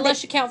only thing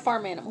unless you count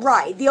farm animals.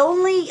 Right. The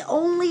only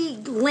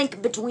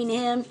link between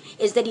him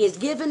is that he has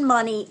given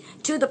money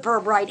to the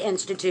Pirbright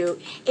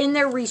Institute in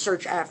their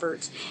research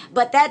efforts,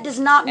 but that does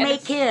not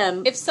make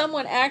him. If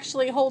someone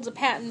actually holds a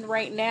patent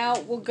right now,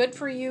 well, good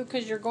for you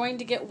because you're going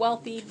to get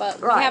wealthy, but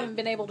we haven't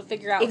been able to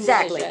figure out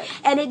exactly. Who it is yet.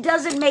 And it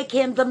doesn't make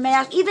him the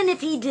even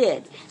if he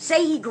did,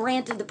 say he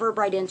granted the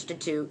Pirbright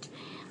Institute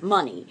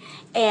money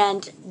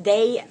and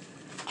they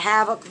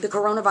have the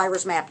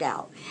coronavirus mapped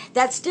out.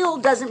 That still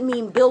doesn't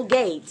mean Bill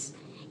Gates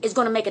is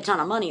going to make a ton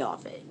of money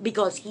off it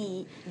because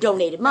he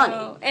donated money.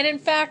 No. And in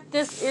fact,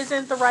 this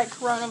isn't the right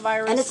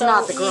coronavirus. And it's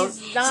not the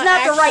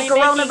right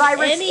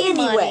coronavirus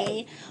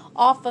anyway.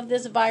 Off of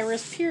this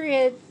virus,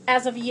 period,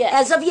 as of yet.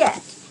 As of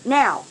yet.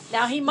 Now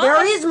he might.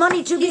 There is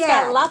money to be had. He's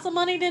got lots of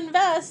money to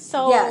invest,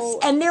 so yes,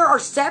 and there are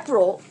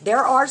several.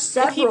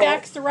 If he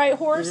backs the right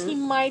horse, he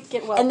might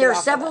get wealthy. And there are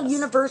several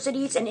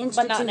universities and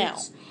institutes. But not now.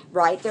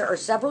 Right, there are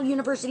several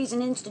universities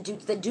and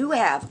institutes that do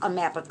have a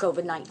map of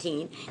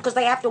COVID-19 because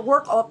they have to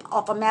work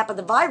off a map of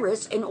the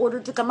virus in order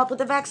to come up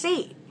with a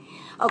vaccine.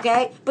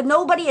 Okay, but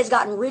nobody has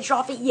gotten rich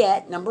off it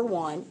yet, number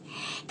one.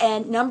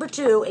 And number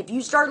two, if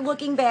you start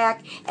looking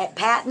back at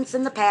patents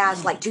in the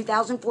past, like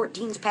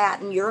 2014's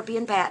patent,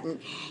 European patent,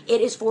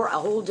 it is for a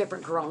whole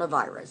different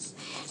coronavirus.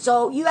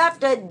 So you have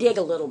to dig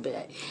a little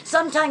bit.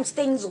 Sometimes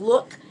things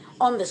look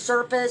on the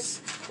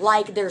surface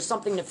like there's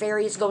something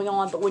nefarious going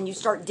on, but when you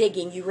start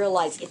digging, you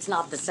realize it's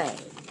not the same.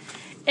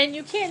 And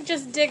you can't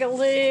just dig a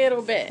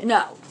little bit.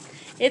 No.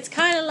 It's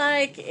kind of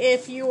like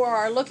if you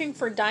are looking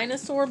for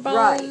dinosaur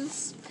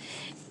bones. Right.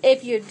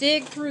 If you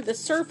dig through the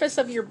surface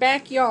of your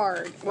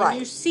backyard and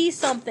you see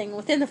something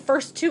within the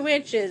first 2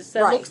 inches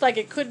that looks like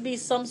it could be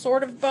some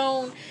sort of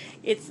bone,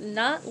 it's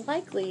not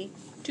likely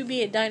to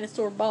be a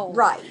dinosaur bone.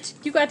 Right.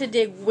 You got to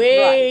dig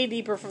way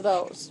deeper for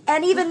those.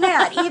 And even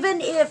that,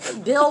 even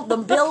if the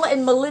Bill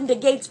and Melinda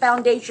Gates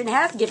Foundation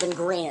has given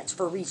grants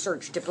for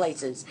research to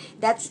places,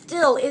 that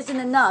still isn't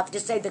enough to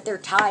say that they're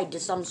tied to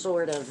some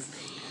sort of,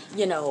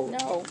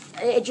 No.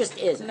 It just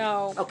isn't.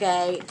 No.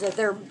 Okay? That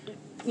they're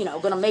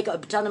going to make a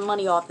ton of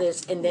money off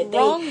this, and that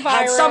wrong they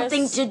virus, had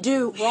something to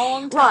do.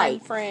 Wrong time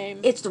frame.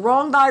 It's the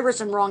wrong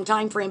virus and wrong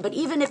time frame. But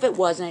even if it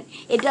wasn't,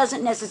 it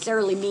doesn't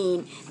necessarily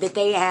mean that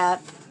they are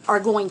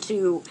going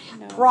to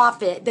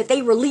profit, that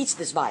they release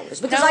this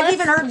virus. Because I've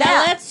even heard that.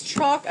 Now let's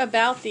talk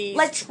about the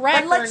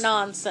tracker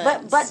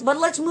nonsense. But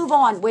let's move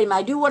on. Wait a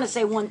minute. I do want to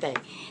say one thing.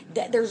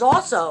 There's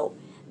also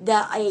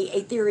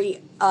a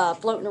theory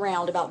floating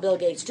around about Bill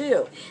Gates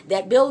too,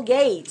 that Bill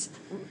Gates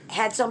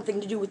had something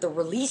to do with the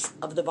release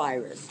of the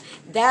virus.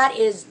 That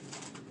is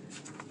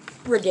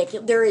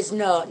ridiculous. There is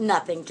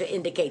nothing to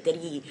indicate that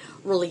he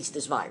released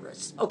this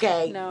virus.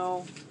 Okay.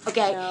 No.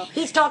 Okay. No.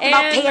 He's talked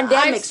about And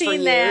pandemics for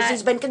years.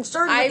 He's been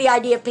concerned with the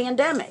idea of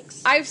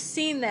pandemics. I've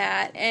seen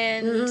that,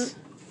 and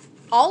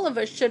all of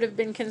us should have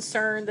been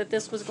concerned that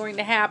this was going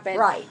to happen.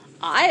 Right.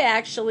 I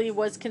actually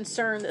was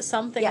concerned that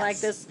something like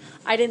this,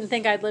 I didn't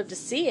think I'd live to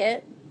see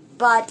it.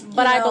 But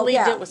I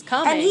believed it was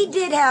coming. And he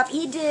did have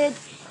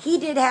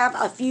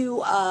a few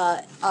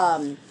what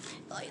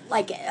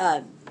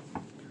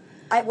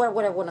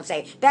I want to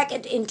say. Back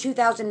in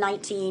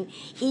 2019,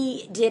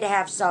 he did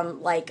have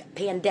some like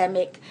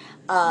pandemic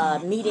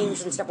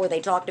meetings and stuff where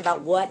they talked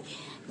about what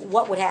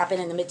would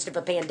happen in the midst of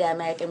a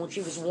pandemic, and when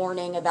she was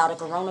warning about a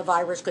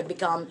coronavirus could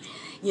become,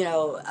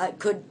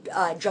 could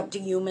jump to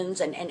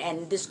humans,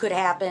 and this could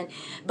happen.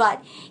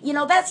 But,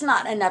 that's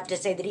not enough to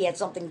say that he had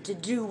something to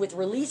do with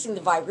releasing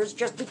the virus,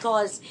 just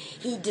because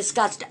he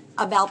discussed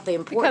about the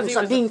importance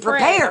of being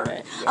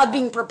prepared,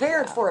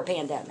 for a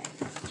pandemic.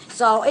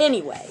 So,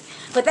 anyway,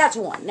 but that's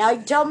one. Now,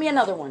 tell me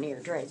another one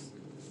here, Trace.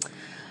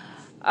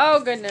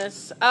 Oh,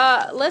 goodness.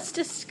 Let's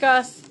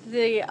discuss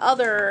the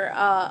other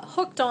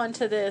hooked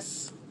onto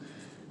this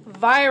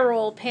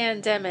viral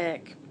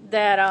pandemic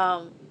that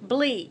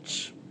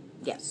bleach.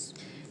 Yes.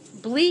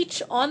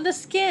 Bleach on the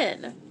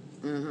skin.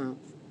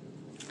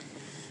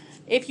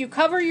 If you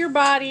cover your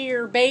body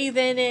or bathe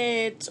in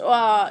it,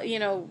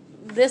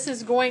 this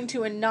is going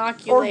to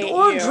inoculate you.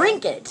 Or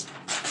drink it.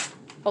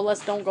 Oh,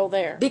 don't go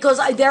there. Because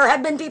there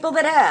have been people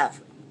that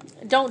have.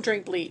 Don't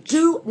drink bleach.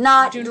 Do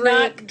not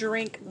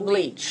drink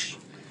bleach.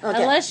 Okay.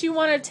 Unless you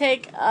want to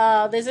take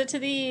a visit to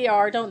the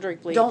ER, don't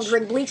drink bleach. Don't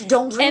drink bleach.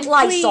 Don't drink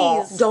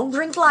Lysol. Don't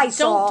drink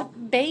Lysol.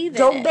 Don't bathe in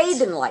Don't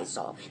bathe in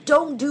Lysol.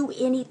 Don't do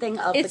anything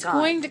of the kind. It's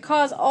going to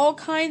cause all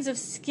kinds of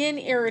skin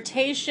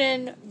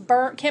irritation.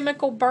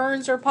 Chemical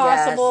burns are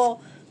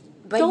possible. Yes.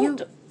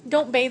 But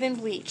don't bathe in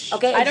bleach.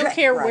 Okay. I don't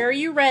care where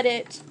you read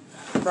it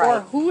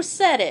or who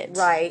said it.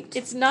 Right.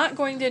 It's not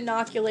going to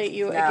inoculate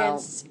you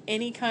against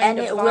any kind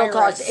of virus. And it will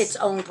cause its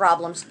own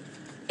problems.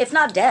 If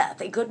not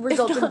death, it could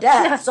result in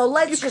death. So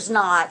let's just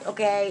not,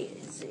 okay?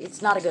 It's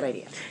not a good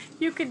idea.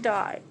 You could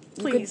die.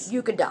 Please.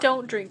 You could die.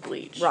 Don't drink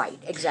bleach. Right,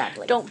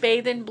 exactly. Don't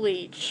bathe in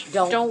bleach.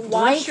 Don't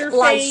wash your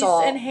Lysol.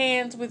 face and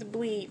hands with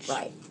bleach.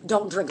 Right.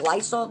 Don't drink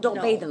Lysol.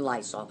 Don't bathe in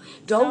Lysol.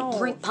 Don't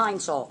drink Pine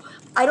Sol.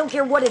 I don't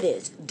care what it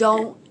is.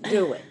 Don't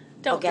do it.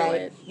 Don't do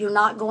it. It's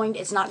not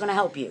going to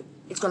help you.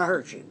 It's going to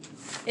hurt you.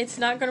 It's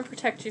not going to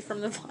protect you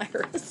from the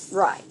virus.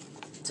 Right.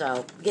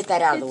 So get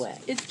that out of the way.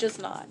 It's just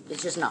not.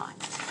 It's just not.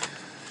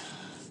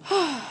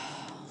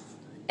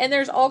 And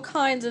there's all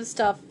kinds of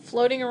stuff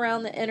floating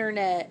around the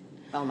internet.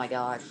 Oh my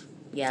gosh.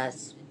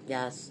 Yes.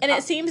 And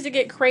it seems to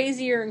get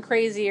crazier and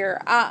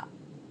crazier.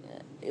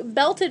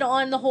 Belted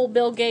on the whole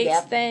Bill Gates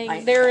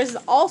thing, there is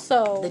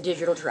also the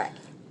digital track.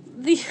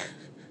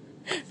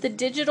 The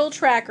digital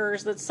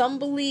trackers that some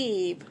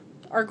believe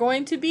are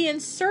going to be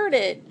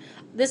inserted.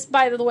 This,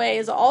 by the way,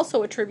 is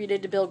also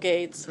attributed to Bill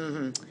Gates.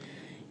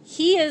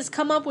 He has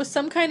come up with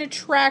some kind of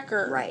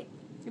tracker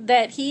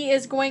that he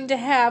is going to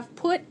have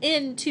put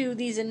into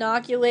these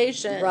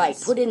inoculations. Right,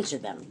 put into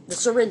them. The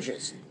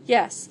syringes.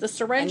 Yes, the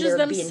syringes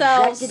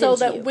themselves, so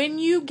that when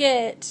you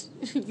get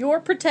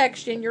your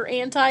protection, your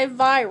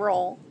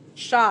antiviral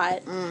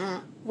shot,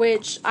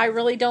 which I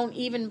really don't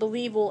even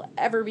believe will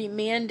ever be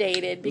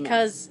mandated,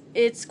 because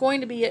it's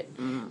going to be,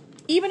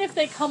 even if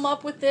they come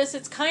up with this,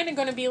 it's kind of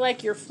going to be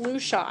like your flu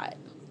shot.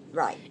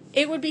 Right.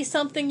 It would be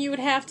something you would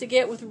have to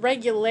get with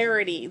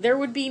regularity. There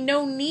would be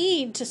no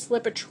need to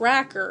slip a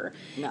tracker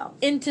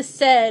into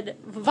said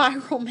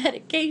viral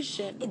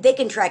medication. They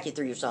can track you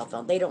through your cell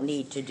phone. They don't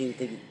need to do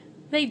the...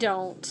 They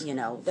don't.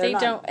 They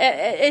don't.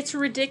 It's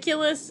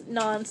ridiculous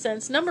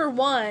nonsense. Number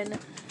one,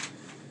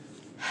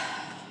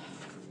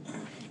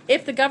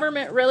 if the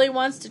government really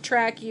wants to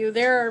track you,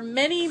 there are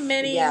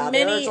many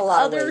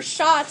other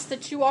shots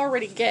that you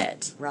already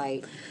get.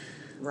 Right.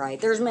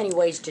 There's many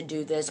ways to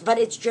do this, but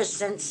it's just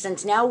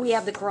since now we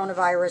have the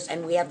coronavirus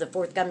and we have the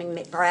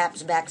forthcoming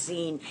perhaps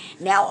vaccine,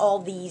 now all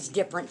these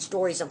different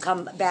stories have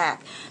come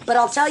back. But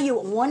I'll tell you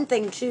one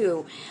thing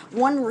too,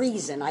 one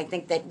reason I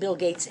think that Bill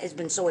Gates has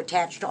been so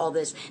attached to all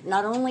this,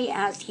 not only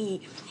has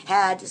he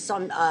had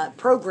some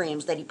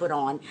programs that he put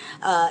on,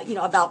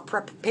 about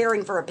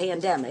preparing for a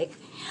pandemic,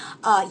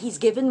 he's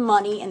given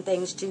money and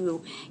things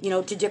to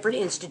different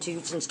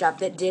institutes and stuff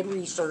that did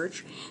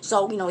research.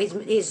 So,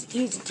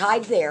 he's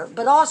tied there.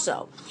 But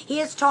also, he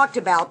has talked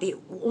about the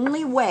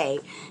only way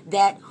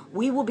that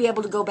we will be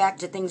able to go back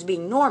to things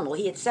being normal.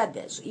 He had said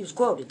this. He was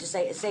quoted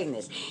saying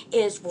this,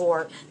 is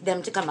for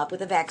them to come up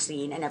with a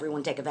vaccine and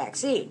everyone take a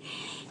vaccine.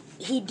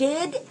 He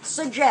did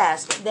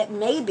suggest that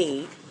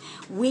maybe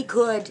we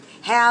could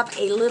have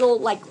a little,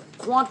 like,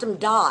 quantum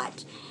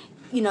dot,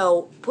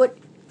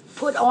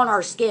 put on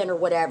our skin or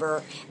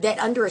whatever, that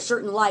under a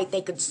certain light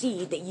they could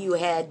see that you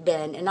had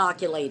been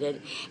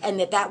inoculated, and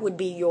that would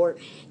be your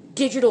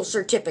digital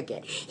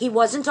certificate. He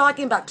wasn't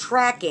talking about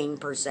tracking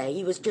per se.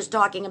 He was just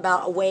talking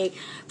about a way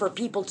for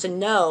people to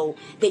know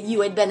that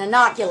you had been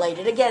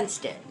inoculated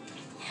against it.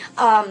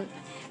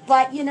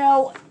 But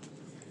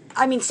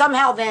I mean,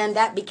 somehow then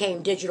that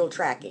became digital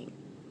tracking.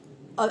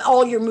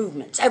 All your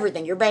movements,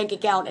 everything, your bank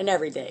account and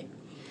everything.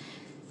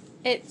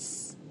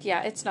 It's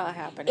not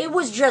happening. It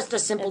was just a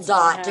simple It's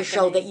not dot to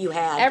show that happening. you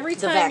had Every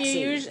the time vaccine.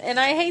 you use, and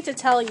I hate to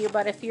tell you,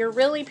 but if you're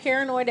really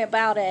paranoid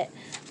about it,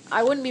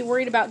 I wouldn't be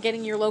worried about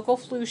getting your local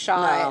flu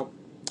shot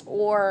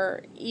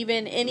or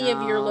even any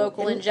of your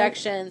local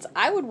injections.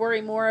 I would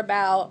worry more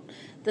about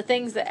the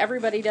things that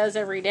everybody does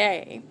every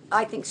day.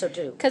 I think so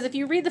too. Because if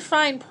you read the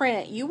fine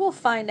print, you will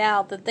find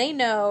out that they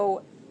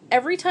know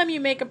every time you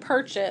make a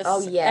purchase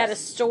at a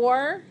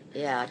store.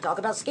 Yeah, talk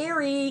about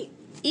scary.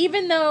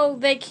 Even though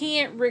they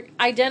can't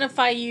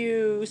identify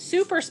you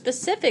super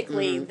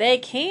specifically, they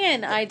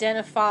can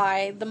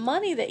identify the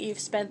money that you've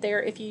spent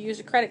there if you use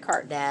a credit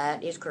card.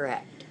 That is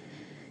correct.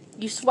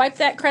 You swipe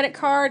that credit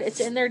card,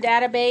 it's in their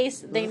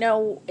database, they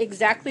know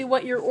exactly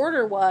what your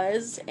order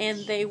was,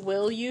 and they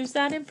will use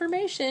that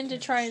information to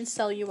try and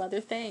sell you other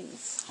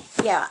things.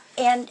 Yeah,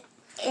 and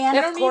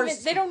of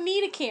course... they don't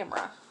need a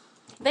camera.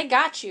 They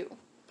got you.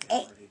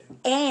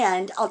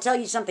 And I'll tell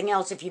you something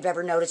else if you've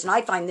ever noticed, and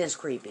I find this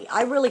creepy.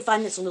 I really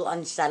find this a little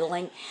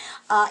unsettling.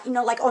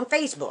 Like on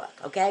Facebook,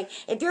 okay?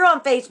 If you're on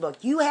Facebook,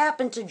 you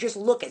happen to just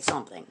look at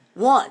something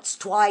once,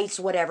 twice,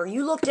 whatever.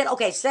 You looked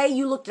at, say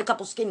you looked at a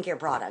couple skincare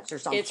products or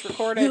something. It's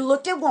recorded. You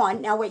looked at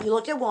one. Now wait, you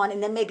looked at one,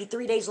 and then maybe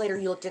 3 days later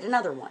you looked at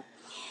another one.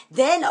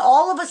 Then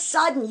all of a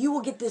sudden you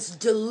will get this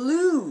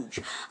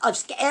deluge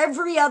of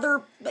every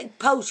other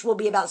post will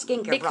be about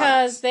skincare products.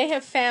 Because they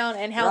have found,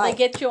 and how they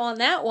get you on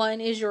that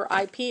one is your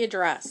IP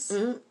address.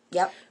 Mm-hmm.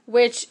 Yep.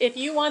 Which, if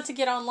you want to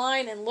get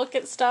online and look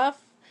at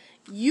stuff,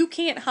 you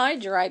can't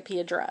hide your IP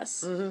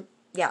address. Mm-hmm.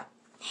 Yeah.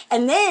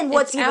 And then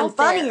what's even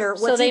funnier...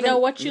 so they know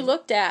what you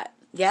looked at.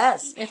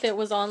 Yes. If it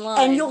was online.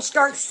 And you'll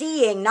start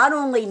seeing not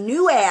only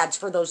new ads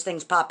for those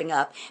things popping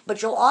up,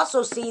 but you'll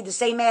also see the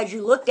same ads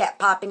you looked at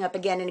popping up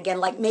again and again.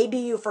 Like maybe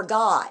you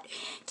forgot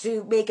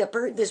to make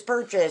this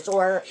purchase,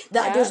 or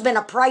there's been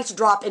a price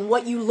drop in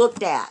what you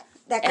looked at.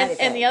 That kind of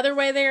thing. And the other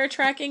way they are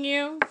tracking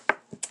you,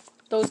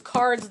 those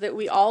cards that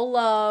we all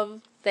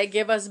love that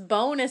give us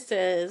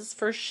bonuses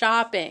for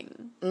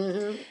shopping.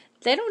 Mm-hmm.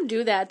 They don't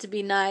do that to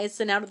be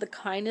nice and out of the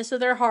kindness of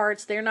their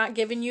hearts. They're not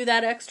giving you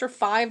that extra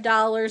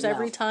 $5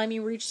 every time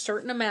you reach a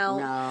certain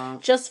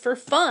amount just for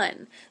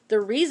fun. The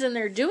reason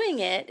they're doing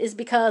it is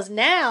because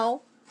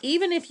now,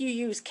 even if you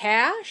use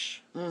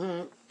cash,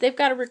 they've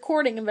got a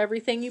recording of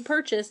everything you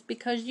purchased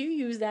because you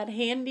use that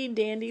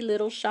handy-dandy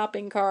little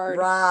shopping card.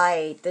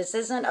 Right. This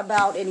isn't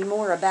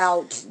anymore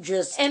about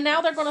just... And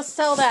now they're going to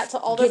sell that to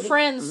all their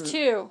friends,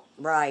 too.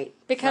 Right.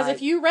 Because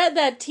if you read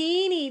that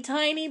teeny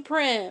tiny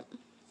print...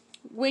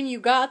 when you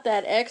got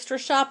that extra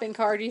shopping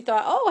card, you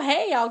thought, oh,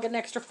 hey, I'll get an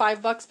extra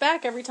 $5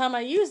 back every time I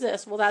use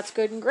this. Well, that's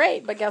good and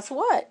great. But guess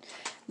what?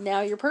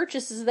 Now your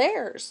purchase is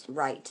theirs.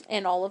 Right.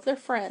 And all of their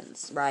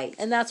friends. Right.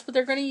 And that's what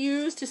they're going to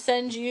use to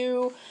send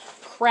you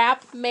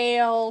crap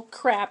mail,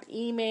 crap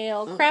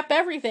email, crap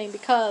everything.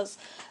 Because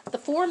the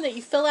form that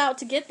you fill out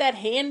to get that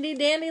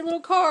handy-dandy little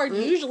card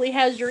usually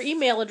has your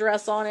email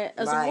address on it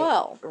as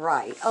well.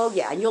 Right. Oh,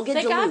 yeah. And you'll get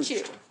They deluged. got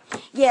you.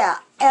 Yeah,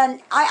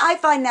 and I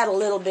find that a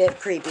little bit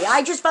creepy.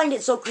 I just find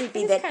it so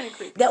creepy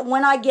that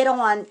when I get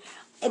on,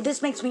 and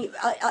this makes me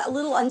a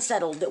little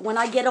unsettled, that when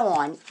I get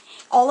on,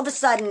 all of a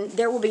sudden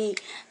there will be,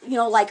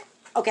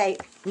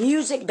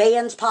 music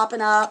bands popping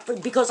up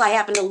because I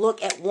happen to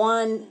look at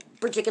one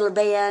particular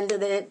band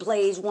that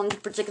plays one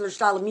particular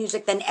style of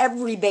music, then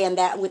every band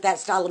with that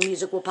style of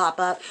music will pop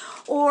up,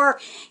 or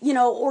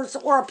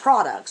a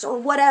products or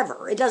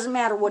whatever. It doesn't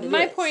matter what it is.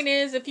 My point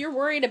is, if you're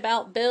worried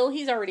about Bill,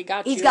 he's already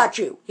got you. He's got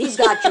you. He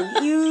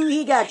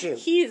got you.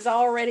 He's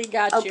already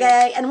got you.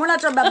 Okay, and we're not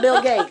talking about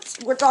Bill Gates.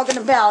 We're talking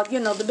about,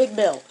 the big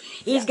Bill.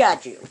 He's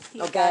got you.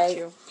 He's got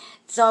you.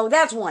 So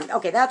that's one.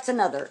 Okay, that's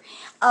another.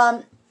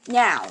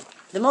 Now,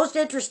 the most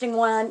interesting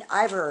one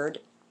I've heard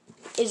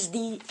is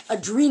the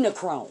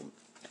adrenochrome.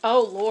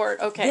 Oh,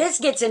 Lord. Okay. This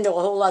gets into a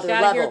whole other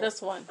Gotta level hear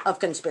this one. of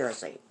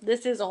conspiracy.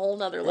 This is a whole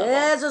nother level.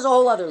 This is a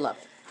whole other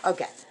level.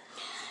 Okay.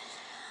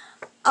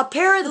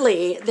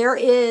 Apparently, there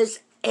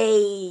is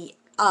a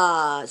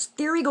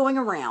theory going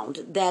around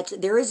that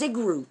there is a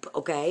group,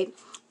 okay?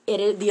 It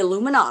is the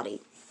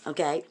Illuminati,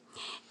 okay?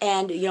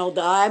 And,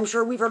 I'm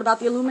sure we've heard about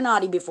the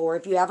Illuminati before.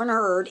 If you haven't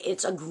heard,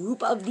 it's a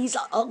group of these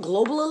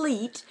global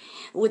elite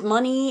with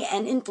money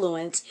and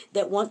influence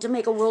that want to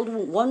make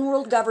one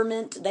world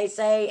government, they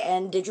say,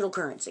 and digital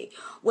currency,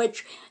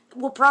 which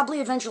will probably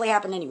eventually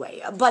happen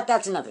anyway. But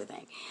that's another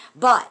thing.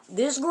 But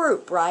this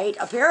group, right,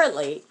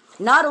 apparently,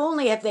 not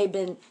only have they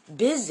been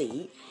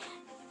busy...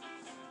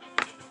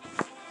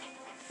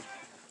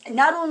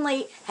 Not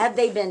only have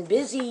they been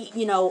busy,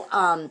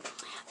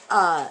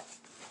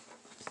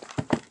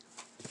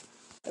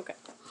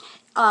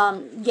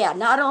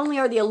 not only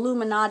are the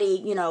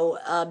Illuminati,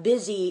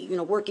 busy,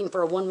 working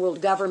for a one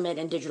world government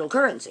and digital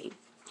currency,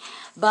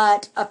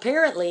 but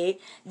apparently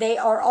they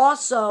are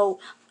also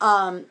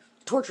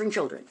torturing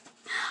children.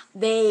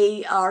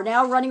 They are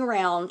now running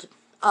around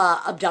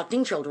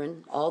abducting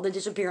children. All the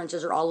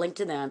disappearances are all linked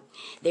to them.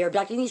 They are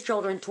abducting these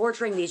children,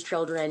 torturing these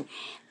children,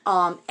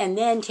 and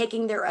then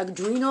taking their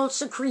adrenal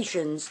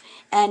secretions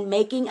and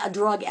making a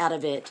drug out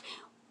of it,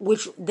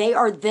 which they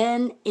are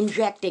then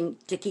injecting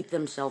to keep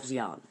themselves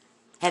young.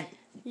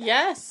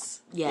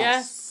 Yes.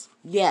 Yes.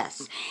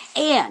 Yes.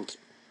 And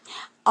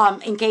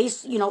in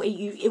case,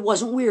 it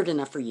wasn't weird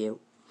enough for you,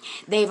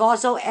 they've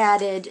also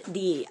added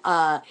the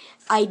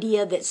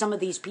idea that some of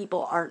these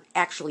people aren't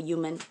actually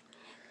human.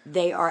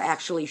 They are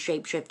actually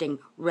shape-shifting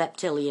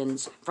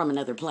reptilians from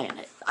another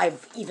planet.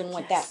 I've even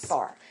went that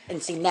far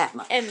and seen that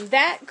much. And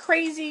that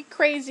crazy,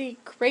 crazy,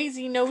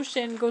 crazy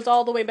notion goes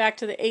all the way back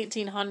to the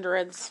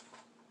 1800s.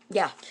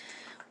 Yeah.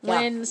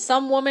 When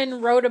some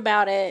woman wrote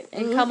about it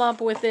and come up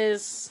with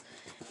this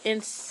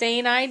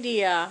insane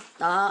idea.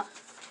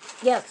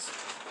 Yes.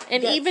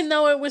 And even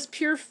though it was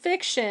pure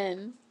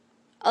fiction,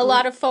 a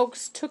lot of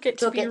folks took it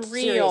to be real.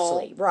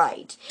 Seriously,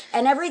 right.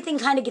 And everything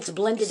kind of gets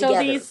blended together.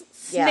 So these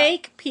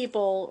snake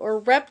people or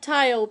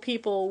reptile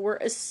people were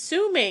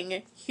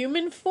assuming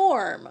human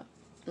form.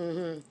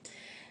 Mm-hmm.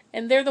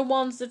 And they're the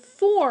ones that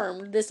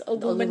formed this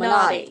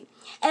Illuminati.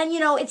 And,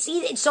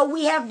 so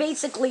we have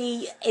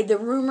basically the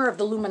rumor of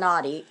the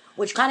Illuminati,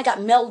 which kind of got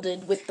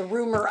melded with the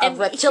rumor of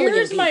reptilian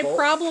here's people. My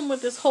problem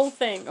with this whole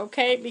thing,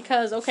 okay?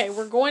 Because,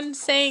 we're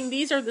saying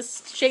these are the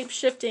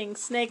shape-shifting,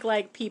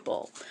 snake-like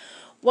people.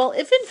 Well,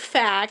 if in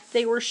fact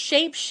they were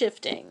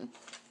shape-shifting,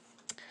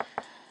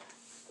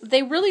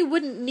 they really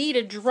wouldn't need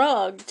a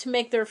drug to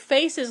make their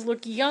faces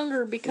look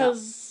younger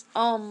because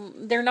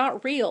they're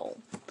not real.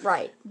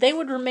 Right. They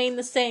would remain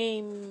the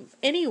same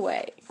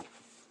anyway.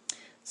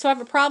 So I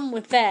have a problem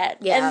with that.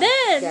 Yeah. And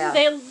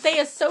then they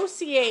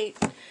associate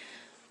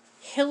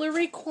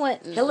Hillary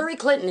Clinton. Hillary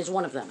Clinton is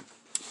one of them.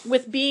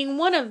 With being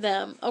one of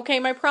them. Okay,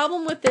 my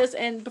problem with this,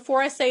 and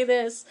before I say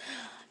this,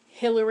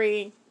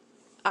 Hillary,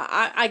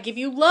 I give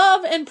you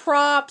love and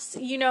props.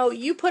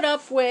 You put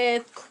up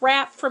with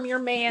crap from your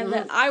man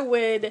that I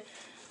would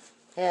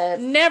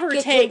never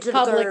take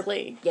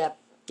publicly. Yep.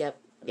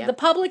 The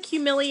public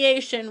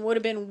humiliation would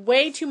have been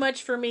way too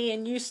much for me,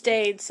 and you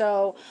stayed,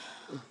 so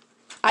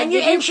I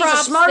give you props she's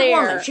a smart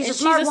there. woman. She's a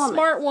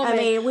smart woman. I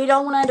mean, we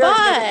don't want to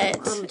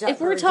underestimate. But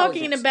if we're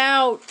talking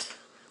about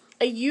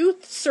a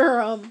youth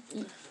serum,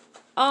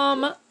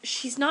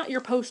 she's not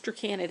your poster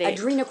candidate.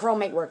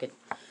 Adrenochrome ain't working.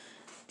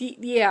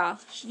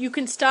 You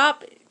can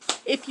stop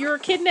if you're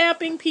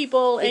kidnapping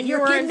people and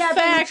you're in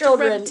fact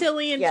children, a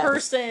reptilian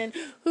person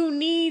who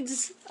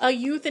needs a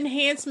youth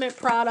enhancement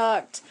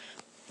product.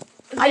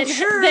 I'm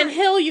sure. Then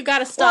Hill, you got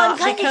to stop.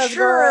 Well, I'm kind of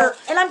sure,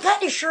 and I'm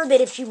kind of sure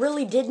that if she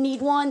really did need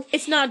one,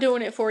 it's not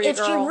doing it for you. If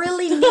she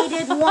really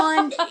needed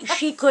one,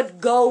 she could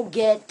go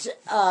get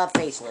a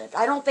facelift.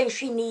 I don't think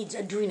she needs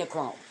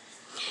adrenochrome.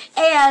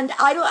 And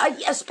I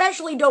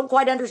especially don't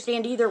quite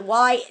understand either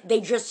why they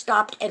just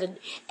stopped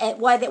at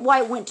why it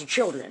went to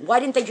children. Why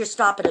didn't they just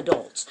stop at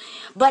adults?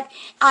 But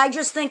I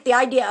just think the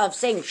idea of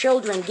saying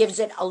children gives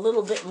it a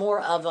little bit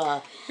more of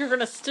a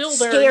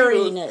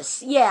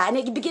scariness. Yeah, and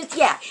it gives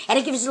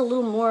it a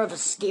little more of a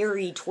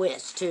scary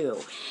twist too.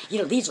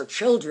 These are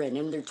children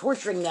and they're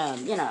torturing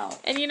them.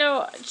 And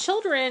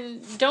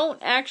children don't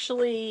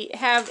actually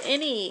have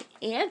any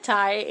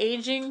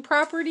anti-aging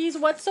properties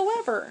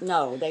whatsoever.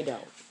 No, they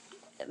don't.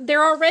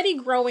 They're already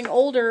growing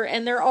older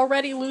and they're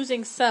already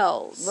losing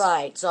cells.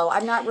 Right, so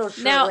I'm not real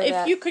sure. Now,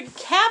 if you could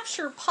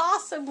capture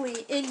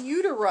possibly in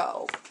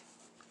utero,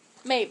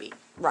 maybe.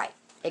 Right,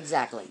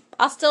 exactly.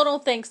 I still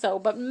don't think so,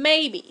 but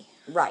maybe.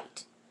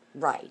 Right,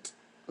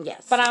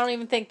 yes. But I don't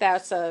even think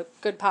that's a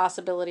good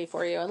possibility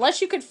for you.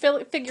 Unless you could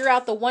figure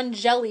out the one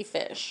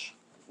jellyfish.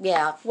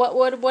 Yeah.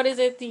 What is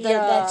it?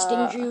 That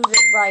Stinju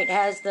that,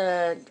 has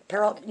the,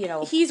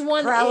 he's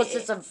one,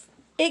 paralysis of...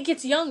 It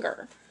gets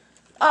younger.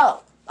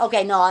 Oh.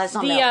 Okay, no, that's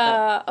not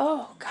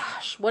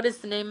what is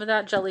the name of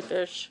that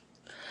jellyfish?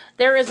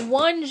 There is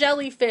one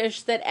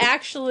jellyfish that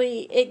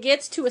actually, it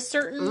gets to a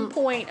certain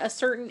point, a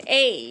certain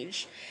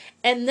age,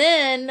 and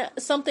then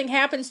something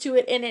happens to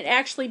it and it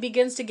actually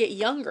begins to get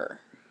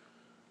younger.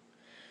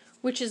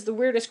 Which is the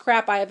weirdest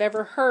crap I have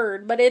ever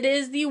heard, but it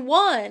is the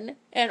one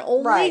and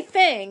only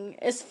thing,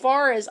 as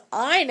far as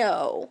I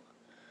know,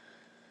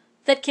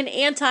 that can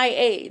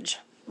anti-age.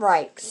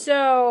 Right.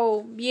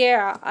 So,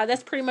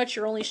 that's pretty much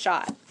your only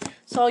shot.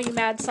 So all you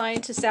mad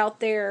scientists out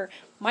there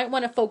might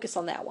want to focus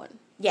on that one.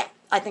 Yeah,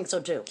 I think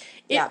so too.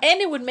 And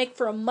it would make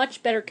for a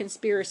much better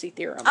conspiracy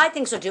theorem. I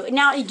think so too.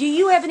 Now, do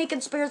you have any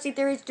conspiracy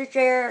theories to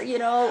share?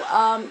 Hit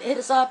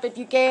us up if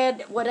you can,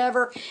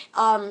 whatever.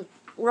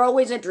 We're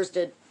always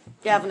interested.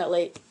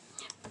 Definitely.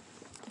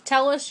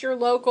 Tell us your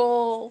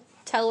local...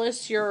 Tell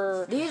us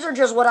your... These are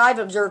just what I've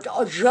observed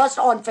just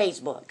on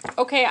Facebook.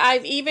 Okay,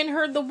 I've even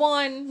heard the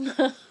one...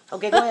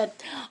 Okay, go ahead.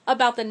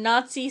 About the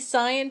Nazi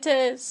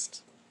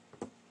scientist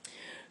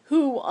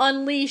who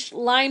unleashed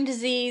Lyme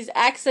disease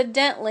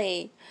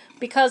accidentally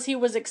because he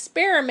was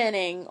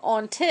experimenting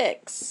on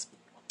ticks.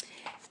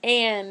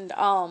 And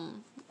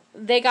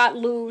they got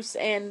loose,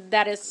 and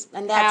that's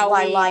how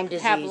why we Lyme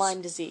disease. Have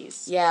Lyme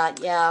disease.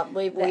 Yeah,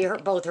 we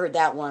both heard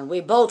that one. We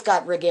both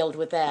got regaled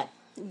with that.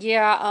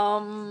 Yeah,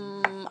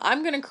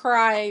 I'm gonna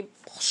cry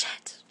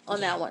bullshit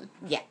on that one.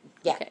 Yeah,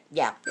 Yeah, Okay.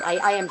 yeah,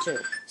 I am too.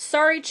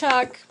 Sorry,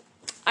 Chuck.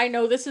 I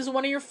know this is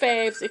one of your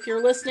faves. If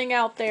you're listening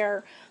out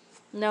there,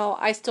 no,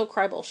 I still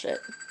cry bullshit.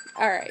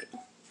 All right.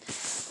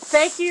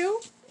 Thank you.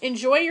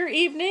 Enjoy your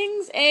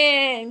evenings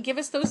and give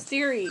us those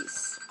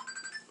theories.